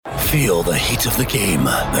Feel the heat of the game,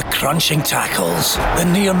 the crunching tackles, the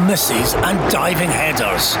near misses and diving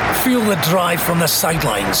headers. Feel the drive from the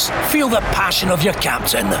sidelines. Feel the passion of your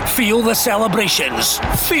captain. Feel the celebrations.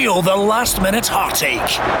 Feel the last minute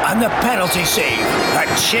heartache. And the penalty save that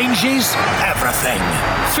changes everything.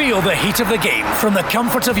 Feel the heat of the game from the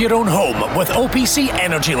comfort of your own home with OPC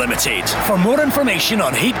Energy Limited. For more information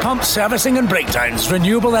on heat pump servicing and breakdowns,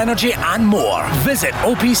 renewable energy and more, visit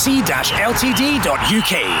opc-ltd.uk.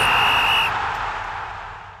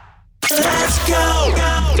 Let's go!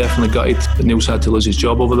 Definitely gutted that Neil's had to lose his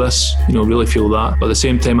job over this. Really feel that. But at the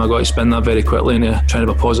same time, I got to spin that very quickly and trying to have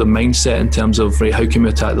a positive mindset in terms of, right, how can we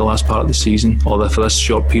attack the last part of the season or for this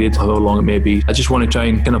short period, however long it may be. I just want to try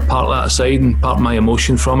and kind of park that aside and park my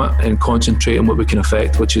emotion from it and concentrate on what we can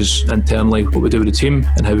affect, which is internally what we do with the team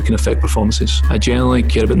and how we can affect performances. I genuinely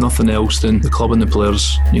care about nothing else than the club and the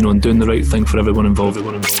players, and doing the right thing for everyone involved. The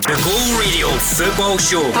Go Radio Football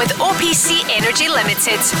Show with OPC Energy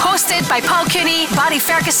Limited, hosted by Paul Cooney, Barry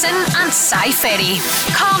Ferguson and Ferry.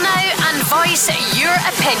 Call now and voice your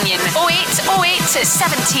opinion. 0808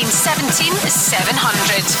 17 17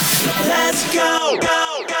 700. Let's go!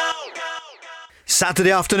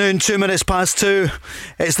 Saturday afternoon, 2 minutes past 2.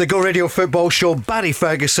 It's the Go Radio Football Show. Barry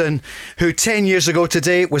Ferguson, who 10 years ago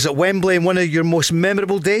today was at Wembley in one of your most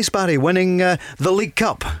memorable days, Barry, winning the League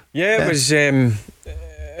Cup. Yeah, it was.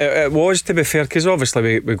 It was, to be fair, because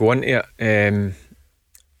obviously we go into it.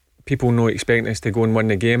 People not expecting us to go and win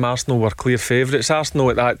the game. Arsenal were clear favourites.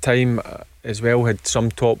 Arsenal at that time as well had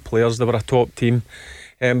some top players. They were a top team.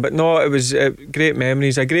 But no, it was great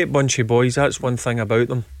memories. A great bunch of boys. That's one thing about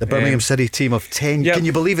them. The Birmingham City team of 10. Yep. Can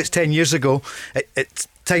you believe it's 10 years ago? It's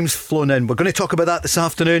time's flown in. We're going to talk about that this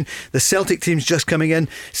afternoon. The Celtic team's just coming in.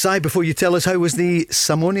 Si, before you tell us, how was the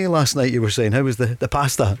Simone last night, you were saying? How was the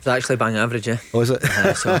pasta? It was actually bang average, yeah. Oh, was it?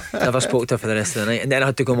 So never spoke to her for the rest of the night. And then I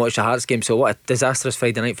had to go and watch the Hearts game. So what a disastrous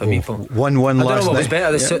Friday night for me, Paul. 1-1 last night. I don't know what was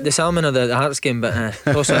better, the salmon or the Hearts game, but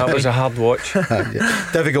also that was a hard watch.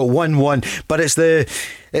 Difficult 1-1. But it's the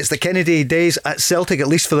Kennedy days at Celtic, at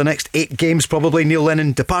least for the next 8 games probably. Neil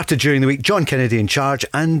Lennon departed during the week, John Kennedy in charge,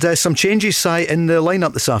 and some changes, Si, in the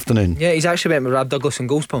lineup this afternoon. Yeah, he's actually went with Rab Douglas and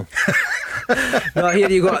goals, Paul. No, here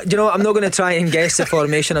you go. Do you know what? I'm not going to try and guess the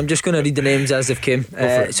formation. I'm just going to read the names as they've came.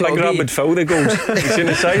 So Big Rab would fill the goals. You seen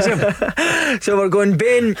the size of him? So we're going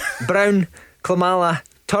Bain, Brown, Klimala,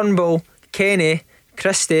 Turnbull, Kenny,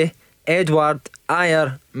 Christie, Edward,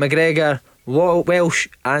 Ayer, McGregor, Welsh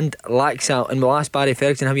and Laxalt. And we'll ask Barry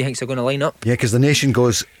Ferguson how he thinks they're going to line up. Yeah, because the nation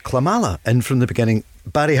goes Klimala in from the beginning.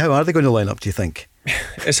 Barry, how are they going to line up, do you think?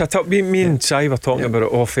 It's a tough. Me and Si were talking about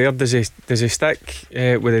it off air. Does he stick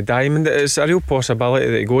with a diamond? It's a real possibility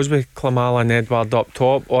that he goes with Klimala and Edward up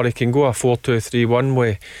top, or he can go a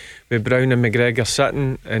 4-2-3-1 with Brown and McGregor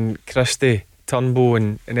sitting and Christie, Turnbull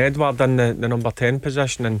and Edward in the number 10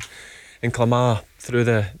 position and Klimala through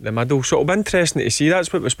the middle. So it'll be interesting to see.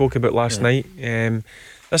 That's what we spoke about last night.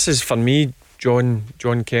 This is, for me, John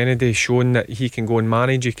Kennedy showing that he can go and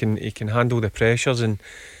manage. He can handle the pressures, and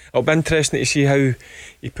it'll be interesting to see how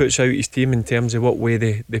he puts out his team in terms of what way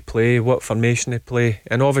they play, what formation they play.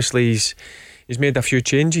 And obviously he's made a few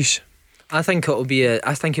changes. I think he'll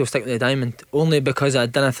stick with the diamond, only because I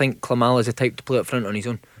don't think Klimala is the type to play up front on his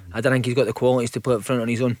own. I don't think he's got the qualities to play up front on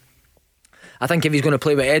his own. I think if he's going to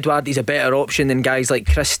play with Edward, he's a better option than guys like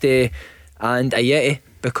Christie and Ayeti,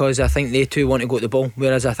 because I think they too want to go to the ball,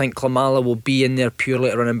 whereas I think Klimala will be in there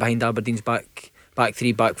purely running behind Aberdeen's back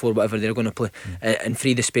 3, back 4, whatever they're going to play, and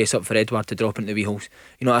free the space up for Edward to drop into the wee holes.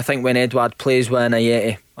 I think when Edward plays with an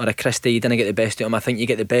Ayeti or a Christie, you didn't get the best out of him. I think you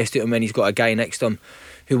get the best out of him when he's got a guy next to him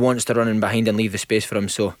who wants to run in behind and leave the space for him.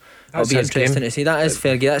 So it'll be interesting to see. That is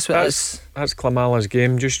Fergie. That's Klimala's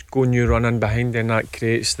game. Just go new run in behind, and that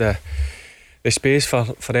creates the space for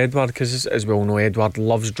Edward, because as we all know, Edward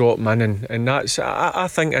loves dropping in, and that's, I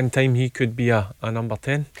think in time he could be a number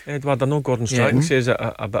 10. Edward, I know Gordon Strachan says it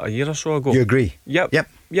about a year or so ago. You agree? Yep.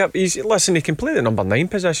 He can play the number 9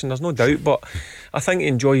 position, there's no doubt, but I think he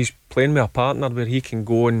enjoys playing with a partner where he can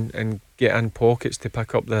go and get in pockets to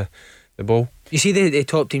pick up the ball. You see the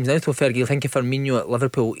top teams now, though, Fergie. I think of Firmino at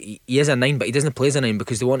Liverpool, he is a 9, but he doesn't play as a 9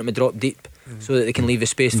 because they want him to drop deep so that they can leave the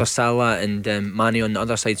space for Salah and Mane on the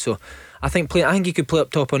other side. So I think he could play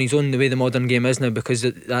up top on his own, the way the modern game is now, because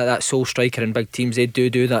that sole striker in big teams, they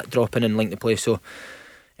do that drop in and link the play. So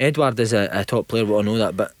Edward is a top player, we all know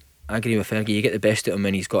that, but I agree with Fergie. You get the best out of him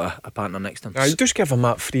when he's got a partner next to him. Just give him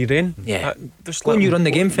that free rein. Yeah, go and you run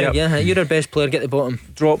the game, Fergie. You're our best player, get the bottom.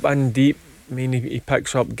 Drop in deep. I mean, he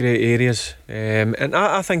picks up great areas, and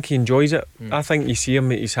I think he enjoys it. I think you see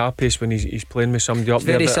him at his happiest when he's playing with somebody up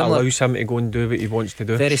there that allows him to go and do what he wants to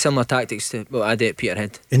do. Very similar tactics to what I do at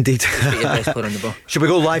Peterhead. Indeed. Just be your best player on the ball. Should we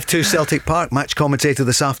go live to Celtic Park? Match commentator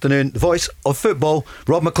this afternoon, the voice of football,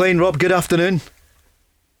 Rob McLean. Rob, good afternoon.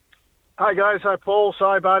 Hi guys, hi Paul,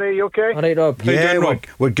 hi Barry, you okay? Alright, Rob. Yeah,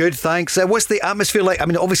 we're good, thanks. What's the atmosphere like? I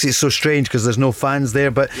mean, obviously it's so strange because there's no fans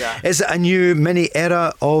there, but is it a new mini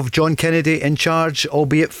era of John Kennedy in charge,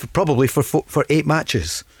 albeit probably for 8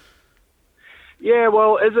 matches? Yeah,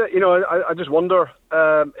 well, is it? You know, I just wonder,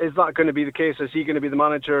 is that going to be the case? Is he going to be the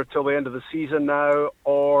manager till the end of the season now,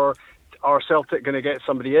 or are Celtic going to get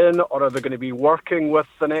somebody in, or are they going to be working with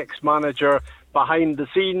the next manager behind the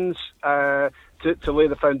scenes to lay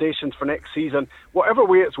the foundations for next season? Whatever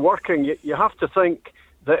way it's working, you have to think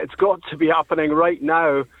that it's got to be happening right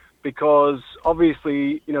now, because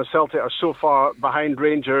obviously, you know, Celtic are so far behind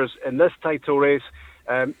Rangers in this title race.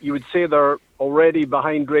 You would say they're already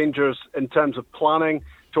behind Rangers in terms of planning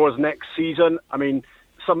towards next season. I mean,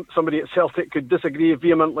 somebody at Celtic could disagree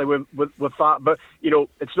vehemently with that, but, you know,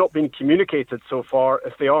 it's not been communicated so far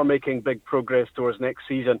if they are making big progress towards next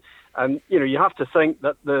season. And, you know, you have to think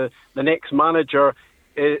that the next manager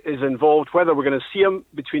is involved. Whether we're going to see him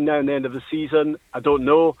between now and the end of the season, I don't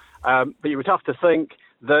know. But you would have to think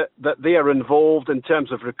that they are involved in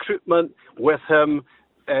terms of recruitment with him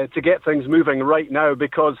to get things moving right now,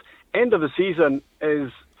 because end of the season is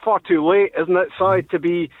far too late, isn't it, Si, to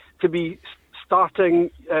be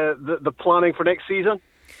starting the planning for next season?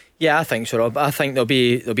 Yeah, I think so, Rob. I think there'll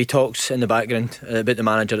be talks in the background about the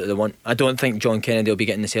manager that they want. I don't think John Kennedy will be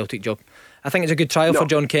getting the Celtic job. I think it's a good trial for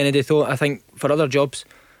John Kennedy, though. I think for other jobs,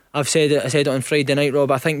 I said it on Friday night,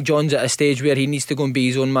 Rob, I think John's at a stage where he needs to go and be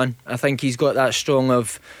his own man. I think he's got that strong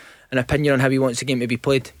of an opinion on how he wants the game to be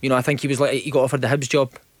played. You know, I think he got offered the Hibs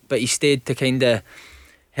job, but he stayed to kind of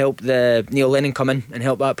help the Neil Lennon come in and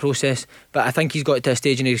help that process. But I think he's got to a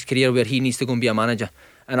stage in his career where he needs to go and be a manager.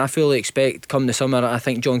 And I fully expect come the summer, I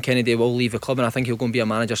think John Kennedy will leave the club, and I think he'll go and be a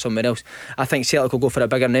manager somewhere else. I think Celtic will go for a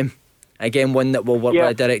bigger name. Again, one that will work with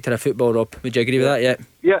a director of football, Rob. Would you agree with that?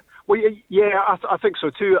 Yeah. Well, yeah, I think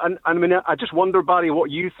so too. And I mean, I just wonder, Barry, what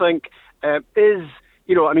you think is,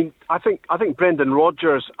 you know, I mean, I think Brendan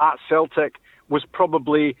Rodgers at Celtic was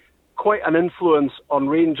probably quite an influence on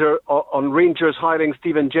Rangers hiring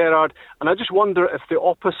Steven Gerrard, and I just wonder if the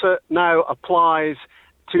opposite now applies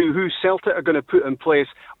to who Celtic are going to put in place.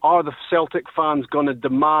 Are the Celtic fans going to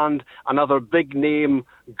demand another big name,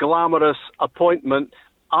 glamorous appointment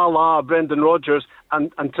a la Brendan Rodgers,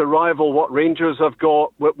 and to rival what Rangers have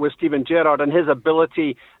got with Steven Gerrard and his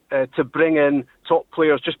ability to bring in top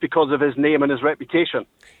players just because of his name and his reputation?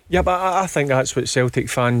 Yeah, but I think that's what Celtic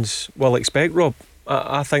fans will expect, Rob.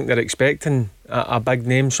 I think they're expecting a big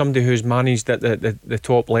name, somebody who's managed at the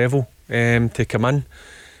top level to come in.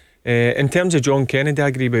 In terms of John Kennedy, I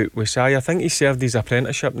agree with Si. I think he served his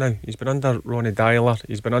apprenticeship now. He's been under Ronnie Dyler,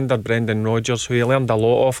 he's been under Brendan Rodgers, who he learned a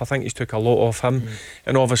lot off. I think he's took a lot off him,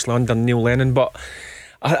 and obviously under Neil Lennon. But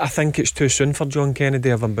I think it's too soon for John Kennedy,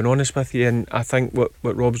 if I'm being honest with you. And I think what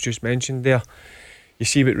Rob's just mentioned there, you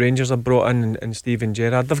see what Rangers have brought in and Steven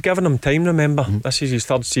Gerrard. They've given him time, remember. This is his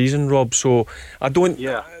 3rd season, Rob. So I don't...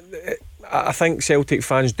 Yeah. I think Celtic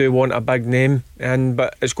fans do want a big name,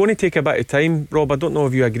 but it's going to take a bit of time, Rob. I don't know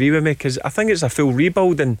if you agree with me, because I think it's a full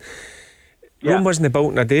rebuild, and Rome wasn't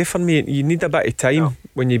built in a day for me. You need a bit of time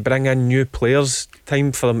when you bring in new players,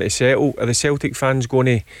 time for them to settle. Are the Celtic fans going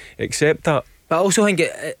to accept that? But I also think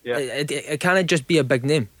it can't just be a big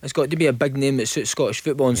name. It's got to be a big name that suits Scottish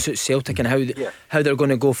football and suits Celtic and how they're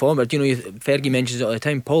going to go forward. You know, Fergie mentions it all the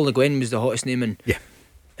time. Paul Le Guen was the hottest name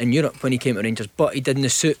in Europe when he came to Rangers, but he didn't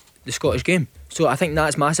suit the Scottish game. So I think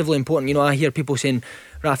that's massively important. You know, I hear people saying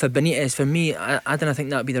Rafa Benitez. For me, I don't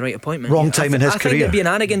think that'd be the right appointment. Wrong time in his career. I think there'd be an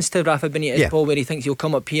arrogance to Rafa Benitez, Paul, where he thinks he'll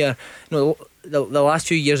come up here. You know, the last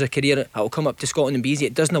few years of career, it'll come up to Scotland and be easy.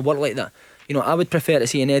 It doesn't work like that. You know, I would prefer to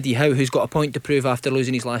see an Eddie Howe who's got a point to prove after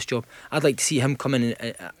losing his last job. I'd like to see him come in.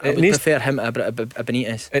 I would prefer him to a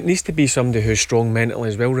Benitez. It needs to be somebody who's strong mentally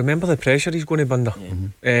as well. Remember the pressure he's going to be under.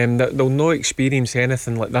 They'll not experience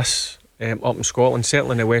anything like this up in Scotland,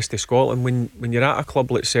 certainly in the west of Scotland. When you're at a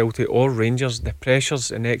club like Celtic or Rangers, the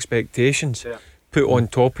pressures and the expectations put on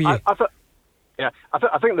top of you. I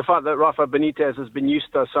think the fact that Rafa Benitez has been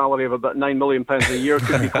used to a salary of about £9 million a year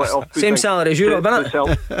could be quite off-putting. Same salary as you, isn't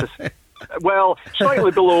it? Well,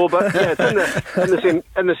 slightly below, but yeah, it's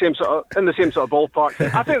in the same sort of ballpark.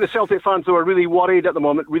 I think the Celtic fans though are really worried at the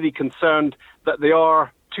moment, really concerned that they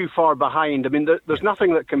are too far behind. I mean, there's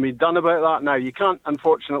nothing that can be done about that now. You can't,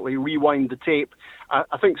 unfortunately, rewind the tape.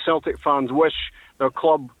 I think Celtic fans wish their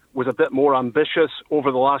club was a bit more ambitious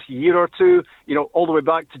over the last year or two. All the way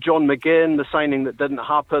back to John McGinn, the signing that didn't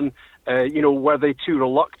happen. Were they too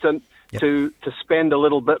reluctant to spend a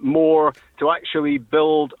little bit more to actually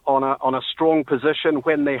build on a strong position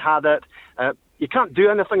when they had it? You can't do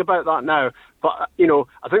anything about that now. But,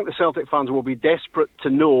 I think the Celtic fans will be desperate to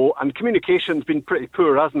know, and communication's been pretty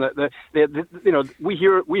poor, hasn't it? We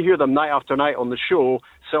hear them night after night on the show,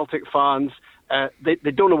 Celtic fans. They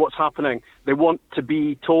don't know what's happening. They want to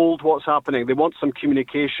be told what's happening. They want some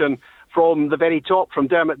communication from the very top, from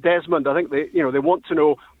Dermot Desmond. I think they want to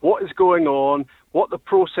know what is going on, what the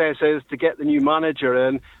process is to get the new manager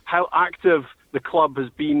in, how active the club has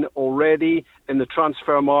been already in the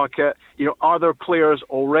transfer market. Are there players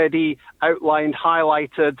already outlined,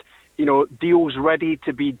 highlighted? Deals ready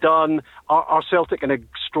to be done? Are Celtic in a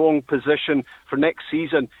strong position for next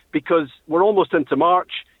season? Because we're almost into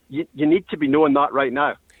March. You need to be knowing that right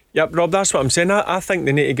now. Yep, Rob, that's what I'm saying. I think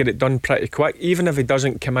they need to get it done pretty quick. Even if he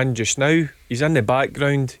doesn't come in just now, he's in the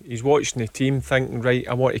background, he's watching the team thinking, right,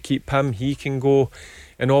 I want to keep him, he can go,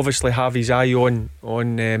 and obviously have his eye on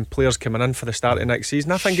players coming in for the start of next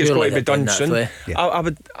season. I think it's got to be done soon.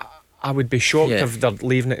 Yeah. I would be shocked if they're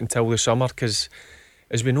leaving it until the summer, because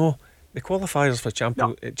as we know, the qualifiers for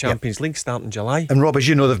Champions League start in July. And Rob, as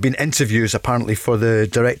you know, there have been interviews apparently for the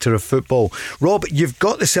director of football. Rob, you've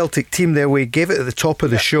got the Celtic team there. We gave it at the top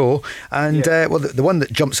of the show, and the one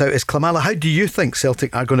that jumps out is Klimala. How do you think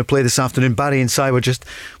Celtic are going to play this afternoon? Barry and Si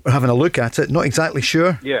we're having a look at it. Not exactly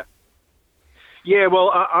sure. Yeah, well,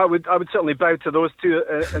 I would certainly bow to those two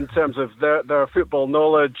in terms of their football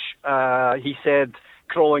knowledge. He said,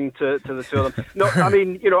 crawling to the two of them. No, I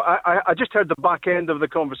mean, I just heard the back end of the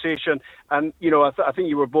conversation, and I think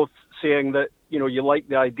you were both saying that you like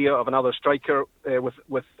the idea of another striker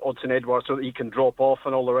with Odsonne Edouard so that he can drop off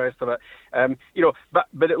and all the rest of it.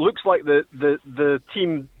 But it looks like the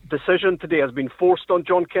team decision today has been forced on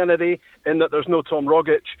John Kennedy in that there's no Tom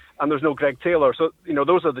Rogic and there's no Greg Taylor. So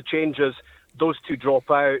those are the changes. Those two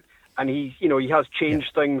drop out. And he has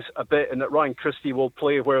changed things a bit in that Ryan Christie will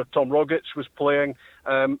play where Tom Rogic was playing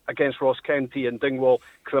against Ross County, and Dingwall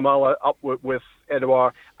Klimala up with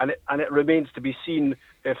Edouard, and it remains to be seen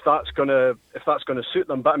if that's going to suit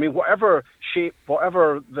them. But I mean, whatever shape,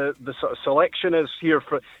 whatever the sort of selection is here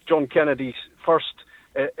for John Kennedy's first,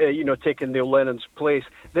 taking Neil Lennon's place,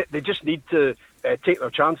 they just need to take their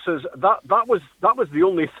chances. That was the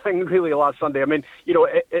only thing really last Sunday. I mean,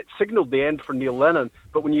 it signalled the end for Neil Lennon,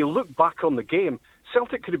 but when you look back on the game,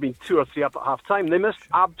 Celtic could have been 2 or 3 up at half time. They missed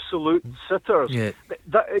absolute sitters. Yeah.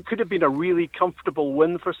 It could have been a really comfortable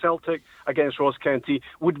win for Celtic against Ross County.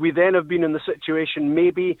 Would we then have been in the situation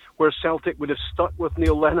maybe where Celtic would have stuck with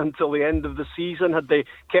Neil Lennon till the end of the season had they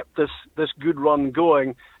kept this good run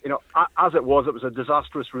going? As it was a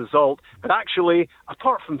disastrous result. But actually,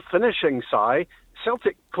 apart from finishing,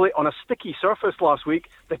 Celtic played on a sticky surface last week.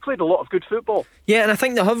 They played a lot of good football. Yeah, and I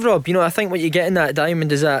think they have, Rob. I think what you get in that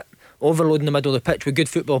Diamond is that overload in the middle of the pitch with good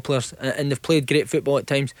football players, and they've played great football at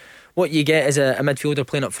times. What you get is a midfielder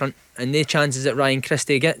playing up front, and the chances that Ryan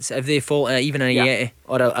Christie gets, if they fall even a Yeti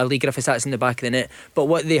or a Lee Griffiths, that's in the back of the net. But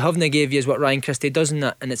what they haven't gave you is what Ryan Christie does in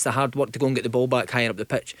that, and it's the hard work to go and get the ball back higher up the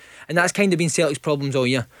pitch. And that's kind of been Celtic's problems all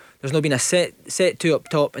year. There's not been a set two up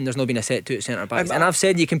top, and there's not been a set two at centre backs. And I've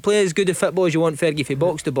said you can play as good a football as you want, Fergie, from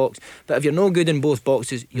box to box, but if you're no good in both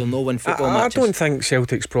boxes, you'll no win football matches. I don't think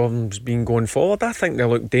Celtic's problem's been going forward. I think they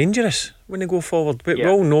look dangerous when they go forward. But we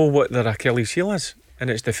all know what their Achilles heel is,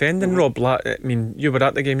 and it's defending. Rob, I mean, you were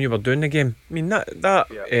at the game, you were doing the game. I mean,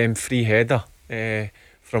 that free header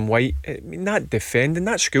from White, I mean, that defending,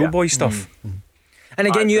 that schoolboy stuff. And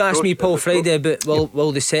again, you asked me, Paul, Friday about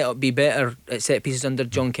will the setup be better at set pieces under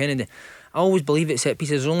John Kennedy? I always believe at set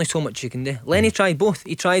pieces there's only so much you can do. Lenny tried both.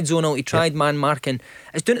 He tried zonal, he tried man marking.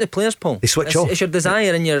 It's down to the players, Paul. They switch off. It's your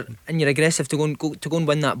desire and your aggressive to go and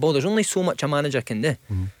win that ball. There's only so much a manager can do.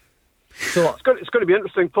 So it's going to be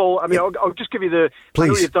interesting, Paul. I mean, I'll just give you the. Please.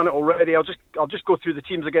 I know you've done it already. I'll just go through the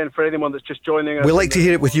teams again for anyone that's just joining us. We like to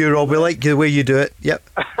hear it with you, Rob. We like the way you do it. Yep.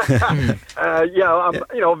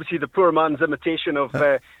 Obviously the poor man's imitation of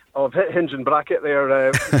Hinge and Bracket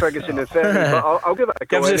there, Ferguson and Ferry. But I'll give it a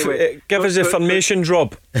go anyway. Give us the formations,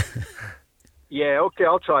 Rob. Yeah, okay,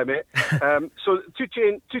 I'll try, mate. So two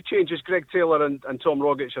changes. Greg Taylor and Tom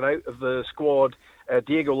Rogic are out of the squad.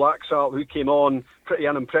 Diego Laxalt, who came on pretty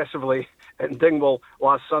unimpressively in Dingwall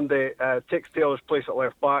last Sunday, takes Taylor's place at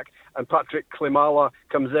left back, and Patrick Klimala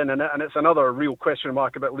comes in, and it's another real question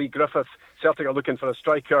mark about Lee Griffiths. Celtic are looking for a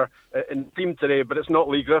striker in team today, but it's not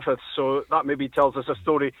Lee Griffiths, so that maybe tells us a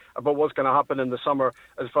story about what's going to happen in the summer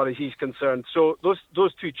as far as he's concerned. So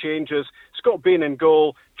those two changes: Scott Bain in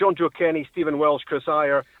goal, John Joe Kenny, Stephen Welsh, Chris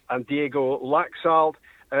Ayer, and Diego Laxalt.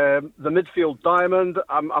 The midfield diamond,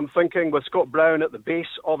 I'm thinking with Scott Brown at the base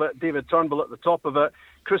of it, David Turnbull at the top of it,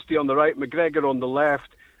 Christie on the right, McGregor on the left,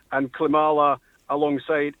 and Klimala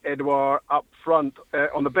alongside Edouard up front.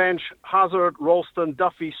 On the bench, Hazard, Ralston,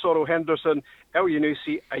 Duffy, Sorrow, Henderson, El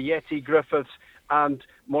Yunusi, Ayeti, Griffiths, and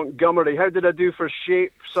Montgomery. How did I do for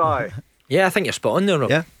shape, Si? Yeah, I think you're spot on there, Rob.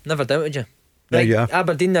 Yeah. Never doubted you. There you are.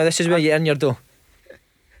 Aberdeen now, this is where you earn your dough.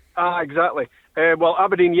 Exactly. Well,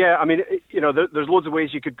 Aberdeen, yeah, I mean, there's loads of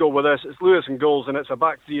ways you could go with this. It's Lewis and goals, and it's a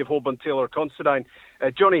back three of Holborn, Taylor, Considine.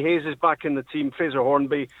 Johnny Hayes is back in the team, Fraser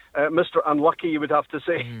Hornby, Mr. Unlucky, you would have to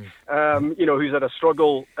say, who's had a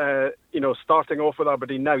struggle, starting off with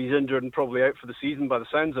Aberdeen. Now he's injured and probably out for the season by the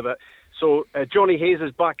sounds of it. So Johnny Hayes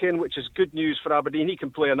is back in, which is good news for Aberdeen. He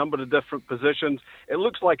can play a number of different positions. It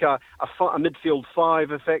looks like a midfield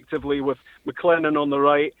five, effectively, with McLennan on the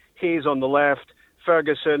right, Hayes on the left,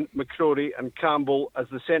 Ferguson, McCrory and Campbell as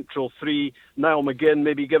the central three. Niall McGinn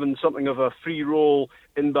maybe given something of a free role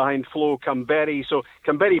in behind Flo Camberry. So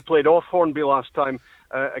Camberry played off Hornby last time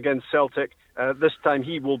against Celtic. This time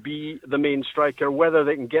he will be the main striker. Whether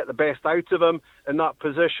they can get the best out of him in that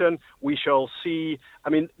position, we shall see.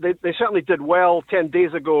 I mean, they certainly did well 10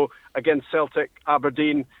 days ago against Celtic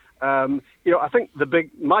Aberdeen. I think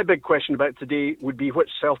my big question about today would be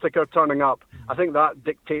which Celtic are turning up. I think that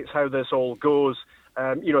dictates how this all goes.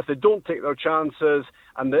 If they don't take their chances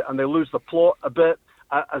and they lose the plot a bit,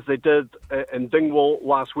 as they did in Dingwall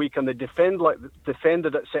last week, and they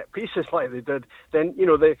defended at set pieces like they did, then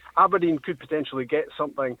the Aberdeen could potentially get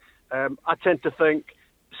something. I tend to think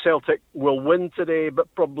Celtic will win today,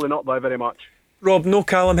 but probably not by very much. Rob, no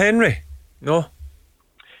Callum Henry?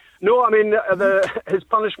 No, I mean, his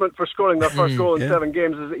punishment for scoring their first goal in 7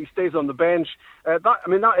 games is that he stays on the bench.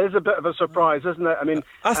 That is a bit of a surprise, isn't it? I mean,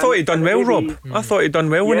 I thought he'd done well, Rob. I thought he'd done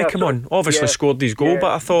well when he came on. Obviously scored his goal,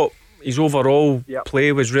 but I thought his overall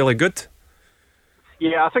play was really good.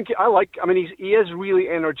 Yeah, he is really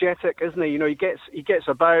energetic, isn't he? He gets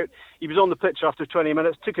about. He was on the pitch after 20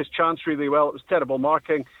 minutes, took his chance really well. It was terrible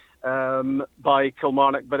marking by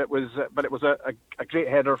Kilmarnock, but it was a great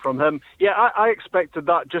header from him. Yeah, I expected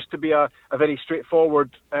that just to be a very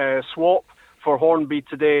straightforward swap for Hornby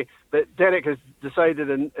today. That Derek has decided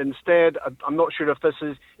instead. I'm not sure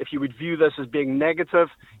if you would view this as being negative.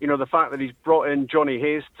 The fact that he's brought in Johnny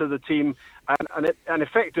Hayes to the team, and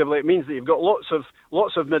effectively it means that you've got lots of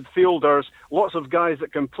midfielders, lots of guys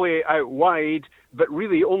that can play out wide, but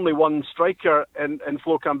really only one striker in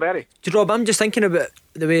Flo Camberry. Rob, I'm just thinking about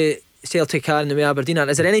the way Celtic are and the way Aberdeen are.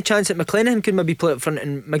 Is there any chance that McLennan could maybe play up front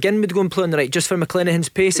and McGinn would go and play on the right just for McLennan's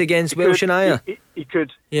pace against Welsh and Ayer? He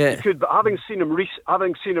could. Yeah. He could, but having seen him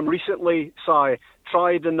recently,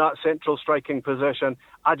 tried in that central striking position,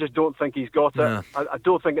 I just don't think he's got it. No. I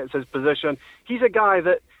don't think it's his position. He's a guy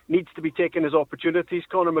that needs to be taking his opportunities.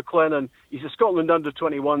 Conor McLennan, he's a Scotland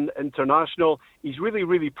under-21 international. He's really,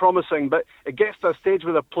 really promising, but it gets to a stage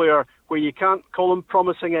with a player where you can't call him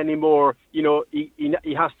promising anymore.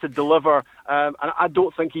 He has to deliver, and I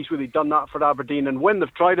don't think he's really done that for Aberdeen. And when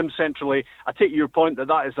they've tried him centrally, I take your point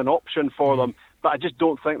that is an option for them, but I just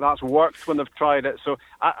don't think that's worked when they've tried it. So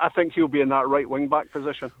I think he'll be in that right wing-back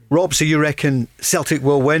position. Rob, so you reckon Celtic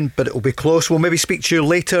will win, but it'll be close. We'll maybe speak to you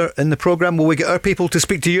later in the programme. Will we get our people to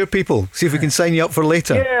speak to your people? See if we can sign you up for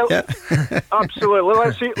later. Yeah. Absolutely.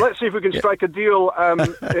 Let's see if we can strike a deal.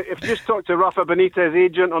 If you just talk to Rafa Benitez,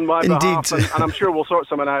 agent, on my behalf, and I'm sure we'll sort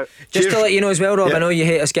something out. Just to let you know as well, Rob, I know you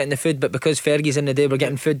hate us getting the food, but because Fergie's in the day, we're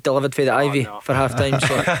getting food delivered for the Ivy for half time.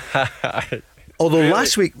 So. Although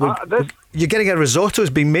last week you're getting a risotto's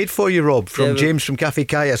being made for you, Rob, from James from Cafe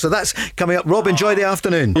Kaya. So that's coming up. Rob, enjoy the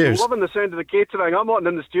afternoon. I'm loving the sound of the catering. I'm wanting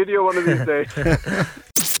in the studio one of these days.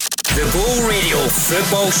 The Go Radio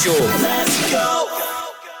Football Show. Let's go.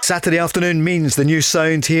 Saturday afternoon means the new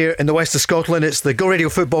sound here in the west of Scotland. It's the Go Radio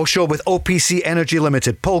Football Show with OPC Energy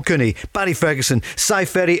Limited. Paul Cooney, Barry Ferguson, Si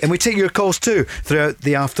Ferry, and we take your calls too throughout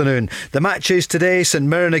the afternoon. The matches today: St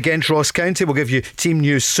Mirren against Ross County. We'll give you team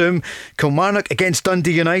news soon. Kilmarnock against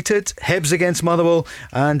Dundee United, Hibs against Motherwell,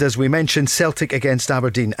 and as we mentioned, Celtic against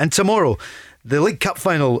Aberdeen. And tomorrow, The League Cup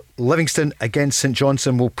final, Livingston against St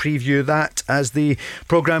Johnstone. We'll preview that as the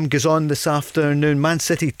programme goes on this afternoon. Man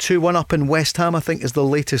City 2-1 up in West Ham, I think, is the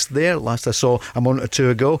latest there. Last I saw a moment or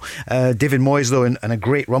two ago. David Moyes, though, in a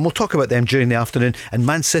great run. We'll talk about them during the afternoon. And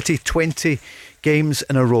Man City 20 games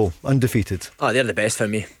in a row, undefeated. Oh, they're the best for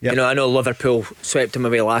me. Yep. I know Liverpool swept them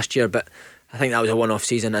away last year, but I think that was a one-off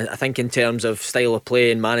season. I think in terms of style of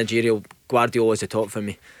play and managerial, Guardiola's the top for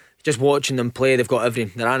me. Just watching them play, they've got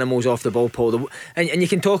everything. They're animals off the ball, Paul. And you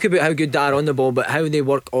can talk about how good they are on the ball, but how they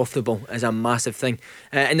work off the ball is a massive thing.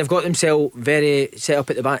 And they've got themselves very set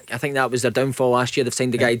up at the back. I think that was their downfall last year. They've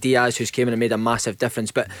signed the guy Diaz, who's came in and made a massive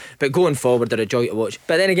difference. But going forward, they're a joy to watch.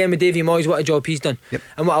 But then again, with Davy Moyes, what a job he's done. Yep.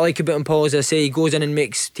 And what I like about him, Paul, is I say he goes in and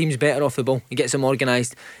makes teams better off the ball. He gets them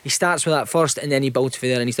organised. He starts with that first, and then he builds from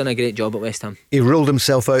there. And he's done a great job at West Ham. He ruled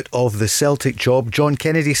himself out of the Celtic job. John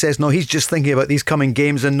Kennedy says no, he's just thinking about these coming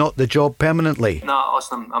games and not the job permanently. No,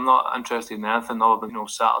 listen, I'm not interested in anything other than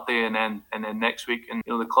Saturday and then next week, and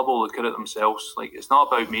the club will look at it themselves. Like, it's not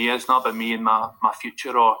about me. It's not about me and my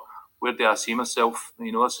future or where do I see myself.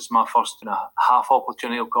 This is my first half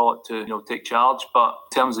opportunity, I'll call it, to take charge. But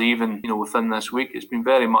in terms of even within this week, it's been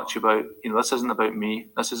very much about this isn't about me.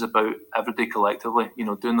 This is about everybody collectively.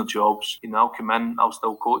 Doing their jobs. I'll come in, I'll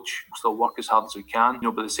still coach, we'll still work as hard as we can.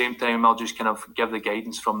 But at the same time, I'll just kind of give the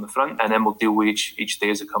guidance from the front, and then we'll deal with each day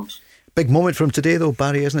as it comes. Big moment for him today, though,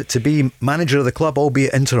 Barry, isn't it? To be manager of the club,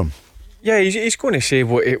 albeit interim. Yeah, he's going to say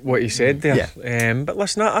what he said there. Yeah. But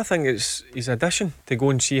listen, I think it's his addition to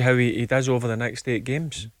go and see how he does over the next 8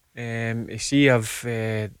 games. To see if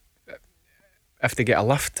they get a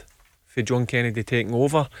lift for John Kennedy taking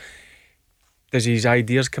over. Does his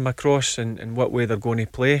ideas come across and what way they're going to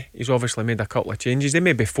play? He's obviously made a couple of changes. They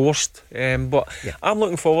may be forced, but yeah. I'm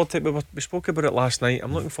looking forward to it. We spoke about it last night.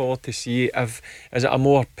 I'm looking forward to see is it a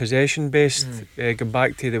more possession based, going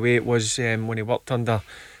back to the way it was when he worked under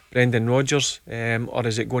Brendan Rodgers, or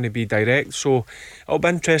is it going to be direct? So it'll be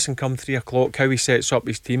interesting come 3 o'clock how he sets up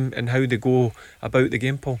his team and how they go about the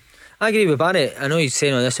game, Paul. I agree with Barry. I know he's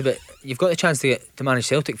saying all this, but you've got the chance to manage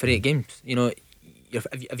Celtic for 8 games.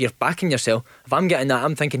 If you're backing yourself, if I'm getting that,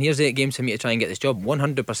 I'm thinking here's 8 games for me to try and get this job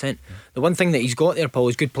 100%. The one thing that he's got there, Paul,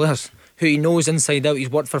 is good players who he knows inside out. He's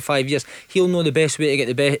worked for 5 years. He'll know the best way to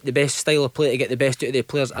get the best style of play to get the best out of the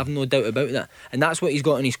players. I've no doubt about that, and that's what he's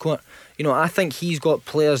got in his court. I think he's got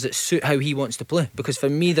players that suit how he wants to play, because for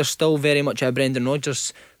me there's still very much a Brendan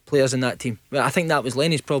Rodgers players in that team. I think that was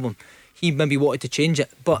Lenny's problem. He maybe wanted to change it,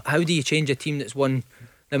 but how do you change a team that's won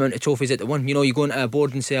the amount of trophies that they won? You go into a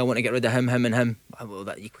board and say I want to get rid of him and him. Well,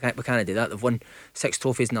 we can't do that. They've won 6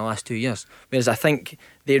 trophies in the last 2 years, whereas I think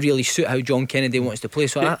they really suit how John Kennedy wants to play.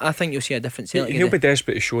 So I think you'll see a different Celtic. He'll be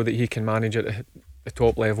desperate to show that he can manage at the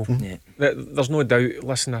top level. Yeah. There's no doubt.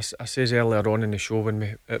 Listen, I says earlier on in the show when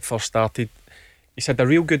we first started, he's had a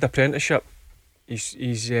real good apprenticeship.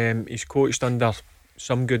 He's coached under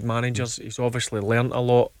some good managers. He's obviously learnt a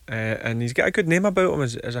lot, and he's got a good name about him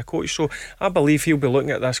as a coach. So I believe he'll be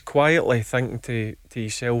looking at this quietly, thinking to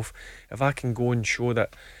himself, if I can go and show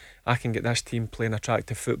that I can get this team playing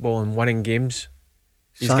attractive football and winning games,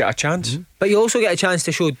 he's got a chance. But you also get a chance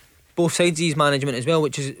to show both sides of his management as well,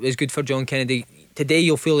 which is good for John Kennedy. Today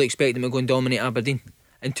you'll fully expect him to go and dominate Aberdeen.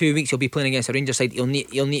 In 2 weeks he'll be playing against a Rangers side. He'll need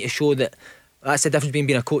to show that. That's the difference between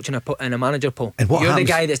being a coach and a manager, Paul. And you're the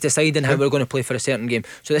guy that's deciding how we're going to play for a certain game.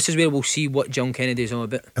 So this is where we'll see what John Kennedy is all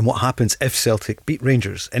about. And what happens if Celtic beat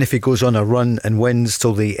Rangers, and if he goes on a run and wins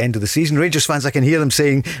till the end of the season? Rangers fans, I can hear them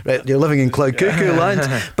saying, right, you're living in cloud cuckoo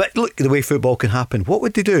land. But look, the way football can happen. What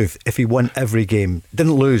would they do if he won every game,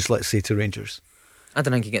 didn't lose, let's say, to Rangers? I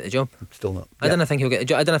don't think he'll get the job. Still not. I don't think he'll get the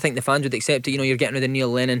job. I don't think the fans would accept it. You're getting rid of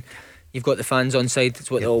Neil Lennon. You've got the fans on side.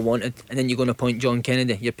 That's what they all wanted. And then you're going to appoint John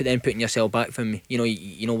Kennedy. You're then putting yourself back from me.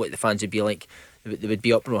 You know what the fans would be like. They would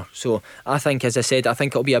be uproar. So I think, as I said, I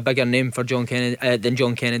think it'll be a bigger name for John Kennedy than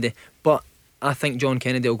John Kennedy. But I think John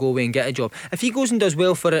Kennedy will go away and get a job. If he goes and does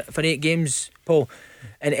well for 8 games, Paul,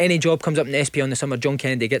 and any job comes up in the SP on the summer, John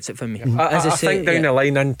Kennedy gets it from me. I think down the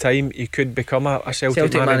line in time he could become a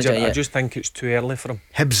Celtic manager. I just think it's too early for him.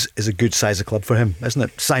 Hibs is a good size of club for him, isn't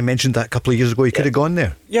it? Si mentioned that a couple of years ago. He could have gone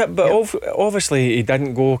there. Yeah, but obviously he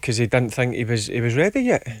didn't go because he didn't think he was ready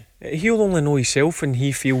yet. He'll only know himself when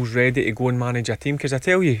he feels ready to go and manage a team. Because I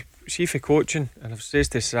tell you, see for coaching, and I've said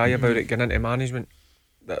to Si about it, getting into management,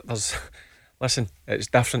 that listen, it's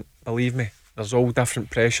different, believe me. There's all different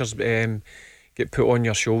pressures get put on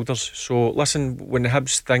your shoulders. So listen, when the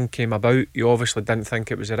Hibs thing came about, you obviously didn't think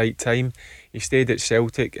it was the right time. He stayed at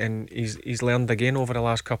Celtic and he's learned again over the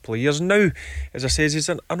last couple of years. Now, as I says, it's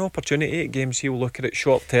an opportunity. 8 games, he'll look at it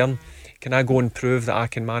short term. Can I go and prove that I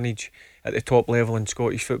can manage at the top level in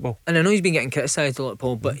Scottish football. And I know he's been getting criticised a lot,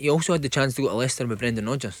 Paul, but he also had the chance to go to Leicester with Brendan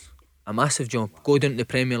Rodgers. A massive job. Go down to the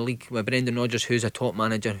Premier League with Brendan Rodgers, who's a top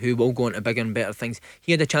manager, who will go into bigger and better things.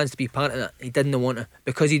 He had a chance to be part of that. He didn't want to,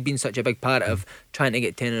 because he'd been such a big part of trying to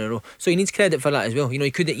get 10 in a row. So he needs credit for that as well. You know,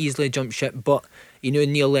 he could have easily jumped ship, but you know,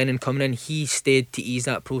 Neil Lennon coming in, he stayed to ease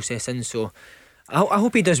that process in. So I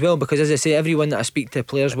hope he does well, because as I say, everyone that I speak to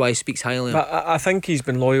players wise speaks highly of him. But I think he's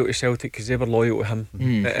been loyal to Celtic because they were loyal to him.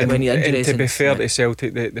 And when he had injuries, and to be fair to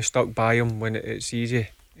Celtic, they stuck by him when it's easy,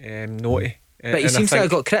 naughty. But he seems to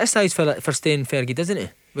have got criticised for staying, Fergie, doesn't he?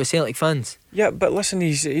 With Celtic fans. Yeah, but listen,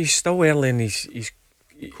 he's still early in his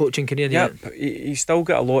coaching career. Yeah, he's still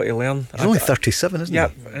got a lot to learn. He's only 37, isn't he?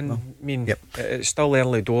 Yeah, and I mean, it's still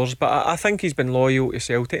early doors. But I think he's been loyal to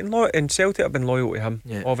Celtic, and Celtic have been loyal to him.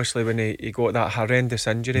 Yeah. Obviously, when he got that horrendous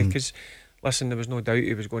injury, because listen, there was no doubt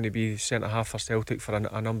he was going to be centre half for Celtic for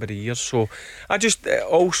a number of years. So I just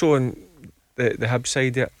also on the Hibs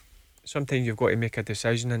side, sometimes you've got to make a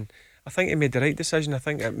decision, and I think he made the right decision. I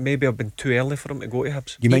think it maybe have been too early for him to go to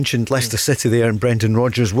Hibs. You mentioned Leicester City there and Brendan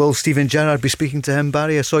Rodgers. Will Steven Gerrard be speaking to him,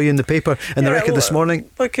 Barry? I saw you in the paper in the record this morning.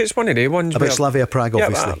 Look, it's one of the ones about Slavia Prague,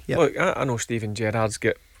 obviously. Look, I know Steven Gerrard's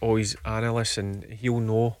got all his analysts, and he'll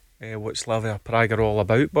know what Slavia Prague are all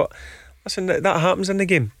about. But listen, that happens in the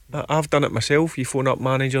game. I've done it myself. You phone up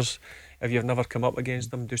managers if you've never come up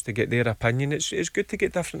against them, just to get their opinion. It's good to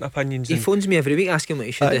get different opinions. He phones me every week asking what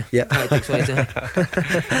he should do. Yeah. But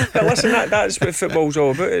listen, that's what football's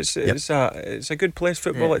all about. It's a good place,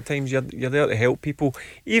 football. At times you're there to help people,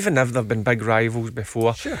 even if there've been big rivals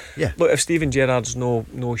before. Sure. Yeah. Look, if Steven Gerrard's no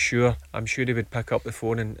sure, I'm sure he would pick up the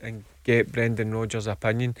phone and get Brendan Rodgers'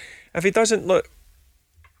 opinion. If he doesn't, look,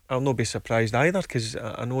 I'll not be surprised either, because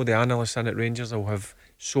I know the analysts in at Rangers will have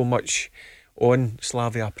so much on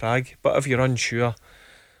Slavia Prague. But if you're unsure,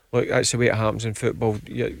 look, that's the way it happens in football.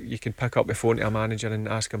 You can pick up the phone to a manager and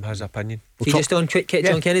ask him his opinion. Just on quick,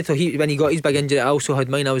 John Kennedy. So when he got his big injury, I also had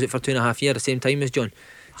mine. I was out for 2.5 years, the same time as John.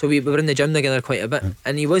 So we were in the gym together quite a bit,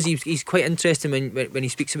 and he's quite interesting when he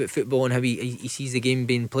speaks about football and how he sees the game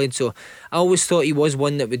being played. So I always thought he was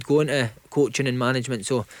one that would go into coaching and management.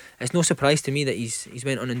 So it's no surprise to me that he's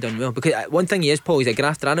went on and done well. Because one thing he is, Paul, he's a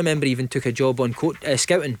grafter. I remember he even took a job on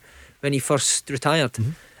scouting when he first retired.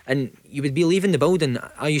 And you would be leaving the building.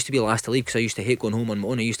 I used to be the last to leave because I used to hate going home on my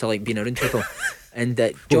own. I used to like being around people. And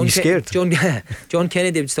John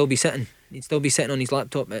Kennedy would still be sitting. He'd still be sitting on his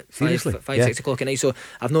laptop at 5, 6 o'clock at night. So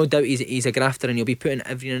I've no doubt he's a grafter, and he'll be putting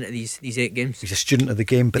everything into these 8 games. He's a student of the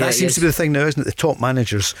game. But that seems to be the thing now, isn't it? The top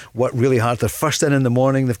managers work really hard. They're first in the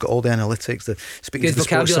morning. They've got all the analytics. They're speaking to the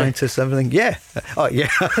sports scientists, everything. Yeah. Oh yeah.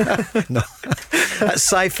 No. That's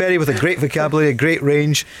Cy Ferry with a great vocabulary, a great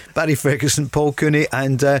range. Barry Ferguson, Paul Cooney,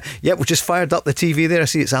 and we've just fired up the TV there. I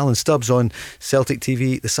see it's Alan Stubbs on Celtic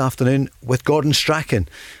TV this afternoon with Gordon Strachan.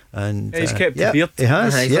 And he's kept the beard. He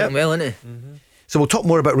has. He's looking well, isn't he? So we'll talk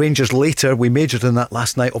more about Rangers later. We majored in that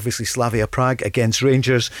last night. Obviously Slavia Prague against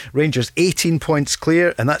Rangers. Rangers 18 points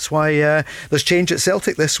clear, and that's why there's change at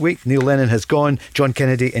Celtic this week. Neil Lennon has gone. John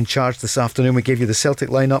Kennedy in charge this afternoon. We gave you the Celtic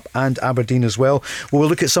lineup and Aberdeen as well. We'll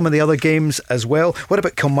look at some of the other games as well. What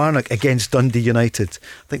about Kilmarnock against Dundee United?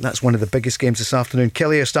 I think that's one of the biggest games this afternoon.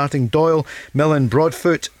 Kelly are starting. Doyle, Millen,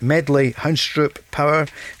 Broadfoot, Medley, Houndstrup, Power,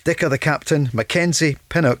 Dicker the captain, Mackenzie,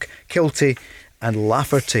 Pinnock, Kilty and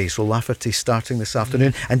Lafferty. So Lafferty starting this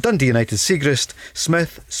afternoon. And Dundee United, Siegrist,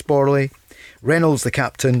 Smith, Sporley, Reynolds the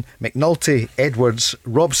captain, McNulty, Edwards,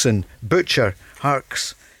 Robson, Butcher,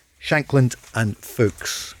 Harks, Shankland and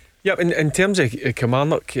Fuchs. Yep, in terms of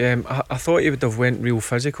Kilmarnock, I thought he would have went real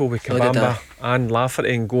physical with Kabamba and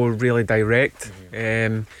Lafferty and go really direct,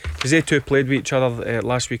 because they two played with each other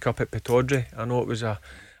last week up at Pittodrie. I know it was a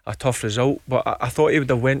tough result, but I thought he would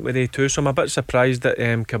have went with A2, so I'm a bit surprised that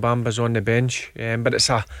Kabamba's on the bench, but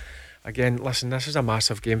it's again, listen, this is a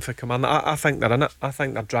massive game for Kilmarnock. I think they're in it. I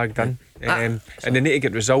think they're dragged in, and they need to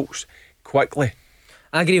get results quickly.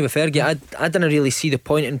 I agree with Fergie. I didn't really see the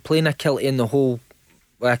point in playing a Kilty in the whole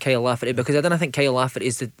Kyle Lafferty, because I don't think Kyle Lafferty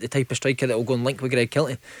is the type of striker that will go and link with Greg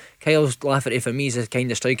Kilty. Kyle Lafferty for me is the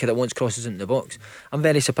kind of striker that wants crosses into the box. I'm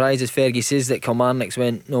very surprised, as Fergie says, that Kilmarnock's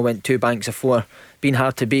went 2 banks of 4, being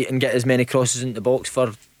hard to beat and get as many crosses into the box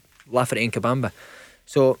for Lafferty and Kabamba.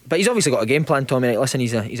 So, but he's obviously got a game plan, Tommy. Like, listen,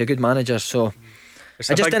 he's a good manager, so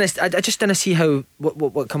I just didn't see how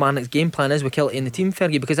what Kilmarnock's game plan is with Kilty in the team,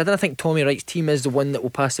 Fergie, because I don't think Tommy Wright's team is the one that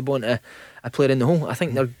will pass the ball to a player in the hole. I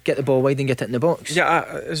think they'll get the ball wide and get it in the box. Yeah,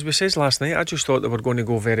 as we said last night, I just thought they were going to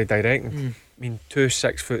go very direct. I mean, 2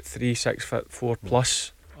 6'3", 6'4"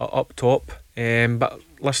 plus up top. But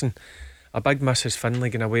listen, a big miss is Finlay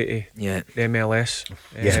going away to the MLS.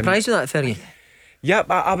 You surprised with that, Fergie? Yeah,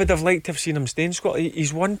 I would have liked to have seen him stay in Scotland.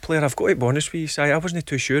 He's one player, I've got to be honest with you, I wasn't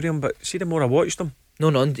too sure of him, but see, the more I watched him,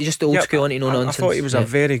 he's just the old school, no nonsense. I thought he was a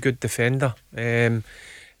very good defender, and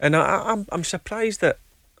I'm surprised that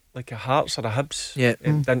like a Hearts or a Hibs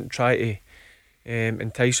didn't try to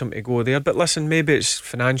entice him to go there. But listen, maybe it's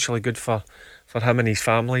financially good for him and his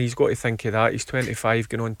family. He's got to think of that. He's 25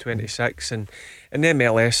 going on 26, and in the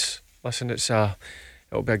MLS, listen,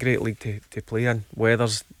 it'll be a great league to play in.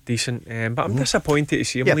 Weather's decent, but I'm disappointed to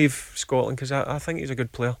see him leave Scotland, because I think he's a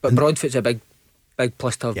good player. But Broadfoot's a big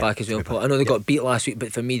plus to have back as well, Paul. I know they got beat last week,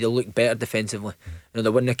 but for me they look better defensively. They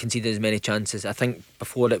wouldn't have conceded as many chances. I think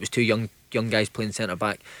before it was two young guys playing centre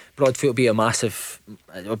back. Broadfoot will be massive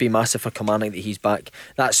for Kilmarnock that he's back.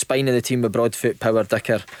 That spine of the team with Broadfoot, Power,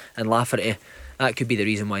 Dicker and Lafferty, that could be the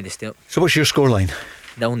reason why they stay up. So what's your scoreline?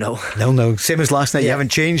 0-0. 0-0. Same as last night. You haven't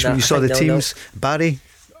changed when you saw the teams. Barry?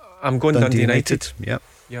 I'm going Dundee United. Yep.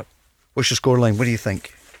 What's your scoreline? What do you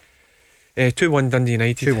think? 2-1 Dundee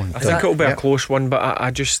United. 2-1. I think it'll be a close one, but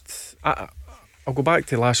I'll go back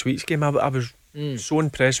to last week's game. I was so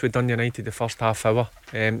impressed with Dundee United the first half hour.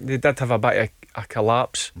 They did have a bit of a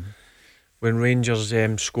collapse when Rangers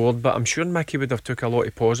scored, but I'm sure Mickey would have took a lot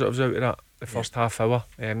of positives out of that the first half hour.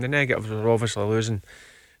 The negatives were obviously losing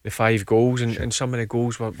the 5 goals, and some of the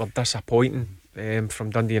goals were disappointing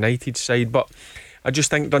from Dundee United's side. But I just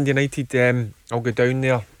think Dundee United will go down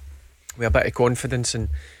there with a bit of confidence and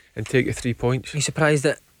take the 3 points. Are you surprised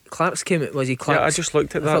that Clark's came? Was he Clark? Yeah, I just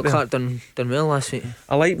looked at that. I thought Clark done well last week.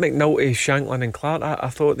 I like McNulty, Shanklin and Clark. I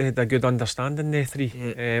thought they had a good understanding, they three.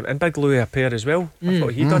 And Big Louis a pair as well. I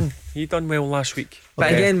thought he done well last week.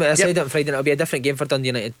 But again, I said it on Friday, it'll be a different game for Dundee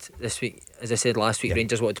United this week. As I said last week,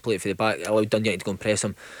 Rangers wanted to play it for the back, allowed Dundee United to go and press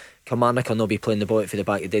them. Kilmarnock will not be playing the ball for the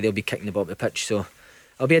back today. They'll be kicking the ball up the pitch, so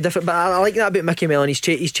it'll be a different. But I like that about Mickey Mellon. He's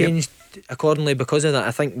changed accordingly because of that.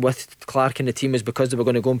 I think with Clark and the team is because they were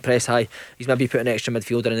going to go and press high. He's maybe put an extra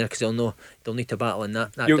midfielder in there because they'll know they'll need to battle in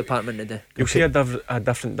that department today. You'll see a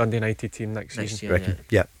different Dundee United team next season.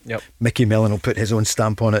 Yep. Mickey Mellon will put his own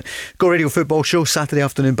stamp on it. Go Radio Football Show Saturday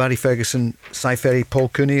afternoon. Barry Ferguson, Si Ferry, Paul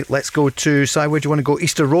Cooney. Let's go to Si. Where do you want to go?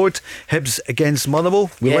 Easter Road, Hibs against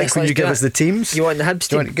Motherwell. We like when you give us the teams. You want the Hibs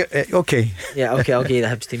team? Okay. Yeah, okay, I'll give you the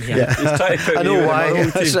Hibs team. He's trying to put I know why.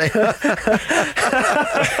 That's right.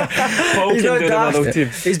 Paul He's can not do the Motherwell team.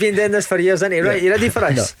 He's been doing this for years, hasn't he? Right, you ready for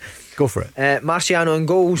us? No. Go for it. Marciano in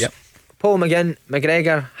goals. Paul McGinn,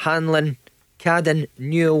 McGregor, Hanlon, Cadden,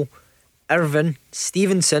 Newell, Irvin,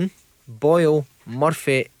 Stevenson, Boyle,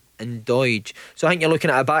 Murphy and Doidge. So I think you're looking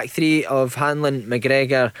at a back three of Hanlon,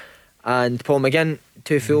 McGregor and Paul McGinn,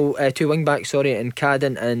 two wing backs, and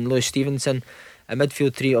Cadden and Lewis Stevenson. A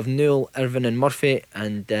midfield three of Newell, Irvin and Murphy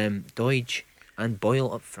and Doidge and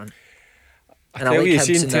Boyle up front. I tell you,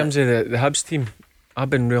 see, in terms of the Hibs team, I've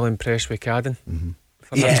been really impressed with Cadden.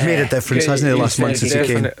 He's made a difference, hasn't he, the last month since he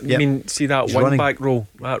came? I mean, see that wing back role,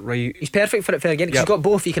 that right. He's perfect for it again, because he's got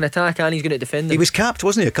both. He can attack and he's going to defend them. He was capped,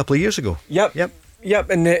 wasn't he, a couple of years ago? Yep.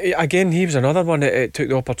 And again, he was another one that took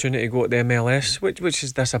the opportunity to go to the MLS, which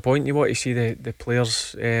is disappointing. You want to see the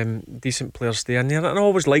players, decent players, stay in there. And I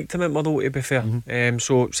always liked him at Motherwell, to be fair.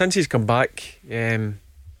 So since he's come back to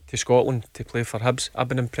Scotland to play for Hibs, I've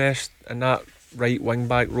been impressed in that right wing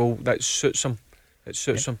back role. That suits him. It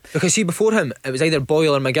suits him. Because see, before him it was either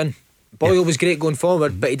Boyle or McGinn. Boyle was great going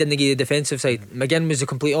forward, but he didn't give you the defensive side. McGinn was the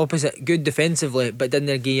complete opposite, good defensively but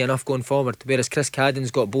didn't give you enough going forward, whereas Chris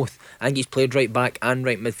Cadden's got both. I think he's played right back and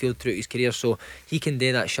right midfield throughout his career, so he can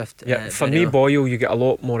do that shift. For me, Boyle, you get a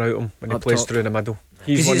lot more out of him when he plays through the middle.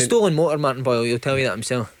 He's a stolen motor, Martin Boyle, he'll tell you that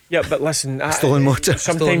himself. Yeah, but listen, stolen motor.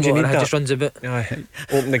 Sometimes you need that. Just runs a bit.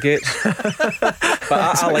 Open the gates.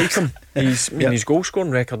 But I like him. His goal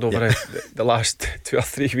scoring record over the last 2 or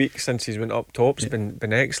 3 weeks since he's went up top's been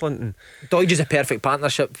excellent. And Doidge is a perfect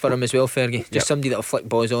partnership for him as well, Fergie. Just somebody that'll flick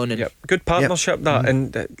balls on. And good partnership that.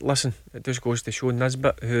 And listen, it just goes to show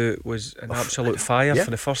Nisbet, who was an absolute fire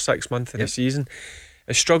for the first 6 months of the season,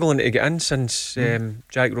 is struggling to get in since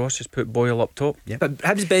Jack Ross has put Boyle up top. But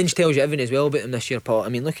Hibs bench tells you everything as well about him this year, Paul. I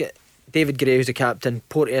mean, look at David Gray, who's the captain,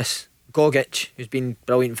 Porteous, Gogic, who's been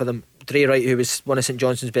brilliant for them, Dre Wright, who was one of St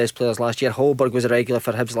Johnstone's best players last year, Holberg was a regular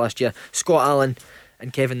for Hibs last year, Scott Allen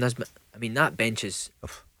and Kevin Nisbet. I mean, that bench is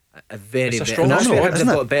a very strong that's squad, what Hibs have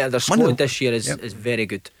got better. Their squad this year is very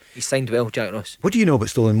good. He signed well, Jack Ross. What do you know about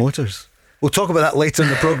stolen motors? We'll talk about that later in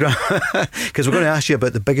the programme because we're going to ask you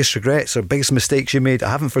about the biggest regrets or biggest mistakes you made. I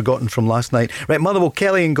haven't forgotten from last night. Right, Motherwell,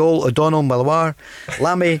 Kelly in goal, O'Donnell, Malawar,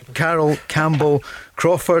 Lammy, Carroll, Campbell,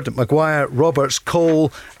 Crawford, Maguire, Roberts,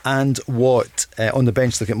 Cole and Watt. On the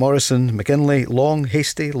bench, look at Morrison, McGinley, Long,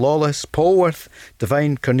 Hasty, Lawless, Polworth,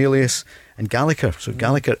 Devine, Cornelius and Gallagher. So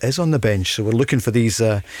Gallagher is on the bench. So we're looking for these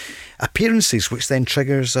appearances, which then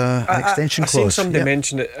triggers an extension clause. I've seen somebody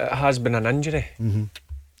mention it has been an injury.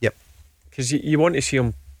 Yep. Because you want to see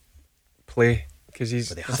him play, because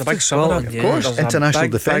there's a big summer, of course, there's international a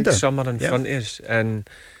defender. big summer in front of us, and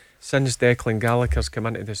since Declan Gallagher's come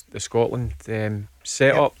into the Scotland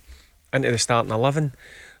set up into the starting 11,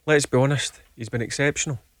 let's be honest, he's been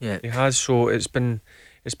exceptional. Yeah, he has. So it's been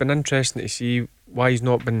interesting to see why he's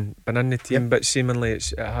not been in the team, but seemingly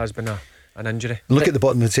it has been an injury. Look at the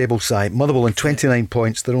bottom of the table side. Motherwell on 29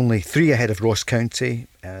 points. They're only 3 ahead of Ross County.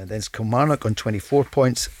 Then it's Kilmarnock on 24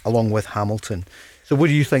 points, along with Hamilton. So what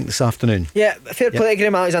do you think this afternoon? Yeah, fair play to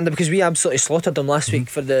Graham Alexander, because we absolutely slaughtered them last week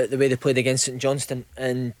for the way they played against St Johnstone,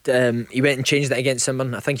 and he went and changed it against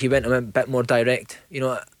Simon. I think he went a bit more direct. You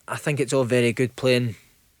know, I think it's all very good playing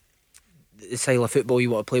the style of football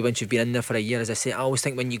you want to play once you've been in there for a year. As I say, I always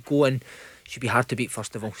think when you go in, it should be hard to beat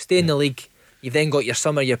first of all. Stay in the league. You've then got your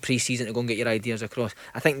summer, your pre-season to go and get your ideas across.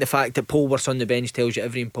 I think the fact that Polworth's on the bench tells you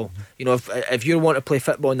everything, Paul. You know, if you want to play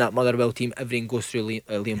football in that Motherwell team, everything goes through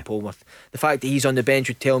Liam Polworth. The fact that he's on the bench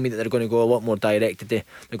would tell me that they're going to go a lot more direct today.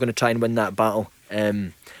 They're going to try and win that battle.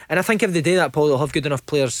 And I think if they do that, Paul, they'll have good enough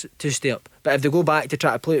players to stay up. But if they go back to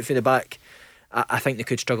try to play it through the back, I think they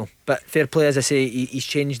could struggle. But fair play, as I say, he's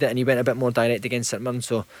changed it and he went a bit more direct against St Mirren,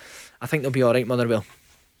 so I think they'll be alright, Motherwell.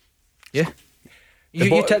 Yeah?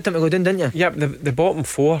 You tipped them to go down, didn't you? Yep, the bottom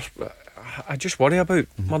 4, I just worry about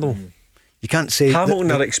Motherwell. You can't say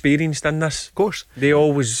Hamilton are experienced in this. Of course. They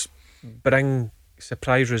always bring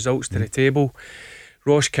surprise results to the table.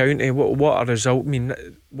 Ross County, what a result. I mean,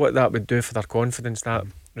 what that would do for their confidence, that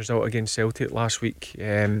result against Celtic last week.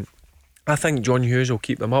 I think John Hughes will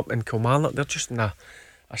keep them up. And Kilmarnock, they're just in a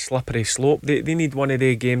slippery slope. They need one of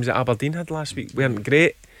the games that Aberdeen had last week. Weren't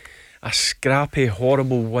great. A scrappy,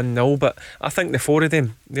 horrible 1-0, but I think the 4 of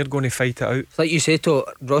them, they're going to fight it out. Like you said,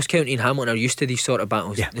 Ross County and Hamilton are used to these sort of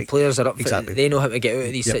battles. Yeah, the players are up for it. They know how to get out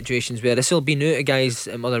of these situations, where this will be new to guys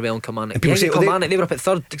at Motherwell and Kilmarnock. And people say, Kilmarnock, they were up at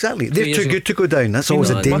 3rd. Exactly, they're too good to go down. That's always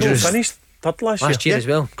a dangerous. Finished 3rd last year as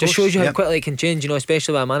well. Just shows you how quickly it can change, you know,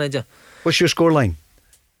 especially with a manager. What's your scoreline?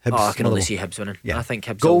 Hibs, I can only see Hibs winning. I think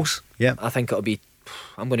Hibs goals. I think it'll be,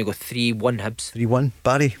 I'm going to go 3-1 Hibs. 3-1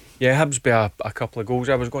 Barry. Yeah, Hibs be a couple of goals.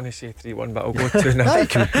 I was going to say 3-1, but I'll go 2-0.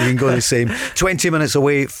 You can go the same. 20 minutes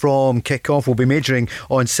away from kick-off. We'll be majoring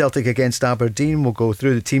on Celtic against Aberdeen. We'll go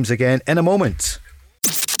through the teams again in a moment.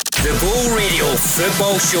 The Ball Radio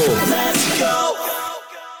Football Show. Let's go!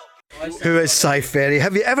 Who is Si Ferry?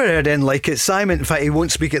 Have you ever heard anything like it? Simon, in fact, he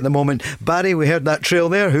won't speak at the moment. Barry, we heard that trail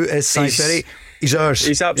there. Who is Si Ferry? He's ours.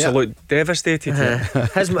 He's absolutely devastated.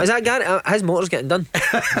 Is that Gary? His motor's getting done.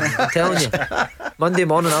 I'm telling you. Monday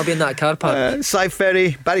morning I'll be in that car park. Si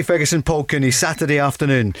Ferry, Barry Ferguson, Paul Cooney, Saturday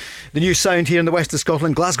afternoon. The new sound here in the west of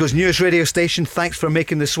Scotland, Glasgow's newest radio station. Thanks for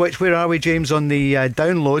making the switch. Where are we, James, on the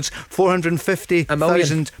downloads?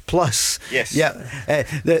 450,000 plus. Yes. Yeah.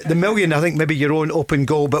 The million, I think maybe your own open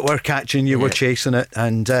goal, but we're catching you, we're chasing it.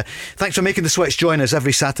 And thanks for making the switch. Join us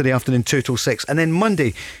every Saturday afternoon 2 till 6. And then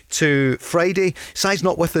Monday to Friday. Si's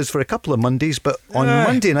not with us for a couple of Mondays, but on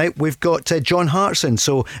Monday night we've got John Hartson.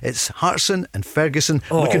 So it's Hartson and Ferguson.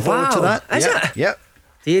 Looking forward to that. Is it? Yep.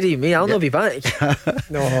 Deary me, I'll not be back.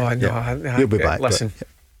 No, you'll be back. Listen,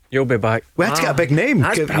 you'll be back. We had to get a big name.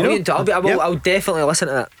 That's brilliant. I'll definitely listen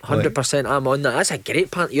to that. 100%. I'm on that. That's a great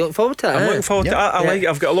part. You look forward to it? I'm looking forward to it. I like it.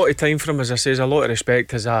 I've got a lot of time for him. As I say, a lot of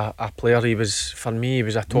respect as a player. He was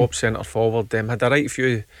a top centre forward. Had a right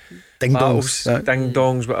few ding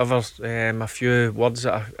dongs, whatever. A few words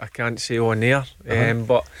that I can't say on air.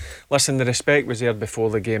 But listen, the respect was there before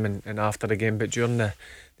the game and after the game. But during the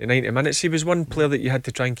 90 minutes, he was one player that you had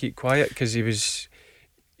to try and keep quiet, because he was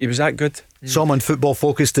that good. Saw him on Football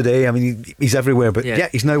Focus today. I mean, he's everywhere. But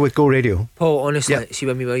he's now with Go Radio. Paul, honestly, see,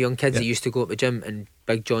 when we were young kids, he used to go up the gym and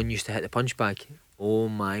Big John used to hit the punch bag. Oh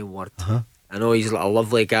my word. I know he's like a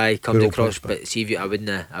lovely guy, comes across, but see, if I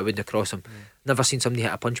wouldn't cross him. Never seen somebody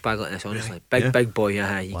hit a punch bag like this, honestly. Big boy, you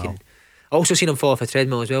can. I also seen him fall off a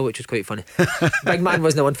treadmill as well, which was quite funny. Big man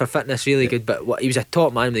wasn't the one for fitness, really good, but he was a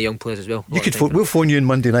top man with the young players as well. We'll phone you on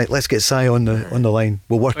Monday night. Let's get Si on the line.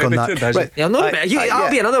 We'll work on that. Right.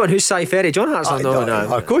 I'll be another one. Who's Si Ferry? John Hartson? No.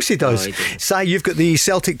 Of course he does. Si, you've got the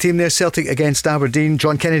Celtic team there. Celtic against Aberdeen.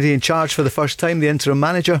 John Kennedy in charge for the first time, the interim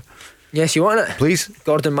manager. Yes, you want it? Please.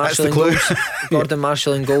 Gordon Marshall in goals. Gordon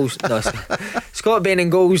Marshall in goals. No, Scott Bain in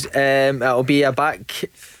goals. It'll be a back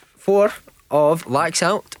four of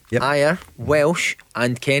Laxalt, Ayer, Welsh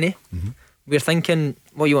and Kenny. We're thinking,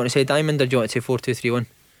 what you want to say, Diamond, or do you want to say 4-2-3-1?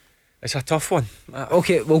 It's a tough one.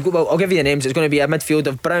 Okay, I'll give you the names. It's going to be a midfield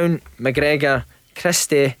of Brown, McGregor,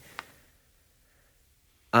 Christie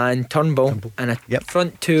and Turnbull, and a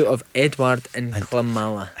front two of Edward and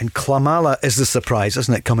Klimala. And Klimala is the surprise,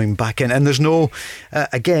 isn't it, coming back in? And there's no,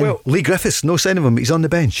 Lee Griffiths, no sign of him. He's on the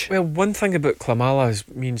bench. Well, one thing about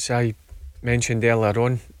Klimala means I mentioned earlier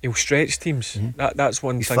on, he'll stretch teams. That's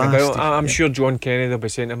one thing about him. I'm sure John Kennedy will be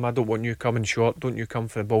saying to him, I don't want you coming short, don't you come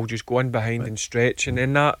for the ball, just go in behind and stretch, and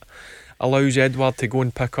then that allows Edward to go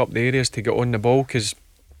and pick up the areas to get on the ball. Because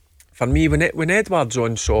for me, when Edward's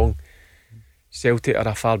on song, Celtic are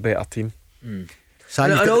a far better team. And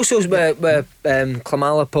also with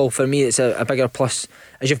Klimala, Paul, for me it's a bigger plus,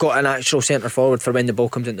 as you've got an actual centre forward for when the ball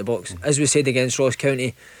comes into the box. As we said against Ross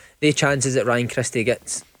County, the chances that Ryan Christie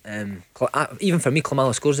gets, even for me,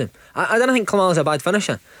 Klimala scores them. I don't think Klimala's a bad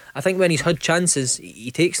finisher. I think when he's had chances, he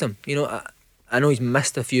takes them. You know, I know he's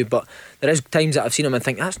missed a few, but there is times that I've seen him and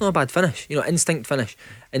think that's not a bad finish. You know, instinct finish.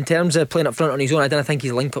 In terms of playing up front on his own, I don't think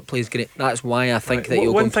his link-up play is great. That's why I think that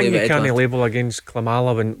he'll go and play with Edward. One thing you can't label against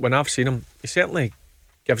Klimala, when I've seen him, he certainly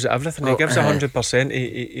gives it everything. He gives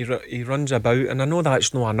 100%. He runs about, and I know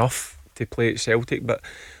that's not enough to play at Celtic, but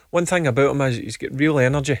one thing about him is he's got real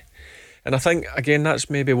energy. And I think, again,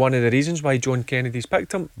 that's maybe one of the reasons why John Kennedy's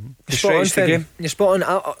picked him to stretch the game. You're spot on.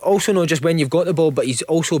 I also know just when you've got the ball, but he's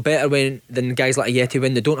also better than guys like Yeti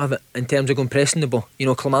when they don't have it, in terms of going pressing the ball. You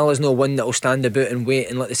know, Klimala's no one that will stand about and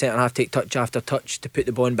wait and let the centre half take touch after touch to put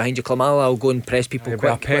the ball in behind you. Klimala will go and press people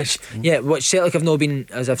quick. Which Celtic have not been,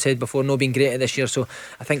 as I've said before, not been great at this year. So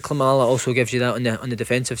I think Klimala also gives you that on the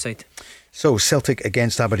defensive side. So Celtic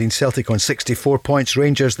against Aberdeen. Celtic on 64 points.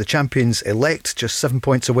 Rangers, the champions elect, just 7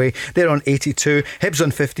 points away. They're on 82. Hibs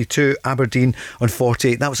on 52. Aberdeen on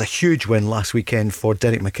 48. That was a huge win last weekend for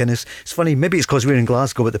Derek McInnes. It's funny, maybe it's because we're in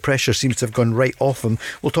Glasgow, but the pressure seems to have gone right off him.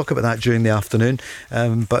 We'll talk about that during the afternoon.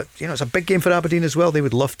 But you know, it's a big game for Aberdeen as well. They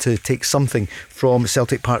would love to take something from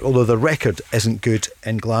Celtic Park, although the record isn't good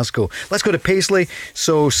in Glasgow. Let's go to Paisley.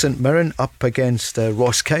 So St Mirren up against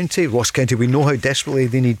Ross County. Ross County, we know how desperately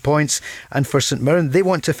they need points. And for St Mirren, they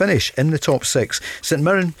want to finish in the top six. St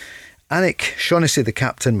Mirren, Anik, Shaughnessy the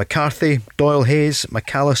captain, McCarthy, Doyle Hayes,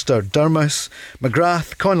 McAllister, Durmas,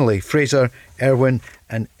 McGrath, Connolly, Fraser, Irwin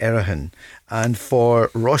and Erahan. And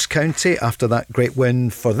for Ross County, after that great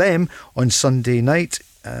win for them on Sunday night,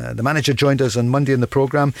 the manager joined us on Monday in the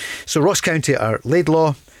programme. So Ross County are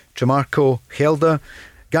Laidlaw, Tremarco, Helder,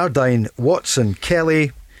 Gardine, Watson,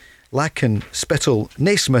 Kelly, Lacken, Spittle,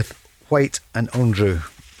 Naismith, White and Andrew.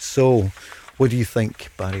 So what do you think,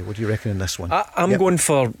 Barry? What do you reckon in this one? I'm going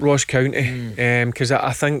for Ross County because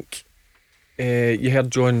I think you heard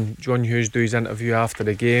John Hughes do his interview after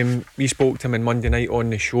the game. We spoke to him on Monday night on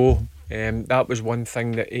the show. That was one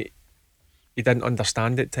thing that he didn't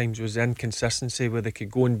understand at times, was the inconsistency where they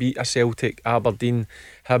could go and beat a Celtic, Aberdeen,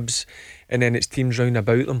 Hibs, and then it's teams round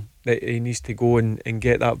about them that he needs to go and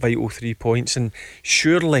get that vital 3 points. And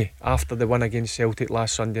surely after the win against Celtic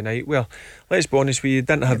last Sunday night, well, let's be honest with you,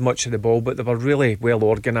 didn't have much of the ball, but they were really well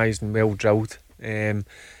organised and well drilled. They've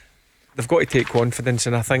got to take confidence,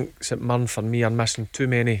 and I think St Mirren for me are missing too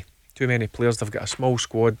many players. They've got a small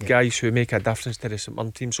squad, guys who make a difference to the St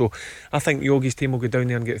Mirren team. So I think Yogi's team will go down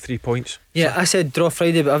there and get 3 points. Yeah, I said draw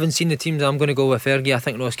Friday, but I haven't seen the teams. I'm going to go with Fergie. I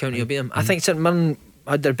think Ross County will beat them. I think St Mirren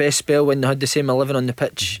had their best spell when they had the same 11 on the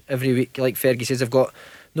pitch every week. Like Fergie says, they've got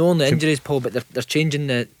not only injuries, Paul, but they're changing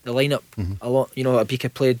the lineup a lot. You know,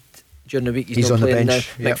 Abika played during the week, he's not on playing the bench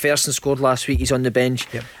now. McPherson scored last week, he's on the bench.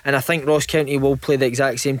 And I think Ross County will play the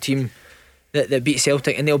exact same team that beat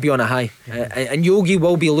Celtic, and they'll be on a high. And Yogi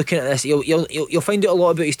will be looking at this. You'll find out a lot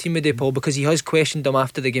about his team today, Paul, because he has questioned them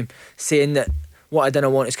after the game, saying that what I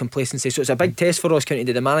didn't want is complacency. So it's a big test for Ross County.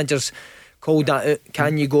 The managers called that out.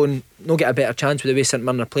 Can you go and not get a better chance with the way St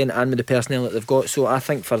Mirren are playing and with the personnel that they've got? So I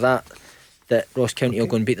think for that Ross County will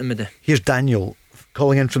go and beat them today. Here's Daniel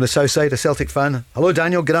calling in from the south side, a Celtic fan. Hello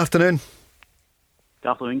Daniel, good afternoon. Good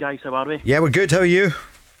afternoon guys, how are we? Yeah, we're good, how are you?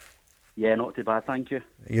 Yeah, not too bad, thank you.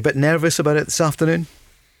 Are you a bit nervous about it this afternoon?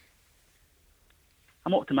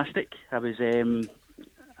 I'm optimistic. I wasn't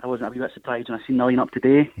a wee bit surprised when I seen the line-up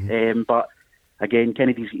today, but again,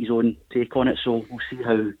 Kennedy's got his own take on it, so we'll see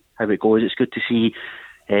how it goes. It's good to see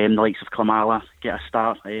the likes of Klimala get a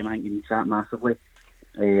start. I think he needs that massively.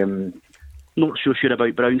 Not so sure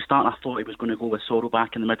about Brown starting. I thought he was going to go with Sorrell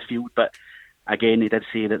back in the midfield, but again, he did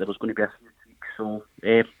say that there was going to be a few tweaks, so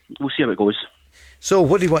we'll see how it goes. So,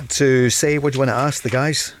 what do you want to say? What do you want to ask the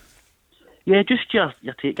guys? Yeah, just your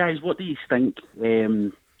take, guys. What do you think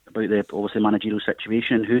about the obviously managerial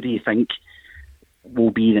situation? Who do you think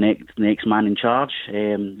will be the next man in charge,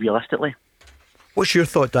 realistically? What's your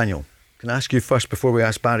thought, Daniel? Can I ask you first before we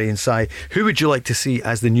ask Barry and Si? Who would you like to see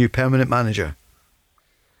as the new permanent manager?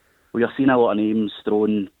 We are seeing a lot of names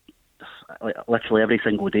thrown literally every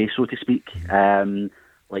single day, so to speak.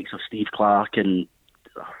 Like Steve Clarke, and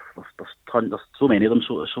there's so many of them,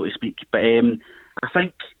 so to speak. But I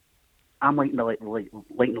think I'm liking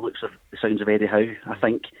the looks of the sounds of Eddie Howe. I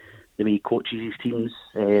think the way he coaches his teams,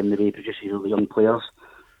 the way he produces the young players,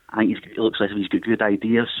 I think it looks like he's got good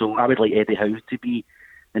ideas. So I would like Eddie Howe to be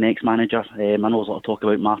the next manager. I know there's a lot of talk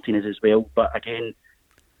about Martinez as well, but again,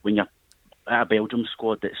 when you're at a Belgium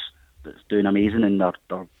squad that's doing amazing and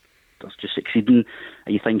they're just succeeding,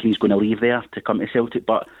 are you thinking he's going to leave there to come to Celtic?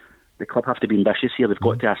 But the club have to be ambitious here. They've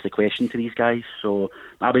got to ask the question to these guys. So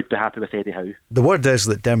I would be happy with Eddie Howe. The word is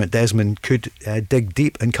that Dermot Desmond could dig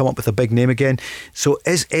deep and come up with a big name again. So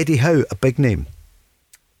is Eddie Howe a big name?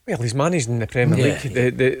 Well, he's managed in the Premier League,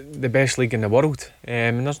 the best league in the world.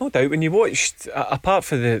 And there's no doubt, when you watched, apart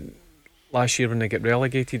from the last year when they get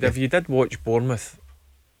relegated, if you did watch Bournemouth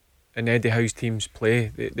and Eddie Howe's teams play,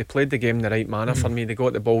 they played the game in the right manner for me. They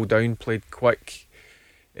got the ball down, played quick,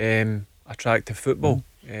 attractive football.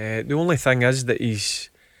 The only thing is that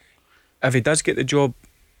if he does get the job,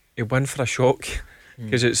 he'll win for a shock,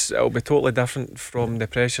 because it'll be totally different from the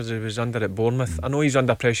pressures he was under at Bournemouth. I know he's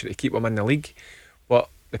under pressure to keep him in the league, but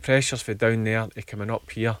the pressures for down there to coming up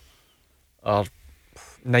here are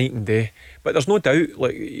night and day. But there's no doubt,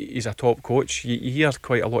 like, he's a top coach. You hear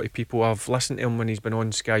quite a lot of people. I've listened to him when he's been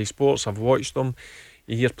on Sky Sports. I've watched him.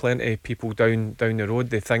 You hear plenty of people down the road.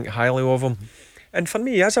 They think highly of him, and for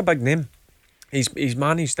me, he has a big name. He's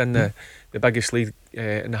managed in the biggest league,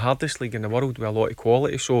 in the hardest league in the world, with a lot of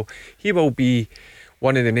quality. So he will be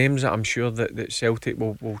one of the names that I'm sure that Celtic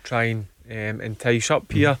will try and entice up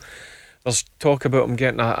here. There's talk about him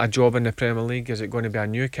getting a job in the Premier League. Is it going to be a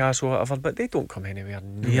Newcastle or whatever? But they don't come anywhere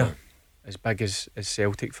near as big as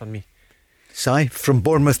Celtic for me. Si, from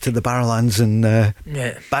Bournemouth to the Barrowlands and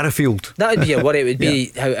Barrowfield. That would be a worry. It would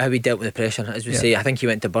be how he dealt with the pressure. As we say, I think he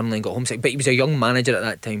went to Burnley and got homesick, but he was a young manager at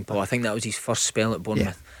that time, Paul. I think that was his first spell at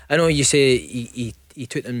Bournemouth. I know you say he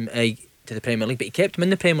took them to the Premier League, but he kept them in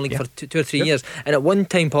the Premier League for two or 3 years. And at one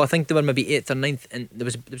time, Paul, I think they were maybe 8th or 9th, and there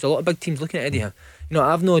was a lot of big teams looking at Eddie Howe. You know,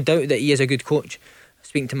 I've no doubt that he is a good coach.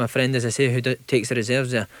 Speaking to my friend, as I say, who takes the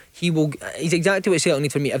reserves there, he's exactly what Celtic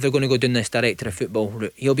need for me. If they're going to go down this director of football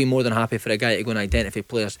route, he'll be more than happy for a guy to go and identify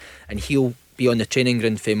players, and he'll be on the training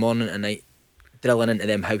ground for morning and night, drilling into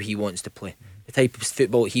them how he wants to play, the type of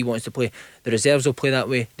football he wants to play. The reserves will play that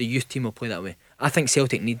way, the youth team will play that way. I think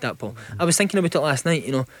Celtic need that, Paul. I was thinking about it last night.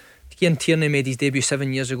 You know, Kieran Tierney made his debut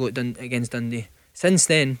 7 years ago against Dundee. Since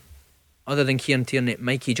then, other than Kieran Tierney,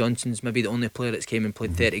 Mikey Johnson's maybe the only player that's came and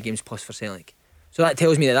played 30 games plus for Celtic. So that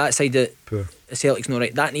tells me that side of Celtic's not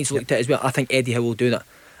right. That needs looked at as well. I think Eddie Howe will do that.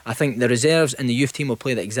 I think the reserves and the youth team will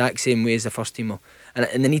play the exact same way as the first team will.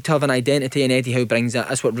 And they need to have an identity, and Eddie Howe brings that.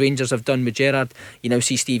 That's what Rangers have done with Gerrard. You now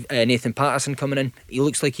see Nathan Patterson coming in. He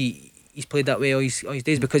looks like he's played that way all his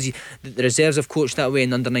days, because the reserves have coached that way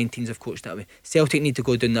and under-19s have coached that way. Celtic need to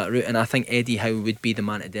go down that route, and I think Eddie Howe would be the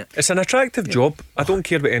man to do it. It's an attractive job. I don't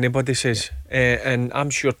care what anybody says, and I'm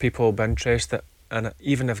sure people will be interested. And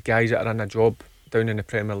even if guys that are in a job down in the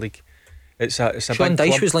Premier League, it's a Sean big Dyche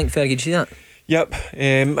club. was linked, Fergie, did you see that? Yep.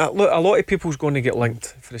 A lot of people's going to get linked,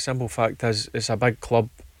 for the simple fact is it's a big club.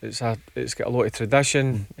 It's got a lot of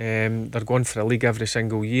tradition. They're going for a league every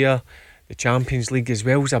single year. The Champions League as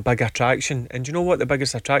well is a big attraction, and do you know what the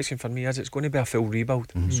biggest attraction for me is? It's going to be a full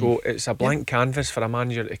rebuild. So it's a blank canvas for a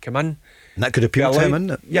manager to come in, and that could appeal to him, isn't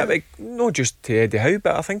it? Yeah, but not just to Eddie Howe,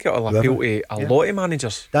 but I think it'll appeal to a lot of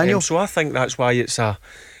managers. Daniel? So I think that's why it's an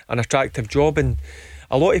attractive job, and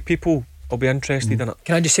a lot of people will be interested in it.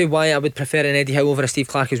 Can I just say why I would prefer an Eddie Howe over a Steve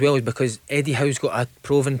Clarke as well? Is because Eddie Howe's got a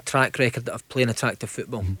proven track record of playing attractive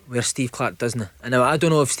football, where Steve Clarke doesn't. And now I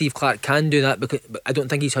don't know if Steve Clarke can do that, but I don't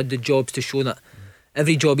think he's had the jobs to show that.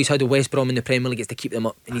 Every job he's had with West Brom in the Premier League is to keep them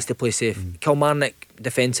up. He needs to play safe. Kilmarnock,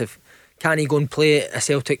 defensive. Can he go and play a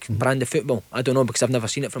Celtic brand of football? I don't know, because I've never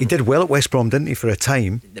seen it from him. He did well at West Brom, didn't he, for a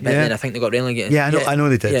time? But then I think they got relegated. Yeah, I know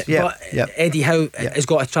they did. But Eddie Howe has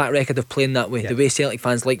got a track record of playing that way. The way Celtic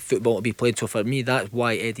fans like football to be played. So for me, that's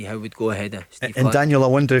why Eddie Howe would go ahead of Steve Clarke. And Daniel, I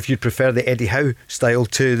wonder if you'd prefer the Eddie Howe style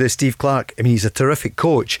to the Steve Clarke. I mean, he's a terrific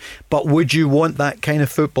coach, but would you want that kind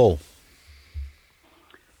of football?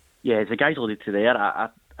 Yeah, as the guys alluded to there, I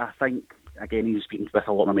think, again, he was speaking with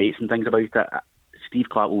a lot of my mates and things about it. Steve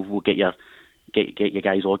Clarke will get your get your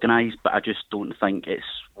guys organised. But I just don't think it's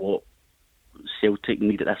what Celtic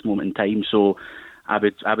need at this moment in time. So I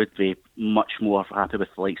would be much more happy with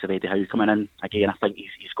the likes of Eddie Howe coming in. Again, I think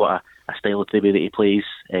he's got a style to the way that he plays,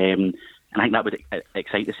 and I think that would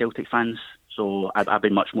excite the Celtic fans. So I'd be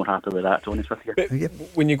much more happy with that, to be honest with you. But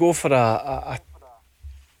when you go for a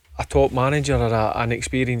top manager or an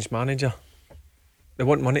experienced manager, they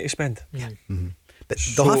want money to spend. Yeah. Mm-hmm. But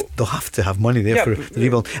they'll have to have money there for the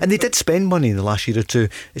rebuild. And they did spend money in the last year or two.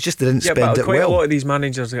 It's just they didn't spend it quite well. A lot of these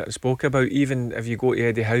managers that I spoke about, even if you go to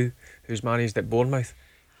Eddie Howe, who's managed at Bournemouth,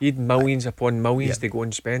 he had millions upon millions to go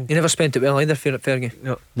and spend. He never spent it well either, Fergie.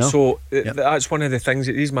 No. So that's one of the things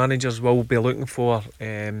that these managers will be looking for,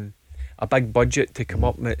 a big budget to come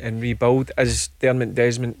up and rebuild. Is Dermot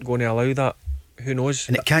Desmond going to allow that? Who knows?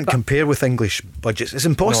 And it can't compare with English budgets. It's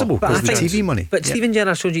impossible because of the TV money. But Steven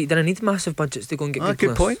Gerrard showed you didn't need massive budgets to go and get good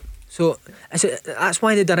good players. Point. So that's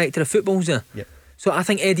why the director of football's there. Yep. So I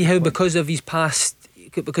think Eddie Howe, because of his past,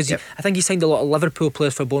 because I think he signed a lot of Liverpool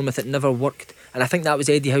players for Bournemouth that never worked, and I think that was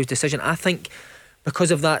Eddie Howe's decision. I think because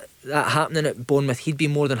of that happening at Bournemouth, he'd be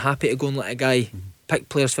more than happy to go and let a guy pick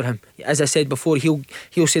players for him. As I said before, he'll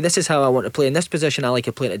say, this is how I want to play in this position, I like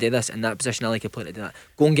a player to do this, in that position I like a player to do that.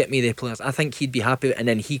 Go and get me the players. I think he'd be happy, and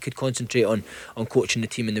then he could concentrate on coaching the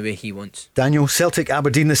team in the way he wants. Daniel, Celtic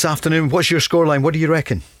Aberdeen this afternoon. What's your scoreline? What do you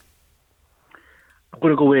reckon? I'm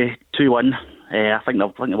going to go with 2-1. I think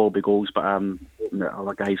there will be goals, but I'm hoping that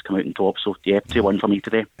other guys come out on top. So 2-1 for me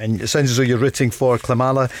today. And it sounds as though you're rooting for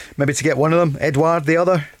Klimala maybe to get one of them. Edouard the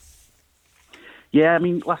other. Yeah, I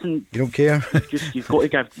mean, listen. You don't care. you've got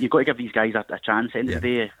to give these guys a chance. At the end of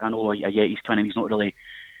the day, I know he's coming in. He's not really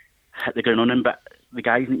hit the ground on him, but the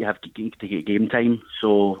guys need to get game time.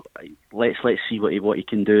 So let's see what he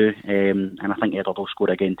can do. And I think Edward will score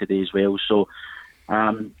again today as well. So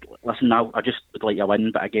listen, now I just would like a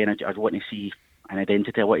win, but again, I want to see an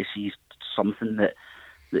identity. I want to see something that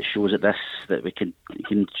shows that we can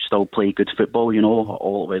still play good football. You know,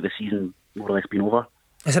 all the way the season more or less been over.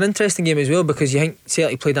 It's an interesting game as well, because you think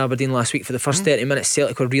Celtic played Aberdeen last week. For the first 30 minutes,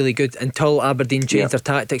 Celtic were really good until Aberdeen changed their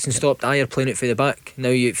tactics and stopped Ayer playing it for the back. Now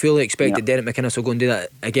you fully expect that Derek McInnes will go and do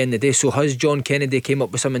that again today. So has John Kennedy came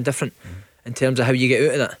up with something different in terms of how you get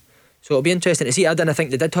out of that? So it'll be interesting to see. I didn't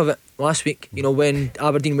think they did have it last week. You know, when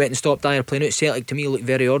Aberdeen went and stopped Ayer playing out, Celtic to me looked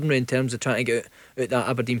very ordinary in terms of trying to get out that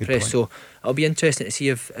Aberdeen press. So it'll be interesting to see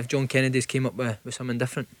if John Kennedy's came up with something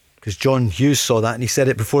different. Because John Hughes saw that and he said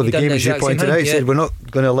it before the game, as you pointed out. He said we're not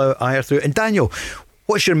going to allow Ayer through. And Daniel,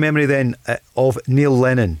 what's your memory then of Neil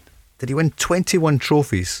Lennon? Did he win 21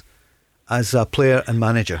 trophies as a player and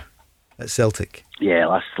manager at Celtic?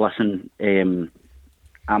 Yeah, listen, I'm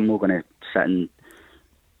not going to sit and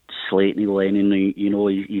slate Neil Lennon. You know,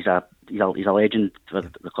 he's a legend for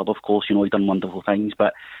the club, of course. You know, he's done wonderful things,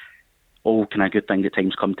 but all kind of good things at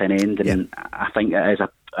times come to an end, and I think I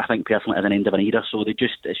think personally it's an end of an era. So it's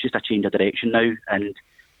just a change of direction now, and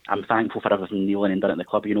I'm thankful for everything Neil Lennon done at the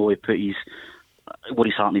club. You know, he put his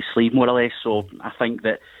heart in his sleeve more or less. So I think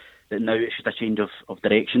that now it's just a change of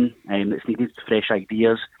direction, and it's needed fresh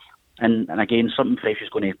ideas, and again something fresh is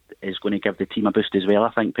going to give the team a boost as well.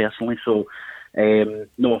 I think personally. So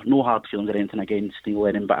no hard feelings or anything against Neil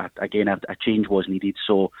Lennon, but again a change was needed.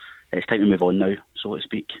 So it's time to move on now, so to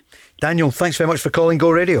speak. Daniel, thanks very much for calling Go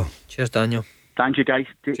Radio. Cheers, Daniel. Thank you, guys.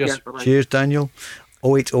 Take Cheers. care. Bye-bye. Cheers, Daniel.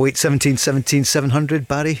 0808 17 17 700.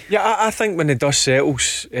 Barry? Yeah, I think when the dust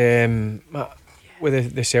settles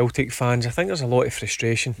with the Celtic fans, I think there's a lot of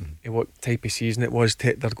frustration in what type of season it was.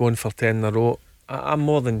 They're going for 10 in a row. I'm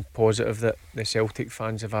more than positive that the Celtic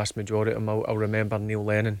fans, the vast majority of them, will remember Neil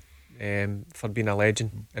Lennon for being a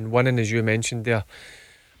legend and winning, as you mentioned there,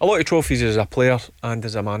 a lot of trophies as a player and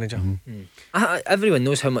as a manager. Everyone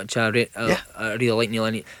knows how much I really like Neil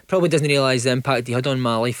Lennon. Probably doesn't realise the impact he had on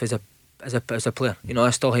my life as a player. You know, I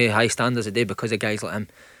still have high standards today because of guys like him.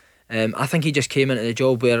 I think he just came into the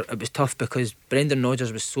job where it was tough because Brendan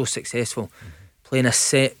Rodgers was so successful playing a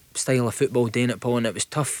set style of football, doing it, Paul, and it was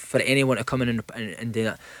tough for anyone to come in and do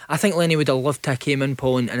that. I think Lenny would have loved to have came in,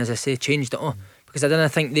 Paul, and as I say, changed it all. Because I didn't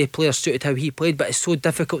think the players suited how he played, but it's so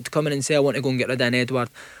difficult to come in and say I want to go and get rid of an Edouard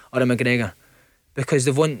or a McGregor because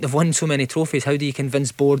they've won so many trophies. How do you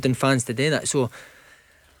convince board and fans to do that? So,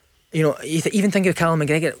 you know, even think of Callum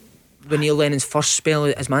McGregor when Neil Lennon's first spell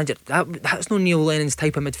as manager. That's no Neil Lennon's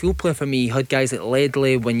type of midfield player for me. He had guys like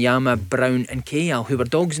Ledley, Wanyama, Brown and Cahill who were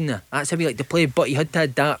dogs in there. That's how he liked to play, but he had to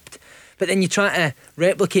adapt. But then you try to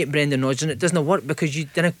replicate Brendan Rodgers and it doesn't work because you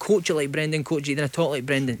didn't coach it like Brendan coached, you didn't talk like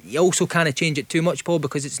Brendan. You also can't change it too much, Paul,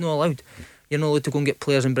 because it's not allowed. You're not allowed to go and get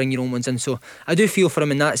players and bring your own ones in. So I do feel for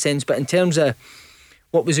him in that sense, but in terms of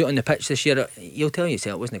what was it on the pitch this year? You'll tell you,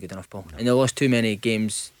 it wasn't good enough, Paul. And they lost too many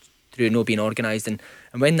games through not being organised, and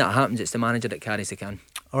when that happens, it's the manager that carries the can.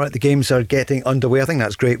 Alright, the games are getting underway. I think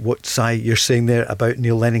that's great what, Si, you're saying there about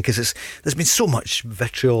Neil Lennon, because there's been so much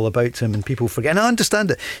vitriol about him and people forget, and I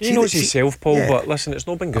understand it. He knows himself, Paul, but listen, it's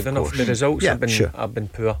not been good enough. The results have been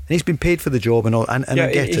poor, and he's been paid for the job and all, and I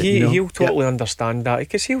get it, he'll totally understand that,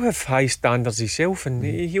 because he'll have high standards himself, and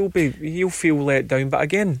he'll feel let down. But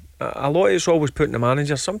again, a lot of it's always putting the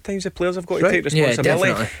manager. Sometimes the players have got to take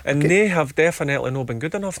responsibility, and they have definitely not been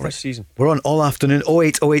good enough this season. We're on all afternoon,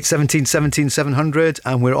 0808 17 17 700,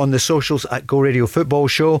 and we're on the socials at Go Radio Football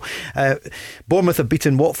Show. Bournemouth have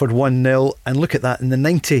beaten Watford 1-0, and look at that, in the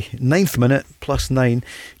 99th minute, +9,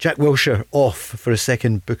 Jack Wilshere off for a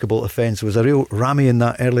second bookable offence. There was a real rammy in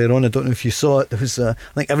that earlier on. I don't know if you saw it. There was, I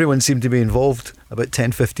think everyone seemed to be involved about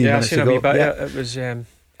 10-15 minutes ago. It was...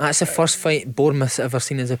 That's the first fight Bournemouth's ever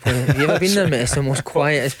seen as a player. Have you ever been there, mate? It's the most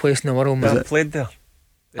quietest place in the world, man. I played there.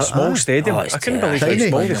 A small stadium. I couldn't believe how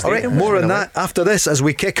small the stadium was. More on that after this as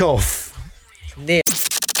we kick off. The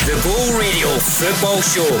Go Radio Football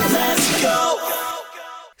Show. Let's go!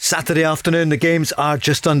 Saturday afternoon, the games are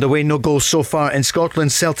just underway. No goals so far in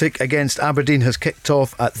Scotland. Celtic against Aberdeen has kicked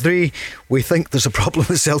off at 3. We think there's a problem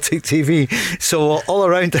with Celtic TV. So all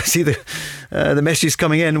around I see the messages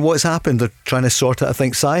coming in. What's happened? They're trying to sort it, I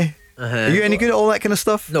think. Si? Are you any good at all that kind of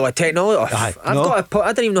stuff? No, technology. I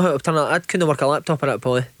don't even know how to turn it. I couldn't work a laptop on it,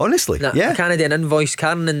 Polly. Honestly? I can't do an invoice.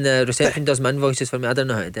 Karen in the reception does my invoices for me. I don't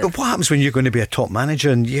know how to do it. But what happens when you're going to be a top manager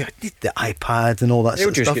and you need the iPad and all that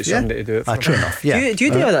sort of stuff? You'll just get somebody to do it for true enough. Yeah. Do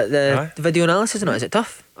you do all that, the video analysis and all? Is it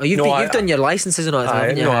tough? Or you've done your licences and all that,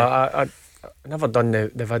 haven't you? No, I never done the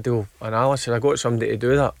video analysis. I got somebody to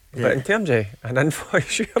do that. Yeah. But in terms of an invoice,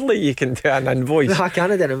 surely you can do an invoice. I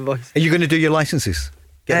can't do an invoice. Are you going to do your licences?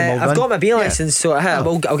 I've got my B licence, so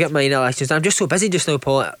I'll get my licence. I'm just so busy just now,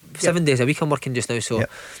 Paul. 7 days a week I'm working just now, so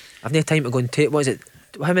I've no time to go and take. What is it?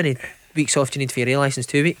 How many weeks off do you need for your A licence?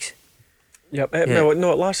 2 weeks? Yep. No,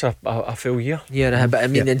 it lasts a full year. Yeah, but I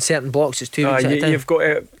mean, in certain blocks it's 2 weeks at a time. You've got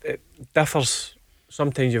it differs.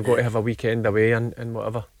 Sometimes you've got to have a weekend away and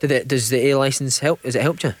whatever. Does the A licence help? Has it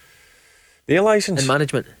helped you? The A licence? In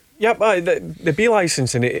management? Yep, the B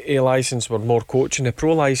licence and the A licence were more coaching. The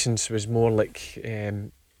Pro licence was more like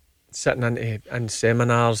sitting in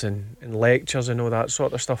seminars and lectures and all that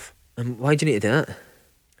sort of stuff. And why do you need to do that?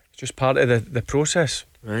 It's just part of the process.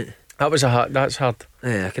 Right. That's hard.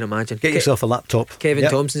 Yeah, I can imagine. Get yourself a laptop. Kevin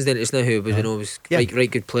Thompson's doing it just now, who was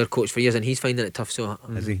right good player coach for years, and he's finding it tough. So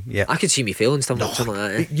is he? Yeah. I could see me failing something like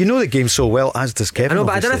that. You know the game so well, as does Kevin. I know,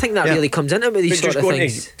 but obviously. I don't think that really comes into it with these sort of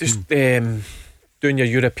things. Doing your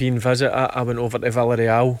European visit, I went over to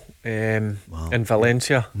Villarreal in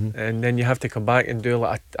Valencia, and then you have to come back and do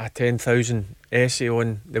like a 10,000 essay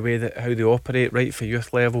on the way that how they operate, right for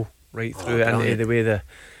youth level, right through into the way the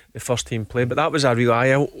first team play. But that was a real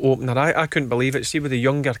eye opener. I couldn't believe it. See, with the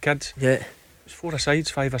younger kids, it's 4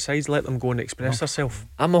 asides, 5 asides, let them go and express themselves.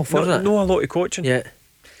 I'm all for that. No, a lot of coaching. Yeah,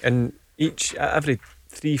 and every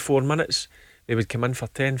 3-4 minutes they would come in for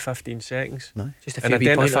 10-15 seconds. Nice. Just a few and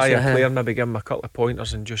identify a player, maybe give them a couple of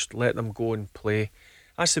pointers and just let them go and play.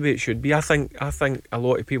 That's the way it should be. I think a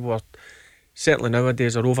lot of people are certainly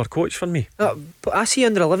nowadays are overcoached for me. But I see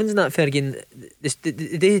under 11s in that, Ferguson,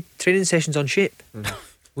 the training sessions on shape.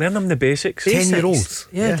 Learn them the basics. 10-year-olds.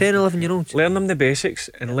 Yeah, 10, 11-year-olds. Learn them the basics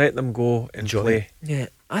and let them go and play. Yeah,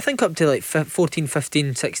 I think up to like 14,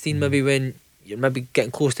 15, 16 maybe, when you're maybe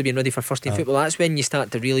getting close to being ready for first team football, that's when you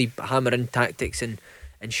start to really hammer in tactics and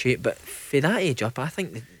shape. But for that age up, I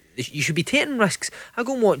think you should be taking risks. I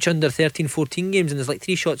go and watch under 13, 14 games and there's like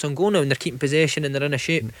 3 shots on goal now and they're keeping possession and they're in a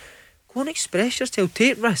shape. Go and express yourself,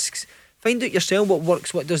 take risks, find out yourself what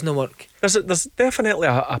works, what doesn't work. There's definitely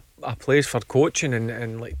a place for coaching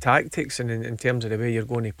and like tactics and in terms of the way you're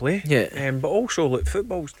going to play. Yeah. But also like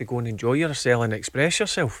football's to go and enjoy yourself and express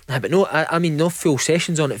yourself. But no, I mean no full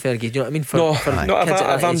sessions on it, Fergie. Do you know what I mean?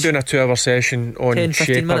 If I'm doing a 2-hour session on 10,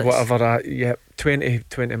 shape minutes. or whatever,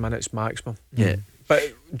 20 minutes maximum. Yeah.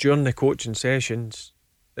 But during the coaching sessions,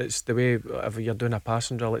 it's the way, if you're doing a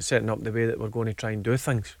passing drill, it's setting up the way that we're going to try and do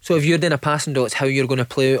things. So if you're doing a passing drill, it's how you're going to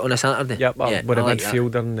play on a Saturday? Yep, with a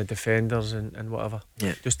midfielder and the defenders and whatever.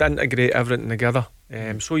 Yeah. Just integrate everything together.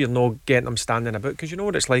 So you're not getting them standing about, because you know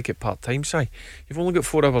what it's like at part-time, Si. You've only got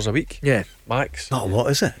 4 hours a week. Yeah. Max. Not a lot,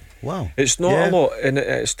 is it? Wow. It's not a lot, and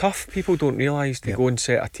it's tough. People don't realise to go and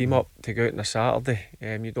set a team up to go out on a Saturday.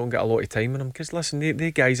 You don't get a lot of time in them, because listen,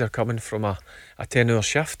 they guys are coming from a 10-hour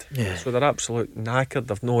shift, so they're absolute knackered.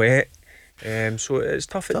 They've no ate. So it's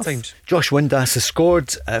tough at times. Josh Windass has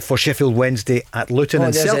scored for Sheffield Wednesday at Luton,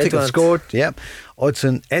 and Celtic have scored. Yep.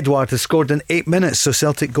 Odsonne Edouard has scored in 8 minutes, so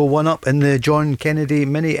Celtic go 1-up in the John Kennedy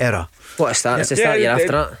mini era. What a start! It's the start you're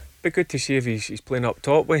after that. Be good to see if he's playing up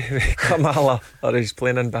top with Kamala or he's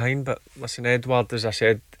playing in behind. But listen, Edouard, as I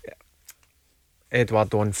said,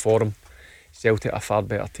 Edouard on form. Celtic a far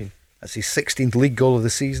better team. That's his 16th league goal of the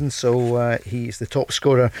season, so he's the top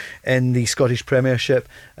scorer in the Scottish Premiership.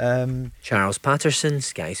 Charles Patterson,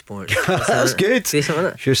 Sky Sports. That's good.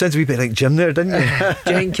 Sure sounds a wee bit like Jim there, didn't you?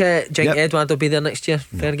 Do you think Edouard will be there next year,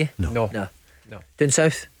 Fergie? No. Down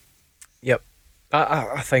south? Yep.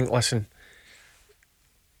 I think, listen,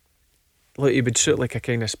 look, he would suit like a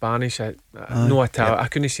kind of Spanish. No Italian. I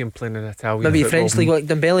couldn't see him playing in Italian. Maybe football. French league like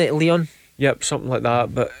Dembele at Lyon. Yep, something like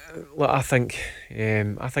that. But look, I think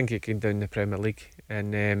he came down the Premier League.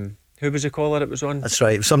 And who was the caller it was on? That's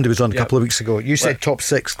right. Somebody was on a couple of weeks ago. You said top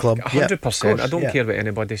 6 club. 100%. I don't care what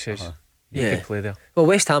anybody says. You can play there. Well,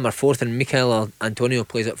 West Ham are fourth, and Mikel Antonio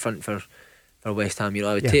plays up front for West Ham.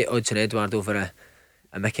 I would take Odsonne Edouard over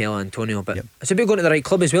a Mikel Antonio, but it's about going to the right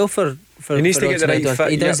club as well for he needs to get the right Edouard. fit.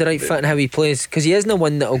 He does the right fit in how he plays, because he isn't the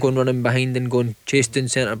one that'll go and run in behind and go and chase down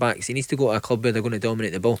centre backs. He needs to go to a club where they're going to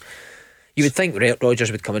dominate the ball. You would think Rodgers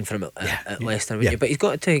would come in for him at Leicester, wouldn't you? But he's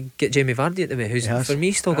got to get Jamie Vardy at the way, who's for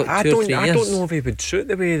me still got 2 or 3 years. I don't know if he would suit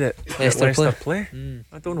the way that Leicester play.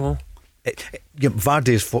 I don't know. Vardy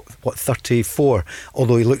is 34,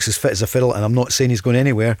 although he looks as fit as a fiddle, and I'm not saying he's going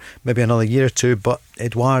anywhere. Maybe another year or two, but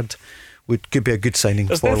Edouard could be a good signing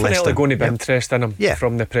for Leicester. There's definitely going to be interest in him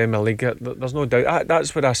from the Premier League. There's no doubt.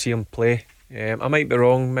 That's where I see him play. I might be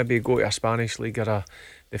wrong. Maybe go to a Spanish league or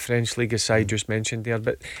the French league, as I just mentioned there.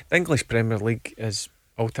 But the English Premier League is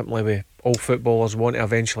ultimately where all footballers want to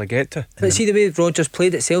eventually get to. But see the way Rodgers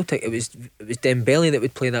played at Celtic, it was Dembele that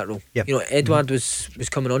would play that role. You know, Edouard was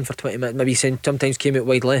coming on for 20 minutes. Maybe sometimes came out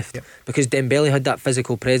wide left because Dembele had that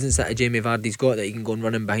physical presence that a Jamie Vardy's got, that he can go and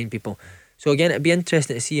run in behind people. So again, it'd be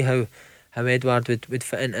interesting to see how Edouard would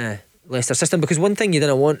fit into Leicester system, because one thing you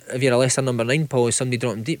didn't want if you're a Leicester number 9, Paul, is somebody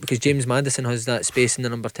dropping deep, because James Maddison has that space in the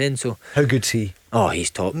number 10. So how good's he? Oh, he's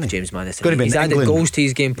top, James Maddison. He's added goals to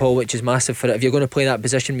his game, Paul, which is massive for it. If you're going to play that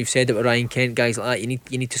position, we've said it with Ryan Kent, guys like that,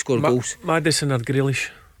 you need to score goals. Maddison or Grealish?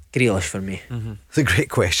 Grealish for me. It's a great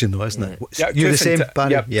question though, isn't it? You're the same,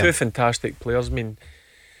 Barry? Two fantastic players. I mean,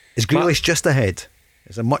 is Grealish just ahead?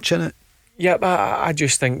 Is there much in it? Yeah, but I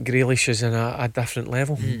just think Grealish is in a different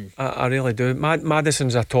level. I really do.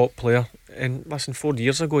 Maddison's a top player, and listen, 4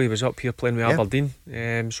 years ago he was up here playing with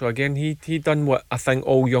Aberdeen. So again, he done what I think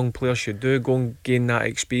all young players should do: go and gain that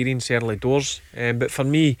experience early doors. But for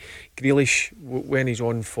me, Grealish, when he's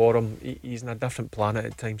on form, he's in a different planet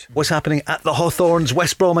at times. What's happening at the Hawthorns?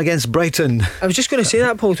 West Brom against Brighton. I was just going to say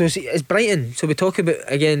that, Paul. It's Brighton. So we talk about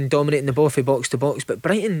again dominating the ball from box to box, but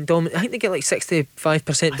Brighton I think they get like 65%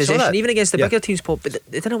 possession, even against the bigger teams, Paul. But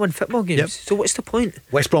they didn't win football games. So what's the point?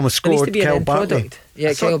 West Brom has scored. There needs to be Kyle an end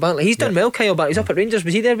product. Kyle Bartley. He's done well. Kyle Bartley. He's up at Rangers.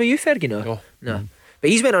 Was he there with you, Fergie? No. But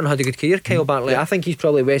he's went on and had a good career, Kyle Bartley. I think he's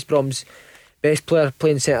probably West Brom's best player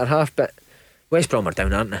playing centre half. But West Brom are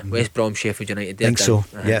down, aren't they? West Brom, Sheffield United. I think so.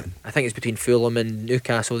 I think it's between Fulham and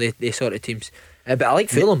Newcastle. They sort of teams. But I like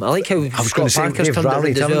Fulham. I like how Scott Parker's turned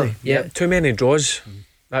around as well. Yeah, too many draws.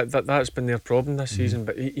 That's been their problem this season,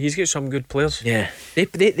 but he's got some good players. Yeah,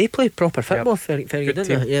 they play proper football. Very good, didn't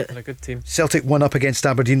they? Yeah, they're a good team. Celtic 1-up against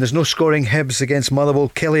Aberdeen. There's no scoring. Hibs against Motherwell,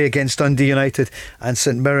 Kelly against Dundee United, and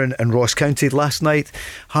St Mirren and Ross County. Last night,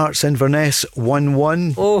 Hearts Inverness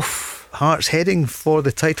 1-1. Hearts heading for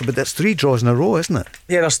the title, but that's 3 draws in a row, isn't it?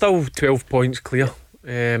 Yeah, they're still 12 points clear.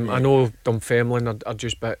 I know Dunfermline are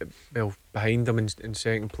just behind them in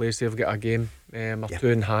second place. They've got a game or 2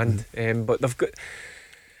 in hand, but they've got,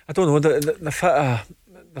 I don't know, they're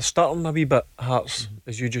starting a wee bit, Hearts,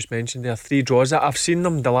 as you just mentioned there. 3 draws. I've seen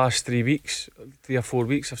them the last 3 or 4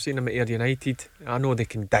 weeks. I've seen them at Ayr United. I know the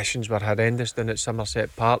conditions were horrendous down at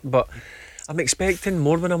Somerset Park, but I'm expecting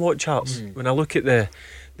more when I watch Hearts. When I look at the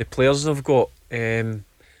players they've got.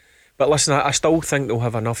 But listen, I still think they'll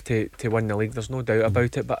have enough to win the league. There's no doubt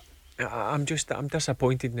about it. But I'm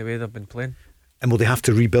disappointed in the way they've been playing. And will they have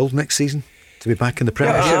to rebuild next season to be back in the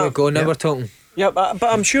Premiership? We're talking. Yeah, but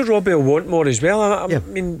I'm sure Robbie will want more as well. I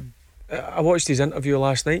mean, I watched his interview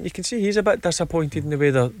last night. You can see he's a bit disappointed in the way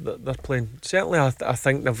they're playing. Certainly, I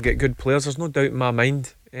think they've got good players. There's no doubt in my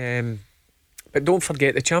mind. But don't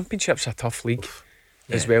forget, the Championship's a tough league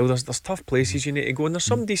as well. There's tough places you need to go, and there's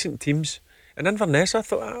some decent teams. And Inverness, I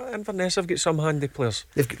thought Inverness have got some handy players.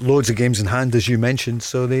 They've got loads of games in hand, as you mentioned,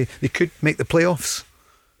 so they could make the playoffs.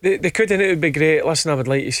 They could, and it would be great. Listen, I would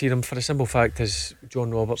like to see them for the simple fact is John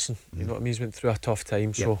Robertson. You know what I mean? He's went through a tough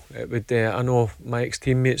time, so it would. I know my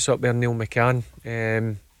ex-teammates up there, Neil McCann,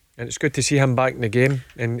 and it's good to see him back in the game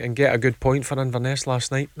and get a good point for Inverness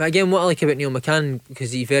last night. But again, what I like about Neil McCann,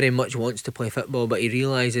 because he very much wants to play football, but he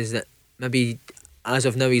realises that maybe as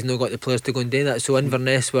of now he's not got the players to go and do that. So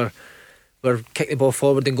Inverness were kick the ball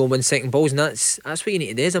forward and go and win second balls, and that's what you need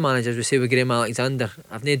to do as a manager. As we say with Graham Alexander,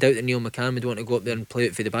 I've no doubt that Neil McCann would want to go up there and play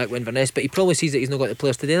it for the back with Inverness, but he probably sees that he's not got the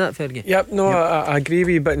players to do that, Fergie. I agree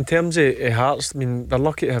with you, but in terms of Hearts, I mean, they're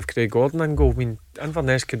lucky to have Craig Gordon in goal. I mean,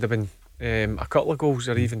 Inverness could have been a couple of goals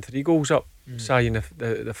or even 3 goals up, say in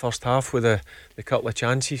the first half with the couple of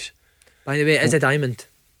chances. By the way, it is a diamond.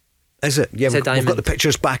 Is it? Yeah, we've got the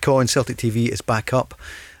pictures back on. Celtic TV is back up.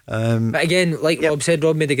 But again, like Rob said,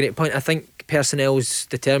 Rob made a great point. I think personnel's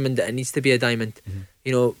determined that it needs to be a diamond.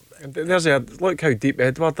 You know, look how deep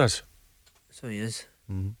Edward is. So he is.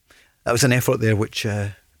 That was an effort there which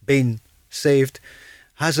Bain saved.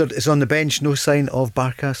 Hazard is on the bench, no sign of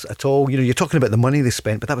Barkas at all. You know, you're talking about the money they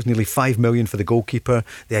spent, but that was nearly $5 million for the goalkeeper,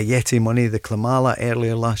 the Ayeti money, the Klamala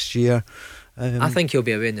earlier last year. I think he'll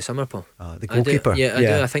be away in the summer, Paul. The goalkeeper. I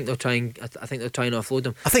do. I think they'll try and offload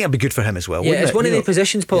him. I think that'd be good for him as well. Yeah, it's one of the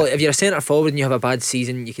positions, Paul. Yeah. If you're a centre forward and you have a bad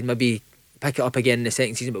season, you can maybe pick it up again in the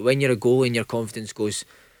second season. But when you're a goalie and your confidence goes,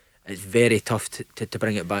 it's very tough to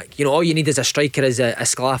bring it back. You know, all you need is a striker, is a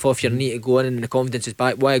sclaff off your knee to go in, and the confidence is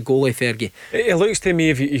back. Why a goalie, Fergie? It looks to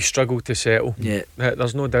me if he struggled to settle. Yeah,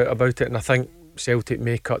 there's no doubt about it, and I think Celtic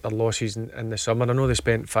may cut their losses in the summer. I know they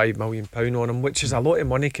spent £5 million on him, which is a lot of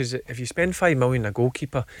money, because if you spend $5 million on a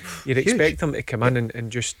goalkeeper, you'd expect him to come in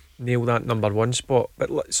and just nail that number 1 spot.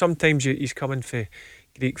 But sometimes he's coming for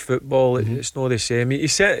Greek football. It's not the same. He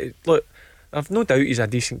said, look, I've no doubt he's a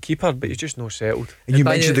decent keeper, but he's just not settled. And you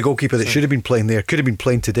mentioned the goalkeeper that should have been playing there, could have been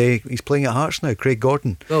playing today. He's playing at Hearts now, Craig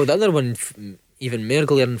Gordon. Well, the other one, even more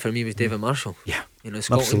glaring for me, was David Marshall. Yeah, you know,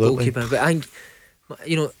 Scotland goalkeeper. But I think,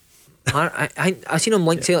 you know, I seen him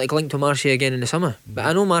linked to Marshy again in the summer. But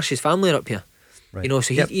I know Marshy's family are up here. Right. You know,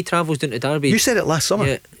 so he travels down to Derby. You said it last summer.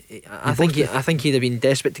 Yeah, I think he'd have been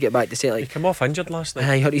desperate to get back to Celtic. He came off injured last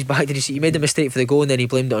night. He hurt his back. Did you see? He made a mistake for the goal and then he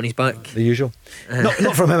blamed it on his back. The usual.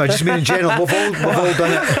 Not from him. I just mean in general. We've all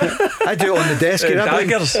done it. I do it on the desk.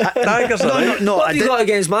 Daggers. No. What have you got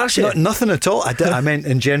against Marshy? Nothing at all. I meant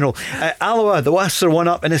in general. Alloa, the Wasps are 1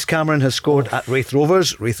 up. Innes Cameron has scored at Wraith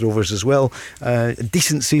Rovers. Wraith Rovers as well. A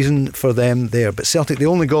decent season for them there. But Celtic, the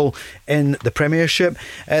only goal in the Premiership.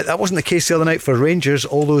 That wasn't the case the other night for Rangers.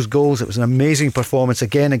 All those goals. It was an amazing performance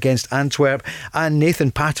again against Antwerp. And Nathan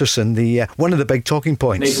Patterson, the one of the big talking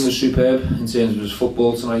points. Nathan was superb in terms of his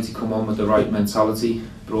football tonight. He come on with the right mentality,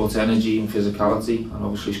 brought energy and physicality, and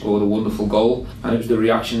obviously scored a wonderful goal. And it was the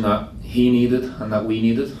reaction that he needed and that we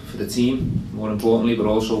needed for the team, more importantly, but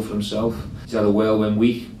also for himself. He's had a whirlwind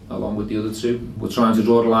week along with the other two. We're trying to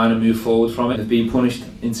draw the line and move forward from it. They've been punished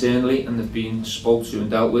internally and they've been spoke to and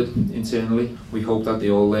dealt with internally. We hope that they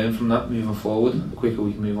all learn from that moving forward. The quicker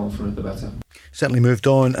we can move on from it, the better. Certainly moved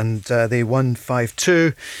on, and they won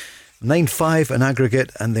 5-2, 9-5 in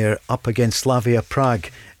aggregate, and they're up against Slavia Prague.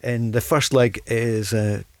 And the first leg is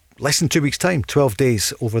less than 2 weeks' time, 12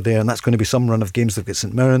 days over there, and that's going to be some run of games. They've got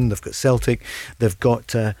St Mirren, they've got Celtic, they've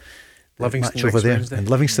got Livingston over there, Wednesday. and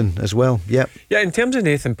Livingston as well. Yeah, in terms of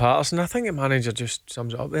Nathan Patterson, I think the manager just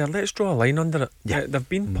sums it up there. Let's draw a line under it. They've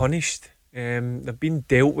been punished. They've been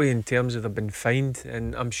dealt with in terms of they've been fined,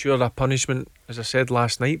 and I'm sure that punishment, as I said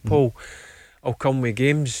last night, Paul, will come with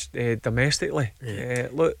games domestically.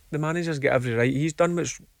 Look, the manager's got every right. He's done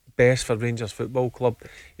what's best for Rangers Football Club.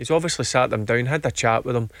 He's obviously sat them down, had a chat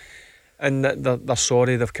with them, and they're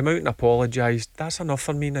sorry. They've come out and apologised. That's enough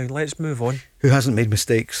for me now. Let's move on. Who hasn't made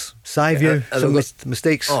mistakes? Savio, some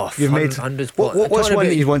mistakes you've made. What's one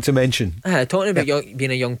that you want to mention? Talking about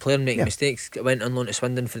being a young player and making mistakes. I went on loan to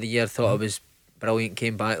Swindon for the year, thought I was brilliant,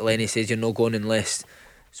 came back. Lenny says you're not going unless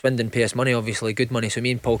Swindon pay us money, obviously good money. So me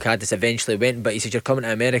and Paul Caddis eventually went, but he said you're coming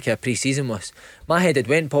to America pre-season with us. My head had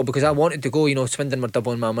went, Paul, because I wanted to go. You know, Swindon were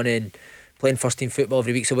doubling my money and playing first team football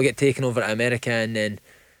every week, so we get taken over to America, and then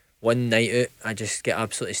one night out I just get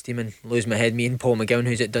absolutely steaming, lose my head. Me and Paul McGowan,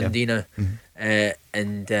 who's at Dundee now,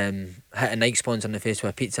 and hit a Nike sponsor in the face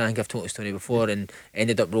with a pizza. I think I've told the story before, and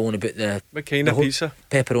ended up rolling about the what kind of pizza?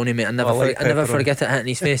 Pepperoni, mate. I never forget it hitting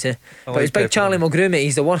his face. But it's Big Charlie Mulgrew, mate.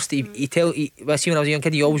 He's the worst. See, when I was a young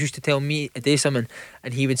kid, he always used to tell me to do something,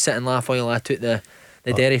 and he would sit and laugh while I took the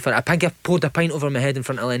dairy for it. I think I poured a pint over my head in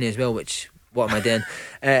front of Lenny as well, which what am I doing?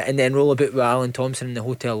 And then roll about with Alan Thompson in the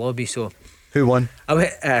hotel lobby. So Who won? I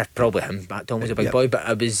went, probably him. Tom was a big boy, but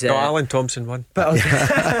I was. No, Alan Thompson won. But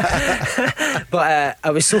I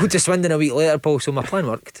was sold to Swindon a week later, Paul. So my plan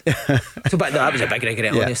worked. But that was a big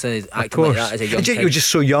regret, honestly. Acting like that as a young kid. You were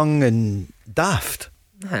just so young and daft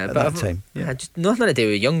at that time. Just nothing to do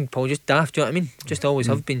with young, Paul. Just daft. Do you know what I mean? Just always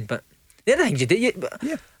have been. But the other things you did,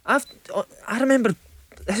 I remember.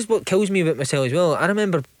 This is what kills me about myself as well. I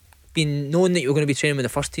remember knowing that you were going to be training with the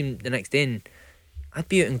first team the next day, and I'd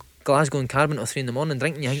be out in Glasgow and Carbon till 3 a.m.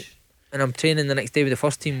 drinking, you think, and I'm training the next day with the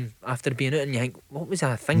first team after being out, and you think, what was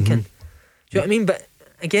I thinking? Do you know what I mean? But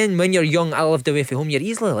again, when you're young, I lived away from home, you're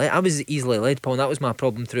easily led. I was easily led, Paul, and that was my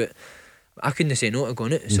problem through it. I couldn't say no to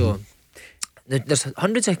going out. So there's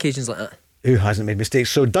hundreds of occasions like that. Who hasn't made mistakes?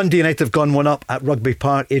 So Dundee United have gone one up at Rugby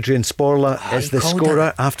Park. Adrian Sporla is the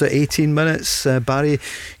scorer after 18 minutes. Barry,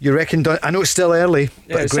 you reckon? I know it's still early,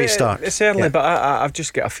 but a great start. It's early, but I've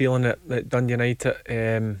just got a feeling that Dundee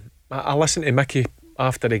United. I listened to Mickey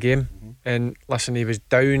after the game, and listen, he was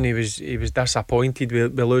down. He was disappointed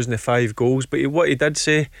with losing the 5 goals. But what he did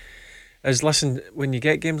say is, listen, when you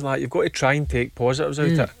get games like that, you've got to try and take positives out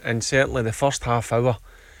of it. And certainly the first half hour,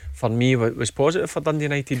 for me, was positive for Dundee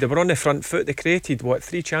United. They were on the front foot. They created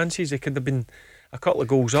 3 chances. They could have been a couple of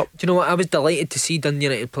goals up. Do you know what? I was delighted to see Dundee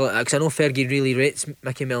United play, because I know Fergie really rates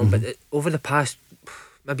Mickey Mellon, but over the past,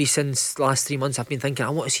 maybe since last 3 months, I've been thinking I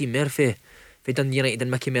want to see more for Dundee United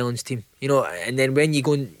and Mickey Mellon's team. You know, and then when you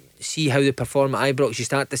go and see how they perform at Ibrox, you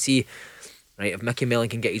start to see, right, if Mickey Mellon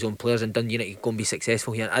can get his own players and Dundee United can go and be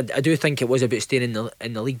successful here. I do think it was about staying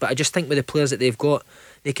in the league, but I just think with the players that they've got,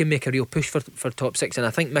 they can make a real push for top 6, and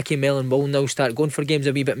I think Mickey Mellon will now start going for games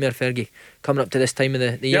a wee bit more, Fergie, coming up to this time of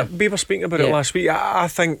the year. Yeah, we were speaking about it last week. I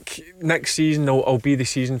think next season will be the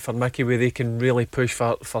season for Mickey where they can really push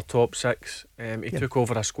for top 6. He took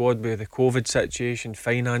over a squad with the COVID situation,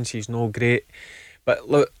 finances no great, but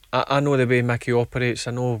look, I know the way Mickey operates.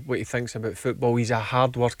 I know what he thinks about football. He's a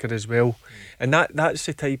hard worker as well, and that's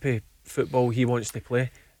the type of football he wants to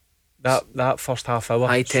play. That first half hour,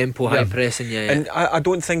 high tempo, high pressing, and I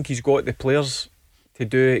don't think he's got the players to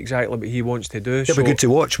do exactly what he wants to do. It'll be good to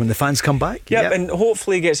watch when the fans come back. Yeah, and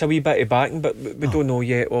hopefully he gets a wee bit of backing, but we don't know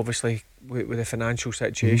yet, obviously, with the financial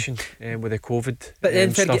situation and with the COVID. But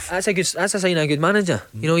then stuff. that's a sign of a good manager.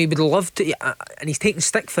 You know, he would love to, and he's taking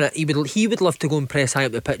stick for it. He would love to go and press high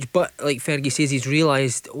up the pitch, but like Fergie says, he's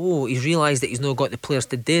realised that he's not got the players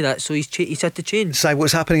to do that, so he's had to change. Si,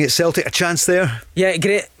 what's happening at Celtic? A chance there? Yeah,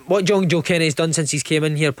 great. What Joe Kenny's done since he's came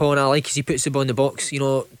in here, Paul, and I like, is he puts the ball in the box. You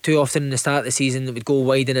know, too often in the start of the season it would go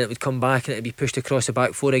wide and it would come back and it would be pushed across the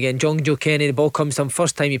back 4 again. Joe Kenny, the ball comes to him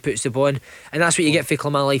first time he puts the ball in, and that's what you get for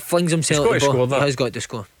Klamala. He flings himself at the ball. He has got to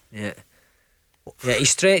score. Yeah, he's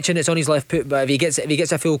stretching, it's on his left foot, but if he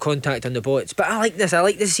gets a full contact on the ball, but I like this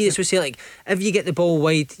to see this with Celtic. If you get the ball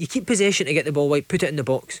wide, you keep possession to get the ball wide, put it in the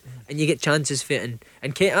box, and you get chances for it.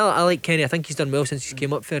 And I like Kenny. I think he's done well since he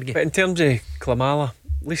came up, Fergie. But in terms of Klamala,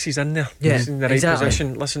 at least he's in there. He's in the right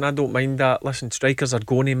position. Listen, I don't mind that. Listen, strikers are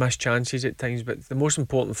going to miss chances at times, but the most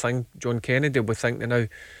important thing John Kennedy will be thinking now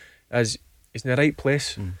is he's in the right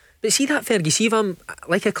place. But see that, Fergie, see if I'm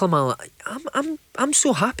like a Klamala, I'm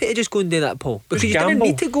so happy to just go and do that, Paul, because you didn't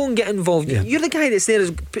need to go and get involved. You're the guy that's there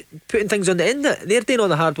is putting things on the end of it. They're doing all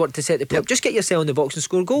the hard work to set the play up. Just get yourself in the box and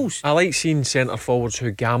score goals. I like seeing centre forwards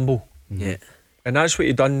who gamble. Yeah. And that's what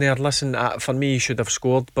he done there. Listen, for me he should have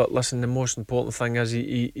scored, but listen, the most important thing is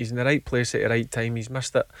he's in the right place at the right time. He's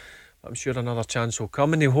missed it, but I'm sure another chance will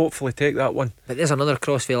come and he'll hopefully take that one. But there's another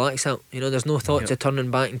crossfield accent. You know, there's no thought to turning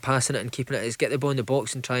back and passing it and keeping it. It's get the ball in the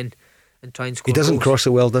box and try and score. He doesn't cross it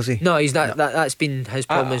well, does he? No, he's that's been his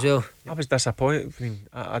problem as well. I was disappointed. I mean,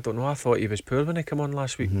 I don't know, I thought he was poor when he came on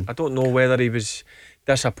last week. I don't know whether he was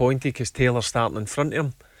disappointed because Taylor's starting in front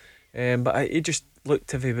of him, but he just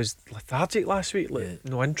looked if he was lethargic last week,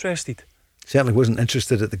 no interested. Certainly wasn't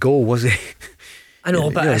interested at the goal, was he? I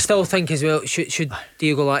know, but I still think as well, should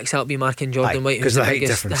Diego Laxalt be marking Jordan White, who's the height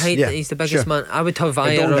biggest difference. He's the biggest man. I would have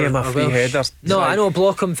Vaya don't give him a free header. No, I know,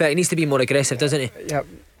 block him fit. He needs to be more aggressive, doesn't he? Yeah.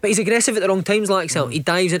 But he's aggressive at the wrong times, Laxalt. He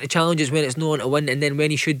dives into challenges when it's no one to win, and then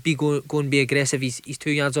when he should be go and be aggressive, he's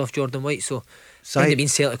 2 yards off Jordan White. So I think they've been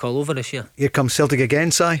Celtic all over this year. Here comes Celtic again,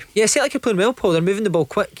 Si. Yeah, Celtic are playing well, Paul. They're moving the ball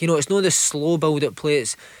quick. You know, it's not this slow build up play.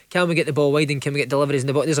 It's can we get the ball wide and can we get deliveries in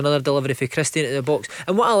the box? There's another delivery for Christie into the box.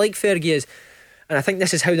 And what I like, Fergie, is, and I think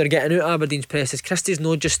this is how they're getting out Aberdeen's press, is Christie's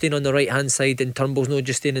not just staying on the right hand side and Turnbull's not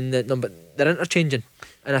just staying in the number. They're interchanging,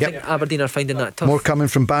 and I think Aberdeen are finding that tough. More coming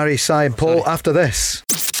from Barry, Si and Paul after this.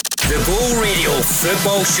 The Go Radio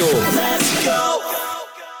Football Show. Let's go!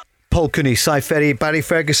 Paul Cooney, Cy Ferry, Barry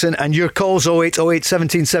Ferguson, and your calls 0808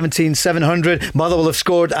 17 17 700. Motherwell have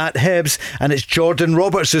scored at Hibs, and it's Jordan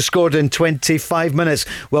Roberts who scored in 25 minutes.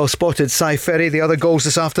 Well spotted, Cy Ferry. The other goals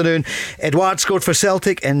this afternoon: Edouard scored for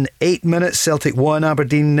Celtic in 8 minutes. Celtic 1,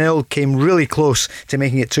 Aberdeen 0. Came really close to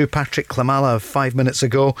making it 2. Patrick Klimala 5 minutes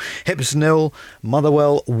ago. Hibs 0,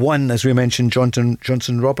 Motherwell 1, as we mentioned.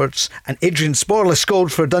 Johnson Roberts and Adrian Sporle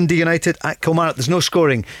scored for Dundee United at Kilmarnock. There's no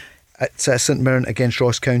scoring at St Mirren against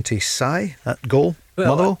Ross County. Cy, that goal. Well,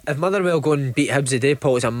 Motherwell? If Motherwell go and beat Hibs today,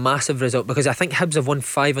 Paul, it's a massive result, because I think Hibs have won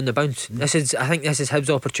 5 on the bounce. I think this is Hibs'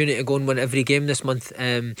 opportunity to go and win every game this month.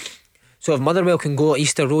 So if Motherwell can go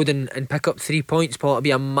Easter Road and pick up 3 points, Paul, it'll be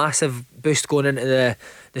a massive boost going into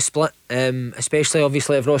the split. Especially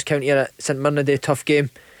obviously if Ross County are at St Mirren today, tough game.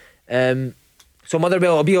 So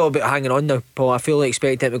Motherwell will be a little bit hanging on now, Paul. I fully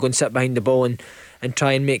expect them to go and sit behind the ball and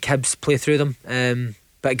try and make Hibs play through them.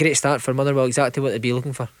 But a great start for Motherwell, exactly what they'd be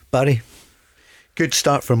looking for. Barry? Good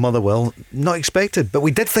start for Motherwell. Not expected, but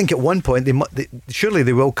we did think at one point surely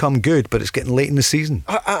they will come good, but it's getting late in the season.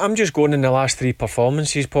 I'm just going in the last 3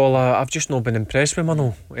 performances, Paul. I've just not been impressed with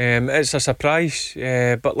Motherwell. It's a surprise,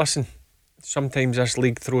 but listen, sometimes this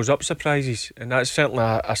league throws up surprises, and that's certainly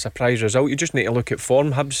a surprise result. You just need to look at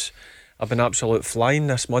form. Hibs have been absolute flying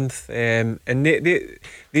this month, and they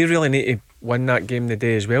really need to win that game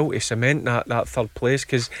today as well to cement that third place,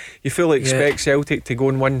 because you fully expect Celtic to go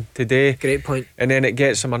and win today. Great point. And then it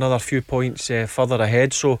gets them another few points further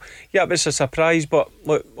ahead. So yeah, it's a surprise, but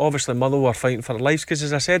look, obviously Motherwell are fighting for their lives, because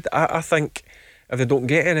as I said, I think if they don't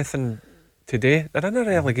get anything today, they're in a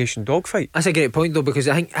relegation dogfight. That's a great point though, because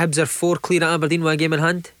I think Hibs are 4 clear at Aberdeen with a game in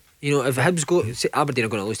hand. You know, if Hibs go, Aberdeen are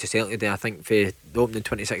going to lose to Celtic today, I think, for the opening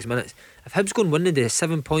 26 minutes. If Hibs go and win today,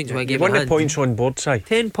 7 points with a game in hand. 1 points on board side.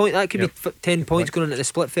 10 points, that could be 10 points going into the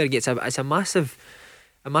split. Fair gets it's a massive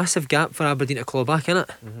gap for Aberdeen to claw back, innit?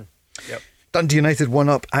 Yep. Dundee United 1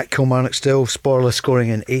 up at Kilmarnock still. Sporle scoring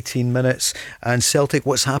in 18 minutes. And Celtic,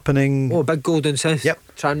 what's happening? Oh, big goal down south. Yep.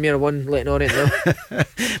 Tranmere 1, Leighton Orient 0.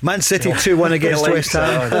 Man City 2-1 against West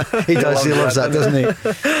Ham. He does, he loves that, doesn't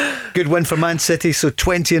he? Good win for Man City, so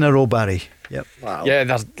 20 in a row, Barry. Yep. Wow. Yeah,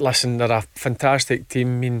 they're a fantastic team.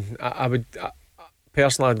 I mean, I would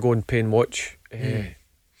personally, I'd go and pay and watch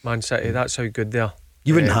Man City. That's how good they are.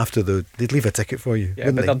 You wouldn't have to though. They'd leave a ticket for you.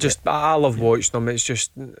 Yeah, but they're just. I love watching them. It's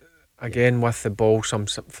just, again, with the ball, some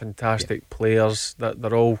fantastic players. That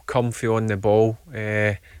they're all comfy on the ball.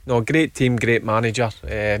 No, great team, great manager.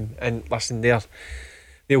 And listen,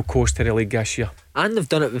 they'll coast to the league this year. And they've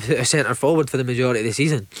done it with a centre forward for the majority of the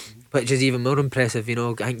season, which is even more impressive. You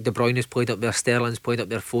know, I think De Bruyne's played up there, Sterling's played up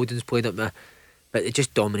there, Foden's played up there, but they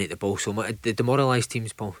just dominate the ball so much. They demoralise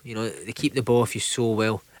teams, Paul. You know, they keep the ball off you so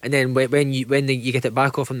well, and then when you get it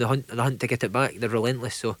back off them, the hunt to get it back, they're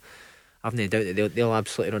relentless. So I've no doubt that they'll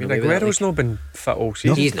absolutely run away with it. Aguero's not been fit all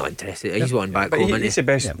season. He's not interested. He's wanting back home. He's the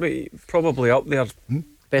best, probably up there.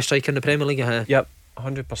 Best striker in the Premier League. Yep,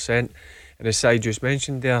 100%. And as I just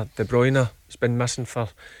mentioned there, De Bruyne has been missing for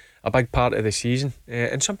a big part of the season,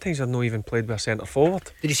 and sometimes I've not even played with a centre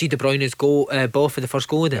forward. Did you see De Bruyne's ball for the first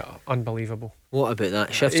goal of it? Yeah, unbelievable. What about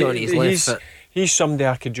that? Shifts on his left foot. He's somebody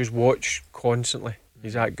I could just watch constantly.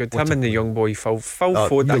 He's that good. Him and the young boy Phil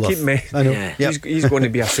Foden. I keep messing. I know. Yeah. He's going to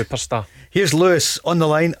be a superstar. Here's Lewis on the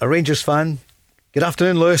line, a Rangers fan. Good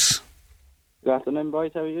afternoon, Lewis. Good afternoon,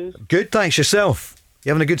 boys. How are you? Good, thanks. Yourself? You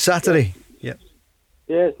having a good Saturday?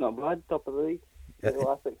 Yeah, it's not bad. Top of the league. The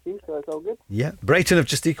last 6 weeks, so it's all good. Yeah, Brighton have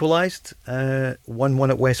just equalised 1-1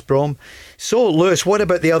 at West Brom. So Lewis, what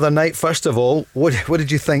about the other night? First of all, what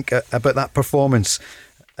did you think about that performance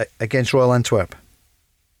against Royal Antwerp?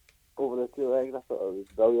 Over the 2 legs, I thought it was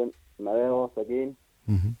brilliant. Morelos again,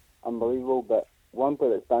 unbelievable. But one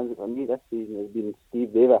player that stands out for me this season has been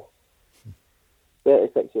Steve Davis,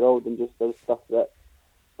 36-year-old, and just does stuff that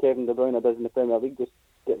Kevin De Bruyne does in the Premier League. Just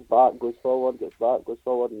gets back, goes forward,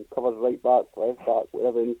 and covers right back, left back,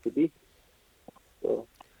 whatever it needs to be. So,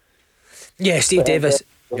 yeah, Steve Davis.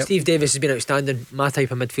 Steve Davis has been outstanding. My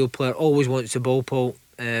type of midfield player. Always wants the ball, Paul.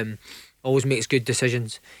 Always makes good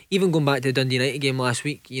decisions. Even going back to the Dundee United game last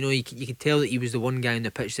week, you know, you could tell that he was the one guy on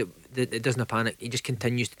the pitch that doesn't panic. He just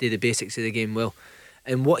continues to do the basics of the game well.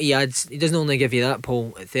 And what he adds, he doesn't only give you that,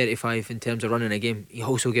 Paul, at 35 in terms of running a game. He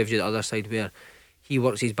also gives you the other side where he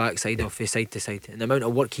works his backside off his side to side, and the amount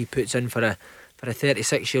of work he puts in for a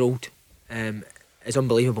 36-year-old is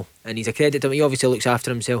unbelievable. And he's a credit to him. He obviously looks after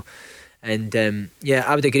himself. And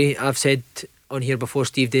I would agree. I've said on here before,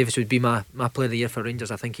 Steve Davis would be my player of the year for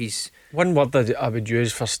Rangers. I think he's one word that I would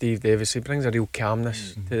use for Steve Davis. He brings a real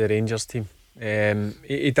calmness to the Rangers team.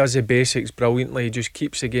 He does the basics brilliantly. He just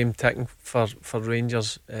keeps the game ticking for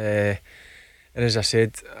Rangers. And as I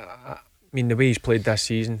said, mean, the way he's played this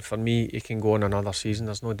season, for me, he can go on another season,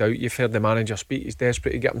 there's no doubt. You've heard the manager speak, he's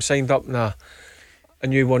desperate to get him signed up in a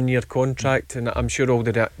new 1 year contract, and I'm sure all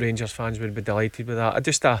the Rangers fans would be delighted with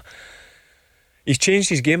that. He's changed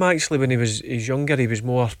his game actually. When he's younger, he was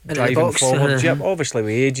more driving forward. Yep, obviously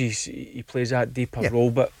with age he plays that deeper role,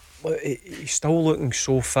 but he's still looking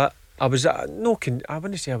so fit. I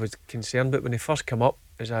wouldn't say I was concerned, but when he first came up,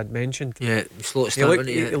 as I had mentioned, slow to start,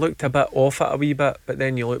 he looked a bit off it a wee bit, but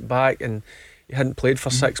then you look back and he hadn't played for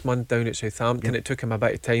 6 months down at Southampton. It took him a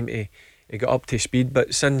bit of time to get up to speed,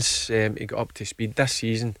 but since he got up to speed this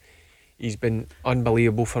season, he's been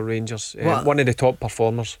unbelievable for Rangers. One of the top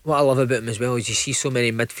performers. What I love about him as well is you see so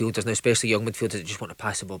many midfielders now, especially young midfielders, that just want to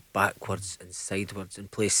pass the ball backwards and sideways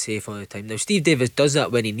and play safe all the time. Now Steve Davis does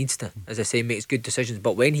that when he needs to, as I say, makes good decisions,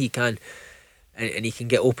 but when he can and he can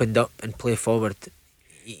get opened up and play forward,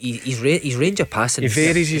 his range of passing, he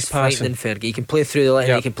varies his passing. He can play through the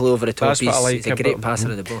line, he can play over the top. That's what I like. He's a great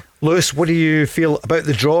passer of the ball. Lewis, what do you feel about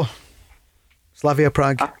the draw? Slavia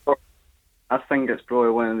Prague. I think it's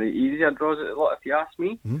probably one of the easier draws of the lot, if you ask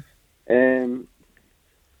me.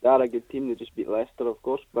 They are a good team. They just beat Leicester, of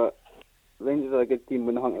course, but Rangers are a good team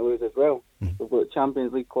when they hunt to lose as well. We've got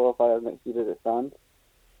Champions League qualifiers next year as it stands.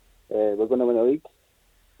 We're going to win the league,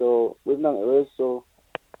 so we've nothing to lose. So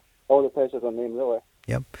all the pressure's on them, really.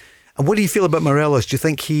 Yep. And what do you feel about Morelos? Do you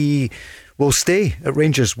think he will stay at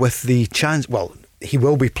Rangers with the chance? Well, he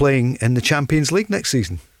will be playing in the Champions League next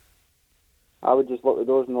season. I would just lock the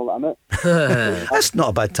doors and all that I'm it. That's not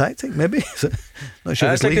a bad tactic, maybe. Not sure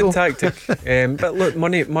that's it's legal. A good tactic. But look,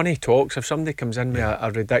 money talks. If somebody comes in with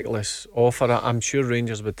a ridiculous offer, I'm sure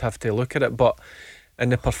Rangers would have to look at it. But in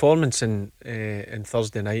the performance in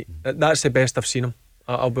Thursday night, that's the best I've seen him.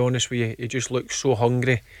 I'll be honest with you. He just looked so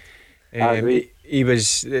hungry. He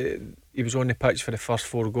was on the pitch for the first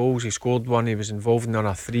 4 goals. He scored one. He was involved in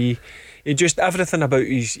a 3. Everything about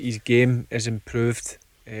his game is improved.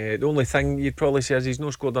 The only thing you'd probably say is he's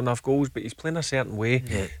not scored enough goals, but he's playing a certain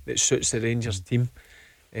way that suits the Rangers team.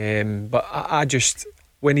 But I just,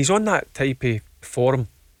 when he's on that type of form,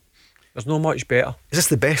 there's no much better. Is this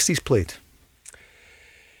the best he's played?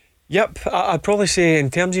 Yep, I'd probably say in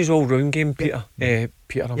terms of his all-round game, Peter.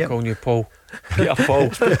 Peter, I'm calling you Paul. Peter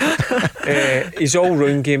Paul. His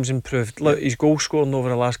all-round game's improved. Look, his goal scoring over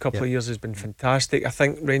the last couple of years has been fantastic. I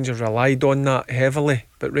think Rangers relied on that heavily,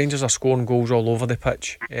 but Rangers are scoring goals all over the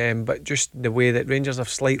pitch. But just the way that Rangers have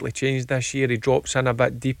slightly changed this year, he drops in a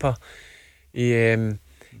bit deeper.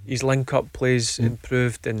 His link-up plays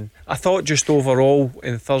improved, and I thought just overall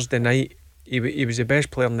in Thursday night, he was the best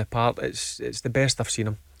player in the park. It's the best I've seen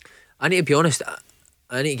him. I need to be honest,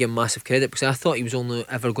 I need to give him massive credit because I thought he was only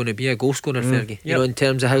ever going to be a goal scorer, Fergie. You know, in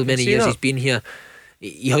terms of how many years he's been here,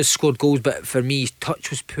 he has scored goals, but for me, his touch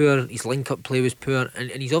was poor, his link-up play was poor, and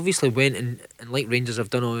he's obviously went and like Rangers have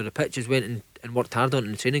done all over the pitches, went and worked hard on it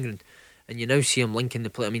in the training ground, and you now see him linking the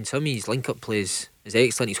play. I mean, some of his link-up plays is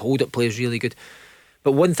excellent, his hold-up play is really good.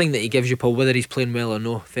 But one thing that he gives you, Paul, whether he's playing well or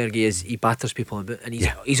no, Fergie, is he batters people a bit, and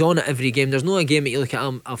he's on at every game. There's no a game that you look at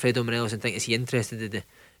Alfredo Morelos and think, is he interested in the...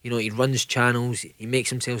 You know, he runs channels, he makes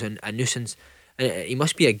himself a nuisance, and he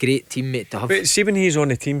must be a great teammate to have. But see, when he's on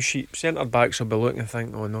the team sheet, centre backs will be looking and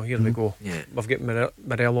think, oh no, here we go, we've got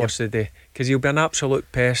Morelos today, because he'll be an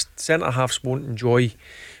absolute pest. Centre halves won't enjoy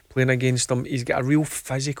playing against him. He's got a real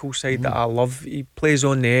physical side that I love. He plays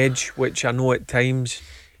on the edge, which I know at times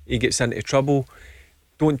he gets into trouble.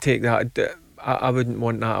 Don't take that. I wouldn't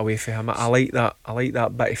want that away from him. I like that. I like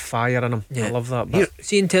that bit of fire in him. I love that bit.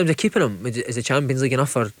 See, in terms of keeping him, is the Champions League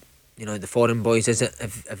enough for the foreign boys? Is it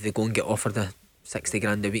if they go and get offered the 60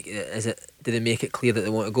 grand a week? Is it? Do they make it clear that they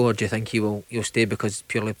want to go, or do you think he'll stay because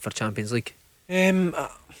purely for Champions League?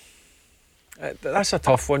 That's a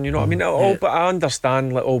tough one, you know what I mean? But I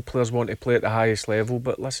understand that all players want to play at the highest level,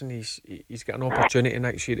 but listen, he's got an opportunity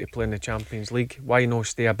next year to play in the Champions League. Why not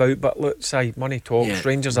stay about? But look, money talks.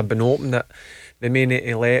 Rangers have been open that they may need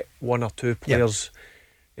to let 1 or 2 players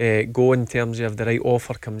go in terms of if the right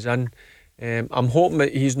offer comes in. I'm hoping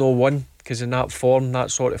that he's no one, because in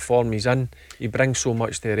that sort of form he's in, he brings so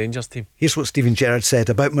much to the Rangers team. Here's what Steven Gerrard said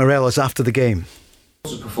about Morelos after the game.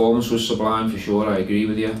 His performance was sublime for sure, I agree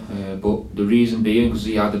with you, but the reason being because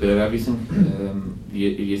he had a bit of everything.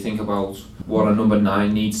 If you think about what a number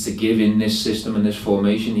 9 needs to give in this system and this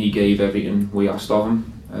formation, he gave everything we asked of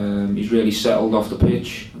him. He's really settled off the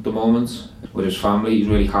pitch at the moment with his family. He's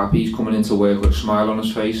really happy. He's coming into work with a smile on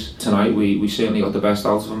his face. Tonight we certainly got the best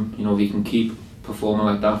out of him. You know, if he can keep performing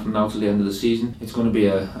like that from now to the end of the season, it's going to be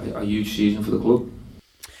a huge season for the club.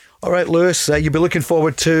 All right, Lewis, you'll be looking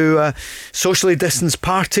forward to a socially distanced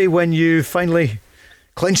party when you finally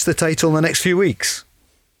clinch the title in the next few weeks.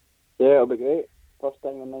 Yeah, it'll be great. First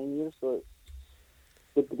time in 9 years, so it's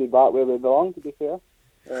good to be back where we belong, to be fair.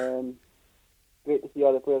 Great to see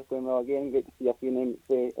all the players going well again. Great to see a few names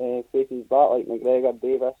faces back, like McGregor,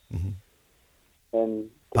 Davis, and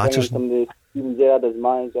Patterson. Some of the Steven Gerrard as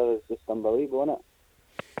manager is just unbelievable, isn't it?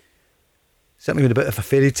 Certainly been a bit of a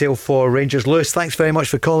fairy tale for Rangers. Lewis, thanks very much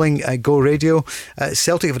for calling Go Radio.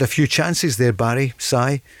 Celtic have had a few chances there, Barry,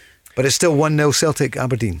 Si, but it's still 1-0 Celtic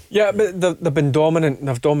Aberdeen. Yeah, but they've been dominant and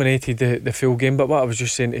they've dominated the full game. But what I was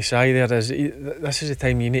just saying to Si there is, this is the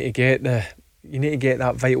time you need to get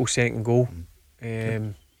that vital second goal.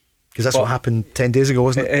 Because that's what happened 10 days ago,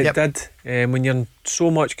 wasn't it? It did. When you're in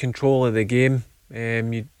so much control of the game,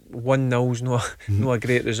 1-0's not a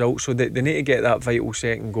great result, so they need to get that vital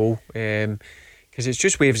second goal, because it's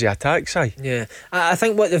just waves of attack, Si. Yeah, I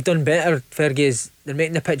think what they've done better, Fergie, is they're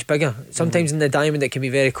making the pitch bigger. Sometimes in the diamond it can be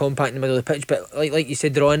very compact in the middle of the pitch, but like you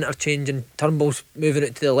said, they're all interchanging. Turnbull's moving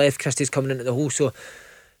it to the left, Christie's coming into the hole, so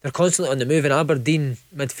they're constantly on the move, and Aberdeen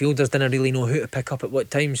midfielders didn't really know who to pick up at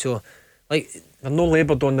what time, so like they're not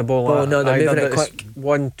laboured on the ball. Oh no, they're moving it quick.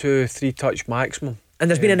 1, 2, 3 touch maximum. And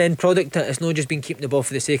there's been an end product to it. It's not just been keeping the ball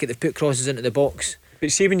for the sake of it. They've put crosses into the box. But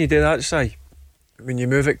see, when you do that, Si, when you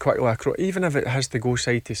move it quickly across, even if it has to go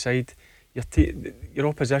side to side, your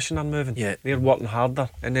opposition are moving. Yeah. They're working harder,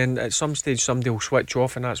 and then at some stage somebody will switch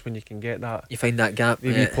off, and that's when you can get that. You find that gap.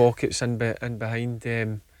 Maybe pockets in behind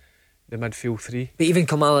the midfield three. But even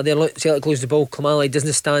Kamala there, look, Celtic lose the ball. Kamala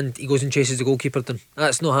doesn't stand. He goes and chases the goalkeeper down.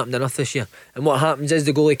 That's not happened enough this year. And what happens is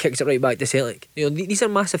the goalie kicks it right back to Celtic. You know, these are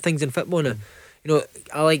massive things in football now. You know,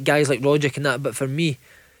 I like guys like Roderick and that, but for me,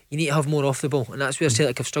 you need to have more off the ball, and that's where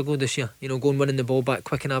Celtic have struggled this year. You know, going winning the ball back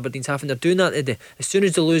quick in Aberdeen's half, and they're doing that today. As soon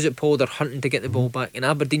as they lose it, Paul, they're hunting to get the ball back, and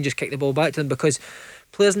Aberdeen just kick the ball back to them because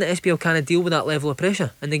players in the SPL can't deal with that level of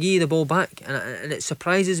pressure, and they give you the ball back, and it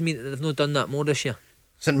surprises me that they've not done that more this year.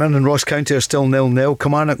 St Mirren and Ross County are still 0-0.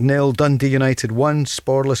 Kilmarnock 0, Dundee United 1.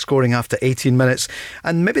 Sporless scoring after 18 minutes.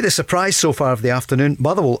 And maybe the surprise so far of the afternoon,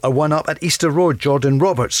 Motherwell are 1 up at Easter Road. Jordan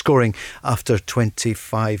Roberts scoring after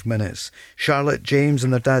 25 minutes. Charlotte, James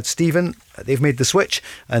and their dad Stephen, they've made the switch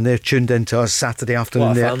and they're tuned into us Saturday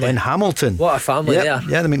afternoon there in Hamilton. What a family there.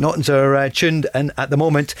 Yeah, the McNaughtons are tuned in at the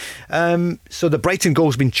moment. So the Brighton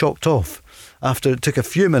goal's been chalked off after it took a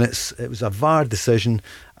few minutes. It was a VAR decision,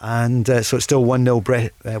 and so it's still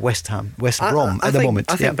 1-0 West Brom at the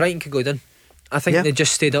moment. I think Brighton could go down. I think they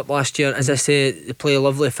just stayed up last year. As I say, they play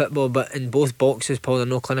lovely football, but in both boxes, Paul, they're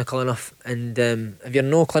not clinical enough. And if you're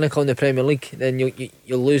not clinical in the Premier League, then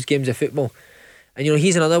you'll lose games of football. And you know,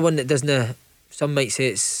 he's another one that doesn't. Some might say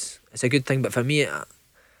it's a good thing, but for me,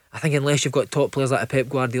 I think unless you've got top players like a Pep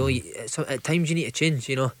Guardiola, at times you need to change.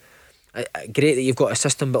 You know. Great that you've got a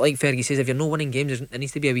system, but like Fergie says, if you're not winning games, there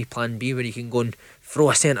needs to be a wee plan B where you can go and throw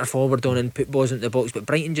a centre forward on and put balls into the box. But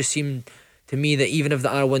Brighton just seemed to me that even if they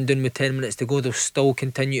are 1 down with 10 minutes to go, they'll still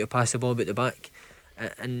continue to pass the ball about the back,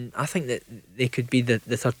 and I think that they could be the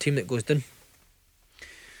third team that goes down.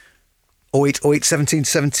 0808 17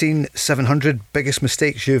 17 700. Biggest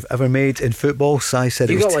mistakes you've ever made in football. Si said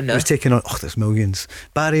it was taking on. There's millions.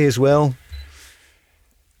 Barry as well.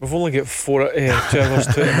 We've only got 2 hours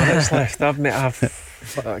 20 minutes left.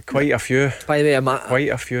 I've quite a few. By the way, quite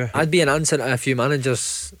a few. I'd be an answer to a few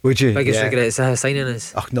managers. Would you? Biggest regrets signing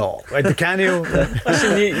is. Oh no, can you?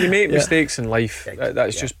 Listen, you make mistakes in life.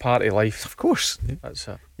 That's just part of life. Of course. That's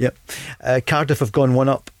it. Yep. Cardiff have gone 1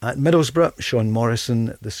 up at Middlesbrough. Sean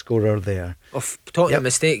Morrison, the scorer there. Talking of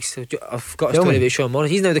mistakes, I've got a story about Sean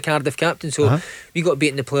Morrison. He's now the Cardiff captain, so we got beat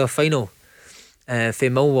in the playoff final for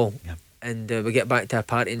Millwall. Yep. And we get back to a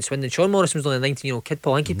party in Swindon. Sean Morrison was only a 19-year-old kid,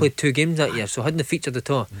 Paul. I think he played 2 games that year, so hadn't featured at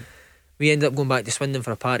all. We ended up going back to Swindon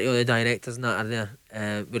for a party. All the directors and that are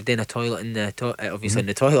there. We're doing a toilet in the obviously in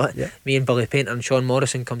the toilet. Me and Billy Painter, and Sean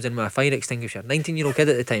Morrison comes in with a fire extinguisher. 19-year-old kid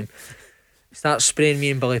at the time starts spraying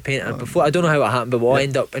me and Billy Painter. Before, I don't know how it happened, but we'll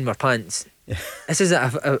end up in our pants. This is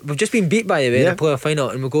we've just been beat, by the way, in the playoff final,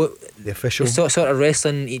 and we go the official sort of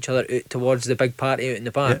wrestling each other out towards the big party out in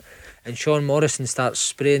the bar. And Sean Morrison starts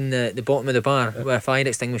spraying the bottom of the bar with a fire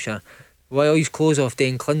extinguisher while he's clothes off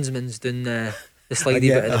doing Klinsmann's doing the slidey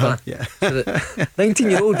bit of the bar. So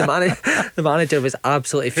 19-year-old, the manager was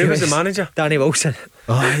absolutely furious. Who was the manager? Danny Wilson.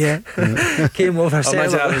 Oh yeah. Came over. I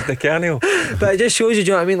imagine that was the Colonel. But it just shows you, do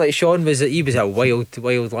you know what I mean? Like Sean was a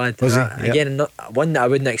wild lad. Was he? Again, not one that I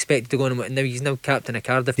wouldn't expect to go on. Now he's now captain of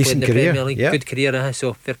Cardiff, playing in the Premier League. Good career,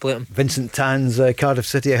 so fair play to him. Vincent Tan's Cardiff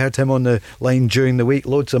City. I heard him on the line during the week.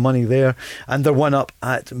 Loads of money there, and they're 1 up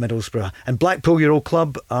at Middlesbrough. And Blackpool, your old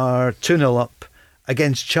club, are 2-0 up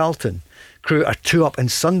against Charlton. Crew are 2 up in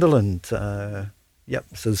Sunderland. So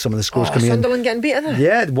some of the scores coming Sunderland getting beaten there?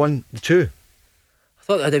 Yeah, 1-2. I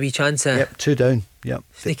thought they had a wee chance of 2 down. Yep.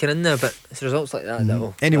 sneaking in there, but it's results like that that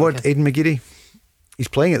will. Any word, Aidan McGeady? He's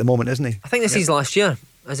playing at the moment, isn't he? I think this is last year.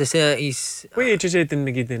 As I say, he's. What age is Aidan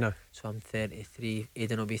McGeady now? So I'm 33.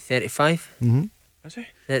 Aidan will be 35. Is he?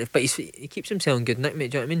 But he keeps himself in good nick,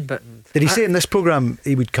 mate. Do you know what I mean? But did he say in this programme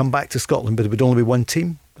he would come back to Scotland, but it would only be one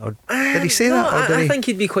team? Or did he say that? Or did I think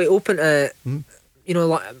he'd be quite open to. You know,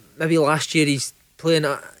 like maybe last year he's playing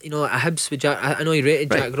at Hibs with Jack. I know he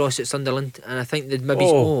rated Jack Ross at Sunderland, and I think that maybe.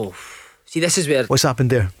 See, this is where what's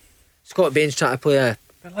happened there. Scott Bain's trying to play a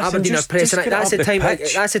Aberdeen are pressing. That's the time.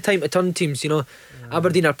 Pitch. That's the time to turn teams. You know,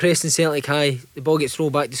 Aberdeen are pressing Celtic high. The ball gets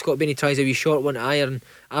thrown back to Scott Bain. He tries a wee short one to iron.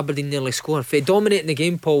 Aberdeen nearly score. If they dominating the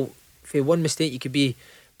game, Paul, for one mistake you could be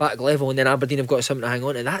back level, and then Aberdeen have got something to hang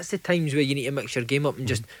on to. That's the times where you need to mix your game up and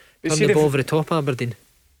just turn the ball over the top. Aberdeen.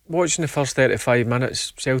 Watching the first 35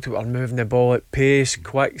 minutes, Celtic are moving the ball at pace,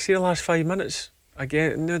 quick. See the last 5 minutes.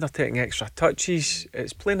 Again, now they're taking extra touches.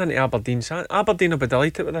 It's playing into Aberdeen's hand. Aberdeen will be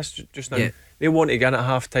delighted with this just now. Yeah. They want to get in at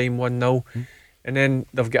half time 1-0, and then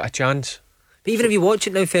they've got a chance. But even if you watch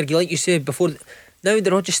it now, Fergie, like you said before, now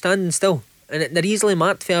they're all just standing still, and they're easily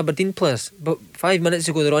marked for Aberdeen players. But 5 minutes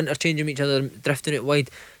ago, they're interchanging with each other, drifting it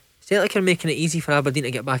wide. Celtic are making it easy for Aberdeen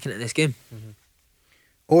to get back into this game.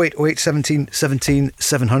 0808 17 17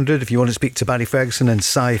 700 if you want to speak to Barry Ferguson and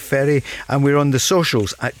Cy Ferry, and we're on the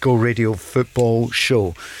socials at Go Radio Football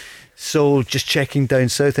Show. So just checking down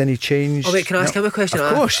south, any change? Oh wait, can I ask him a question?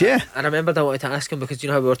 Of course, yeah. I remembered I wanted to ask him because you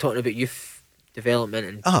know how we were talking about youth development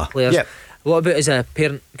and players. Yeah. What about as a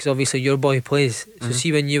parent? Because obviously your boy plays. So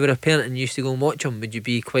see, when you were a parent and you used to go and watch him, would you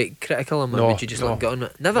be quite critical of him, or would you just let him get on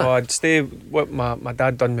with it? Never. No, I'd stay. What my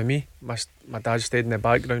dad done with me. My dad stayed in the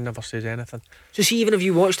background, never said anything. So see, even if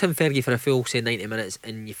you watched him, Fergie, for a full say 90 minutes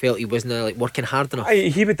and you felt he wasn't like working hard enough,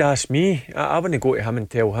 he would ask me. I wouldn't go to him and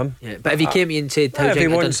tell him. Yeah, but if he came to you and said, "How if do he you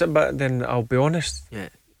think I wants done?" it, but then I'll be honest. Yeah.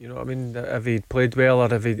 You know what I mean? If he played well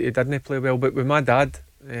or if he didn't play well. But with my dad,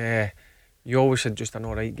 you always had just an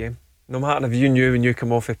alright game. No matter if you knew when you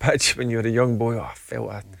come off the pitch when you were a young boy, I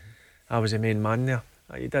felt I was the main man there.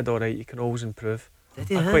 You did alright, you can always improve. Did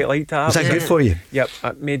he, I quite liked that. Was that good for you? Yep,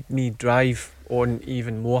 it made me drive on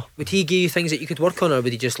even more. Would he give you things that you could work on, or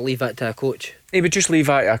would he just leave that to a coach? He would just leave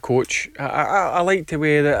that to a coach. I like the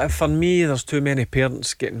way that for me there's too many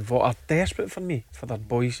parents getting involved, are desperate for me, for their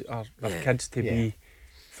boys or their kids to be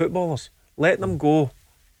footballers. Let them go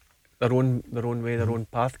their own way, their own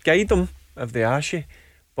path. Guide them if they ask you.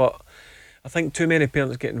 But I think too many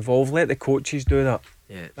parents get involved. Let the coaches do that.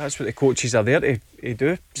 Yeah. That's what the coaches are there to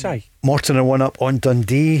do. Si. Morton are 1-up on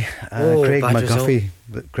Dundee. Craig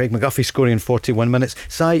McGuffey scoring in 41 minutes.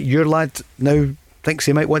 Si, your lad now thinks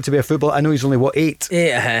he might want to be a footballer. I know he's only 8.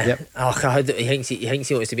 Yeah. Yep. He thinks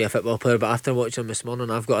he wants to be a football player, but after watching him this morning,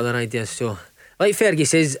 I've got other ideas. So, like Fergie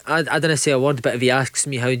says, I didn't say a word, but if he asks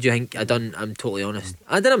me how do you think I done, I'm totally honest.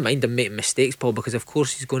 I didn't mind him making mistakes, Paul, because of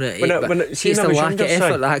course he's going to. See, it's the lack of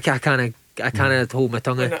effort that I can't hold my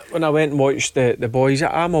tongue in. When I went and watched the boys,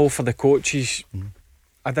 I'm all for the coaches.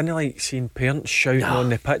 I didn't like seeing parents shouting on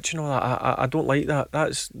the pitch and all that. I don't like that.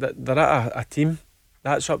 They're at a team.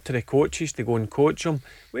 That's up to the coaches to go and coach them.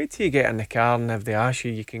 Wait till you get in the car, and if they ask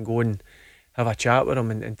you, you can go and have a chat with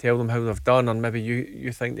them and tell them how they've done, or maybe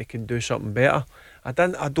you think they can do something better. I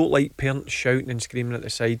don't like parents shouting and screaming at the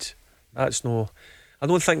sides. I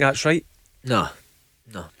don't think that's right. No,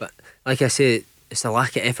 but like I say, it's the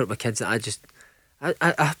lack of effort with kids that I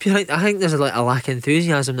think there's a lack of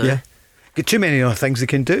enthusiasm now. Yeah. Get too many other things they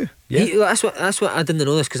can do. Yeah. That's what I didn't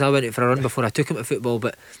know this, because I went out for a run before I took him to football.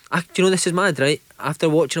 But do you know, this is mad, right? After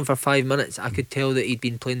watching him for 5 minutes, I could tell that he'd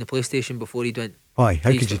been playing the PlayStation before he'd went. Why?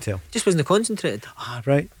 How could you tell? Just wasn't concentrated.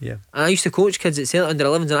 Right. Yeah. And I used to coach kids at Celtic under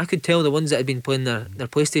 11s, and I could tell the ones that had been playing their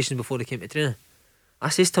PlayStation before they came to training. I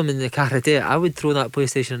says to him in the car today, I would throw that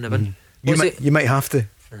PlayStation in the bin. You might have to.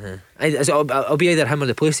 I'll be either him or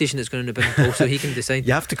the PlayStation that's going in the bin, Paul, so he can decide.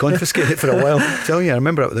 You have to confiscate it for a while. I'm telling you, I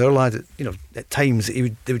remember with our lad, at times they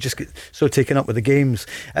would just get so taken up with the games.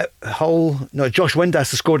 Josh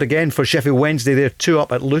Windass has scored again for Sheffield Wednesday. They're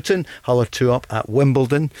 2-up at Luton. Hull are 2-up at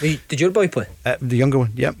Wimbledon. Did your boy play? The younger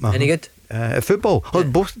one, yep. Any good? At football. Yeah.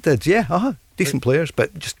 Both did, yeah. Decent players,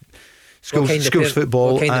 but just schools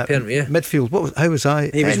football. What kind of parent were you? Midfield. How was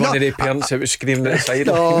I? He was one of the parents that was screaming at the side.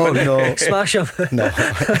 No. Smash him. No.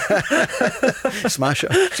 Smash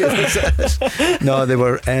him. No, they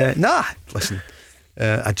were. Listen,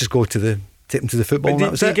 I'd just take them to the football. But and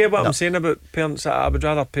that was do you it. get what I'm saying about parents? I would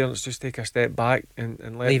rather parents just take a step back and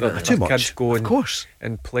let their kids go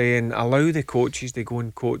and play, and allow the coaches to go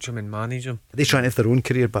and coach them and manage them. They're trying to have their own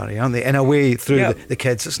career, Barry, aren't they? In a way, through the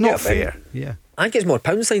kids. It's not fair. Yeah. I think it's more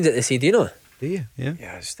pound signs that they see, do you know? Do you? Yeah.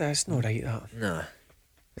 Yeah, it's not right, that. No.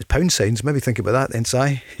 It's pound signs. Maybe think about that then,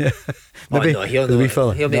 Si. Maybe he'll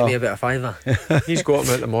make me about a fiver. He's got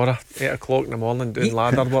him out tomorrow, 8 o'clock in the morning, doing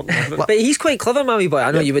ladder work. But he's quite clever, my wee boy.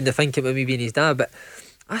 I know you wouldn't think it with me being his dad, but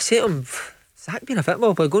I say to him, Zach being a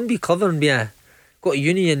football player, go and be clever and go to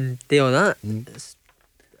uni and do all that.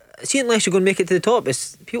 See, unless you're going to make it to the top,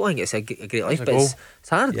 people think it's a great life, but it's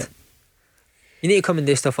hard. Yep. You need to come and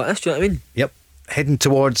do stuff like this, do you know what I mean? Yep. Heading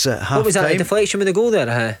towards half time. What was that, a deflection with the goal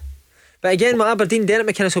there? But again, with Aberdeen, Derek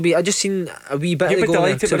McInnes will be. I just seen a wee bit of the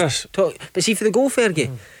goal. But see, for the goal,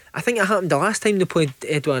 Fergie, I think it happened the last time they played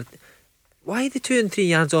Edward. Why the 2 and 3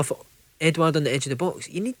 yards off Edward on the edge of the box?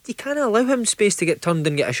 You can't allow him space to get turned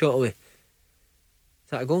and get a shot away. Is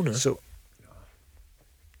that a goal now? So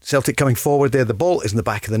Celtic coming forward there. The ball is in the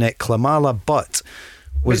back of the net. Klimala, but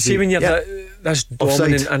when you're this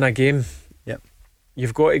dominant in a game,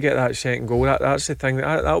 you've got to get that second goal. That's the thing.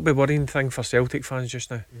 That'll be a worrying thing for Celtic fans just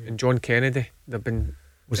now. And John Kennedy, they've been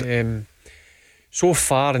so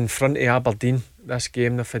far in front of Aberdeen this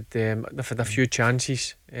game. They've had a few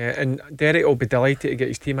chances, and Derek will be delighted to get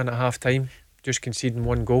his team in at half time, just conceding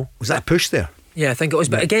 1 goal. Was that a push there? Yeah, I think it was.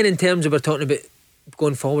 But again, in terms of we're talking about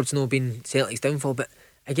going forwards, no being Celtic's downfall, but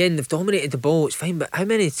again, they've dominated the ball. It's fine, but how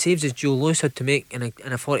many saves has Joe Lewis had to make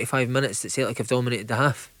in a 45 minutes that Celtic have dominated the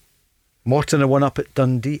half? Morton are 1-up at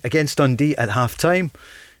against Dundee at half time.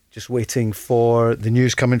 Just waiting for the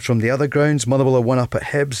news coming from the other grounds. Motherwell are 1-up at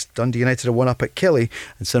Hibs. Dundee United are 1-up at Killie,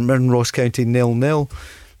 and St Mirren Ross County 0-0.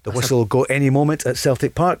 The whistle will go any moment at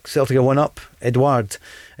Celtic Park. Celtic are 1-up. Edward.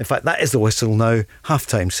 In fact, that is the whistle now. Half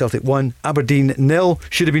time. Celtic 1, Aberdeen 0.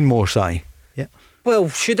 Should have been more, Si. Yeah. Well,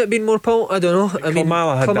 should it have been more, Paul? I don't know. I mean,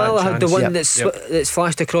 Klimala had the one that's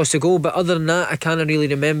flashed across the goal, but other than that, I can't really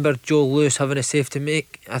remember Joe Lewis having a save to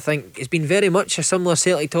make. I think it's been very much a similar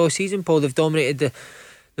Celtic to all season, Paul. They've dominated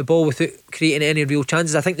the ball without creating any real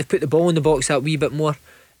chances. I think they've put the ball in the box that wee bit more,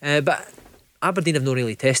 but Aberdeen have not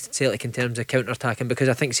really tested Celtic in terms of counter-attacking, because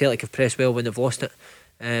I think Celtic have pressed well when they've lost it.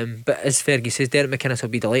 But as Fergie says, Derek McInnes will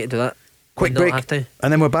be delighted with that. Quick break, and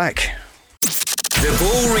then we're back. The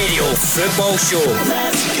Ball Radio Football Show.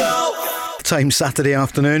 Let's go! Time Saturday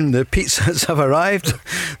afternoon. The pizzas have arrived.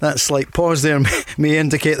 That slight pause there may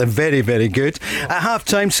indicate they're very, very good. At half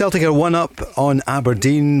time, Celtic are 1-up on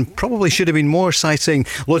Aberdeen. Probably should have been more, citing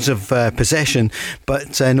loads of possession,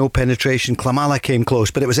 but no penetration. Klimala came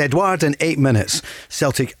close, but it was Edward in 8 minutes.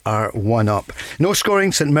 Celtic are 1-up. No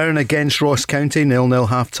scoring. St Mirren against Ross County 0-0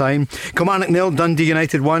 half time. Kilmarnock 0, Dundee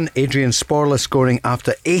United 1. Adrian Sporla scoring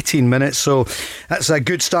after 18 minutes. So that's a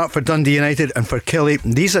good start for Dundee United. And for Killie,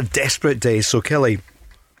 these are desperate days. So Killie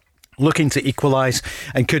looking to equalise,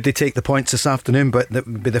 and could they take the points this afternoon? But that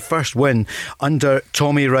would be the first win under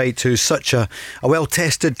Tommy Wright, who's such a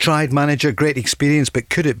well-tested, tried manager, great experience. But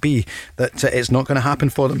could it be that it's not going to happen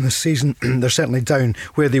for them this season? They're certainly down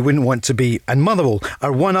where they wouldn't want to be. And Motherwell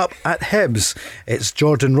are 1-up at Hibs. It's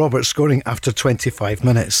Jordan Roberts scoring after 25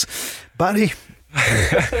 minutes. Barry?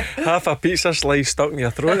 Half a pizza slice stuck in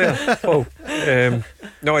your throat there. Oh,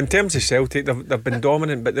 no, in terms of Celtic, they've been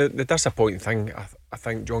dominant, but the disappointing thing I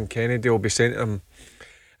think John Kennedy will be saying to them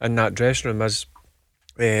in that dressing room is,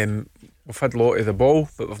 we've had a lot of the ball,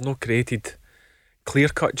 but we've not created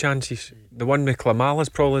clear-cut chances. The one with Klimala is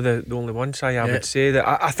probably the only one, I would say. That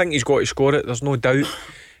I think he's got to score it, there's no doubt.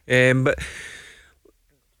 But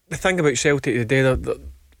the thing about Celtic today,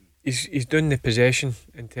 he's doing the possession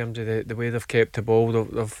in terms of the way they've kept the ball.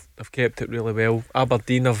 They've kept it really well.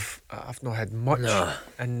 Aberdeen have not had much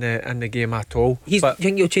in the game at all. Do you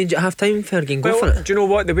think you'll change at half time, Fergie? Go for it. Do you know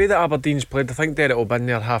what? The way that Aberdeen's played, I think Derek will be in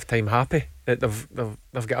there half time happy that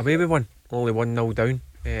they've got away with one, only 1-0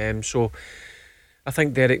 down. So I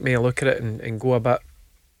think Derek may look at it and go a bit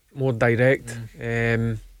more direct.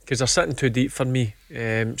 Because they're sitting too deep for me.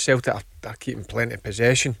 Celtic are keeping plenty of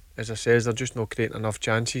possession. As I says, they're just not creating enough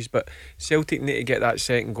chances. But Celtic need to get that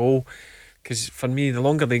second goal, because for me, the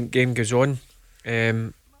longer the game goes on,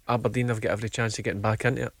 Aberdeen have got every chance of getting back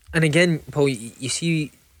into it. And again, Paul, you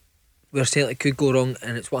see where Celtic could go wrong,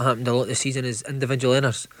 and it's what happened a lot this season, is individual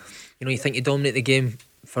errors. You know, you think you dominate the game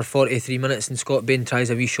for 43 minutes and Scott Bain tries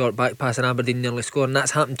a wee short back pass and Aberdeen nearly score, and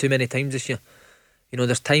that's happened too many times this year. You know,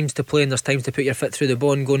 there's times to play and there's times to put your foot through the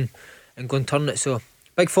ball and go and turn it. So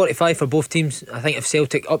big 45 for both teams. I think if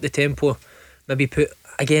Celtic up the tempo, maybe put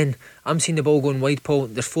again. I'm seeing the ball going wide, Paul.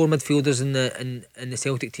 There's 4 midfielders in the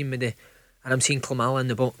Celtic team and I'm seeing Klimala in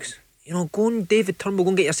the box. You know, go and David Turnbull, go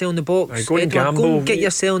and get yourself in the box. Go and gamble. Go and get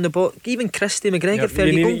yourself in the box. Even Christy McGregor,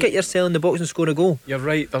 Ferry, go and get yourself in the box and score a goal. You're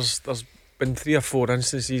right. There's been 3 or 4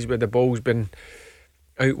 instances where the ball's been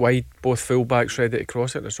out wide, both full-backs ready to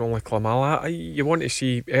cross it, and it's only Klimala. You want to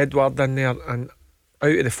see Edward in there, and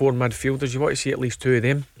out of the 4 midfielders, you want to see at least 2 of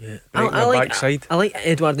them. Yeah. Right on the backside. I like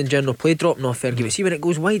Edouard in general play dropping off Fergie, but see when it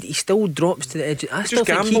goes wide, he still drops to the edge. I still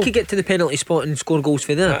think he could get to the penalty spot and score goals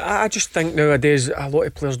for there. I just think nowadays a lot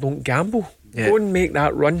of players don't gamble. Go and make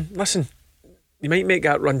that run. Listen, you might make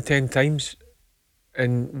that run 10 times,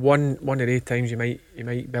 and one of 8 times you might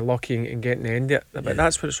be lucky in getting the end of it. But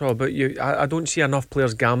that's what it's all about. I don't see enough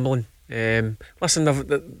players gambling. Listen,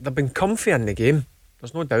 they've been comfy in the game.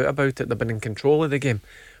 There's no doubt about it. They've been in control of the game.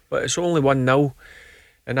 But it's only 1-0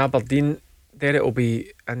 in Aberdeen. Derek will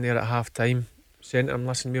be in there at half time saying to him,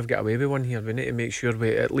 listen, we've got away with one here. We need to make sure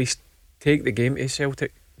we at least take the game to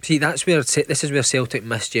Celtic. See, this is where Celtic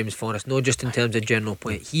miss James Forrest, not just in terms of general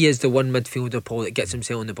play. He is the one midfielder, Paul, that gets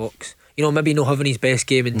himself in the box. You know, maybe not having his best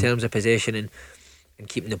game in terms of possession and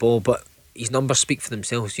keeping the ball, but his numbers speak for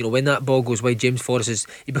themselves. You know, when that ball goes wide, James Forrest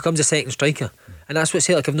he becomes a second striker, and that's what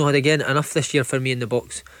Celtic have not had again enough this year for me in the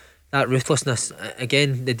box. That ruthlessness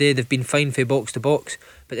again. The day they've been fine for box to box,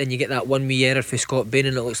 but then you get that one wee error for Scott Bain,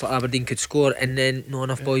 and it looks like Aberdeen could score, and then not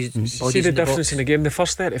enough bodies. See the difference in the game. The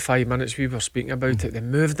first 35 minutes we were speaking about it, they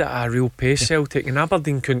moved at a real pace, Celtic, and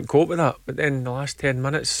Aberdeen couldn't cope with that. But then the last 10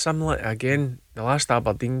 minutes, similar again, the last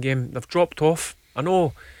Aberdeen game, they've dropped off. I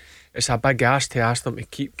know it's a big ask to ask them to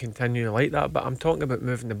keep continuing like that, but I'm talking about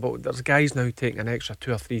moving the ball. There's guys now taking an extra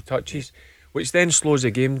 2 or 3 touches, which then slows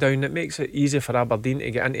the game down. It makes it easy for Aberdeen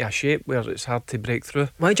to get into a shape where it's hard to break through.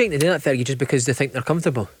 Why do you think they do that, Fergie? Just because they think they're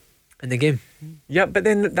comfortable in the game? Yeah, but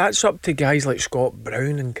then that's up to guys like Scott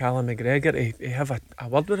Brown and Callum McGregor to have a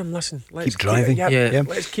word with him. Listen, let's keep driving.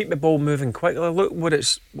 Let's keep the ball moving quickly. Look what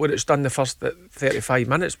it's done the first 35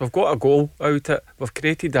 minutes. We've got a goal out it. We've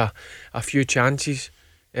created a few chances.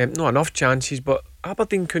 Not enough chances, but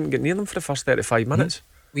Aberdeen couldn't get near them for the first 35 minutes.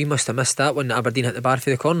 We must have missed that when Aberdeen hit the bar for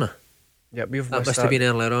the corner. Yeah, that must have been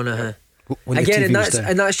earlier on. Again,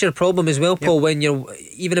 and that's your problem as well, Paul. When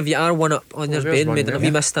even if you are 1 up on your Bain, we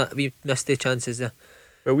missed that. We missed the chances there.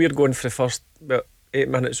 Well, we're going for the first about 8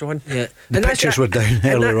 minutes on. Yeah, the pictures were down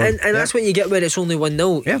earlier on, and that's what you get when it's only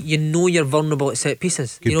 1-0. Yeah. You know you're vulnerable at set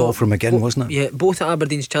pieces. Good ball from McGinn, wasn't it? Yeah, both of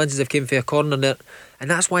Aberdeen's chances have came for a corner there, and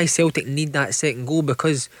that's why Celtic need that second goal,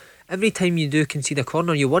 because every time you do concede a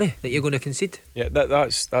corner, you worry that you're going to concede. Yeah,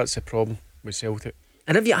 that's the problem with Celtic.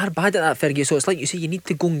 And if you are bad at that, Fergie, so it's like you say, you need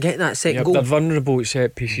to go and get that second goal. They're vulnerable at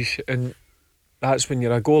set pieces, and that's when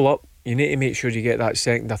you're a goal up. You need to make sure you get that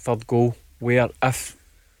second or third goal, where if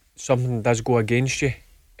something does go against you,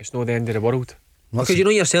 it's not the end of the world. Because you know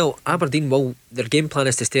yourself, Aberdeen their game plan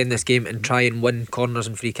is to stay in this game and try and win corners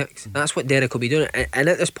and free kicks. That's what Derek will be doing. And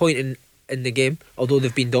at this point in the game, although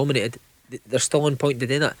they've been dominated, they're still on point to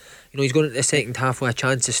do that. You know, he's going into the second half with a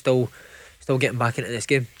chance of still getting back into this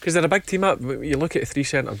game. Because they're a big team up. You look at the 3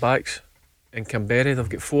 centre backs in Canberra, they've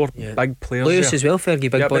got 4 big players. Lewis there as well,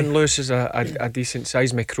 Fergie, big boy. And Lewis is a decent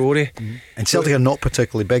size. McCrory. And Celtic are not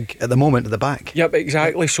particularly big at the moment at the back. Yep,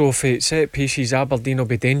 exactly. So if it's set pieces, Aberdeen will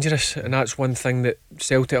be dangerous, and that's one thing that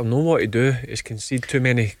Celtic will know what to do, is concede too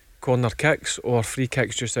many corner kicks or free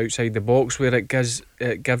kicks just outside the box, where it gives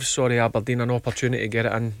Aberdeen an opportunity to get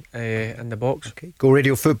it in the box. Okay. Go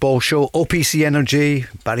Radio Football Show, OPC Energy,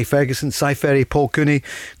 Barry Ferguson, Cy Ferry, Paul Cooney.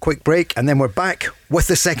 Quick break and then we're back with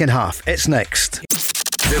the second half. It's next.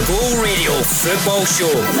 The Go Radio Football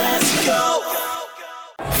Show. Let's go!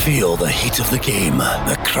 Feel the heat of the game,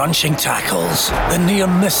 the crunching tackles, the near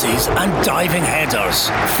misses and diving headers.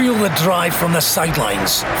 Feel the drive from the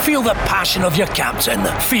sidelines. Feel the passion of your captain.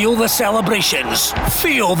 Feel the celebrations.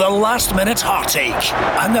 Feel the last minute heartache.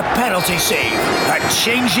 And the penalty save that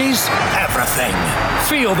changes everything.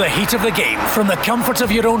 Feel the heat of the game from the comfort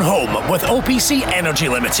of your own home with OPC Energy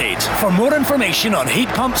Limited. For more information on heat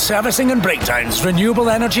pump servicing and breakdowns, renewable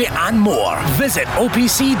energy and more, visit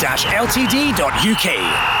opc-ltd.uk.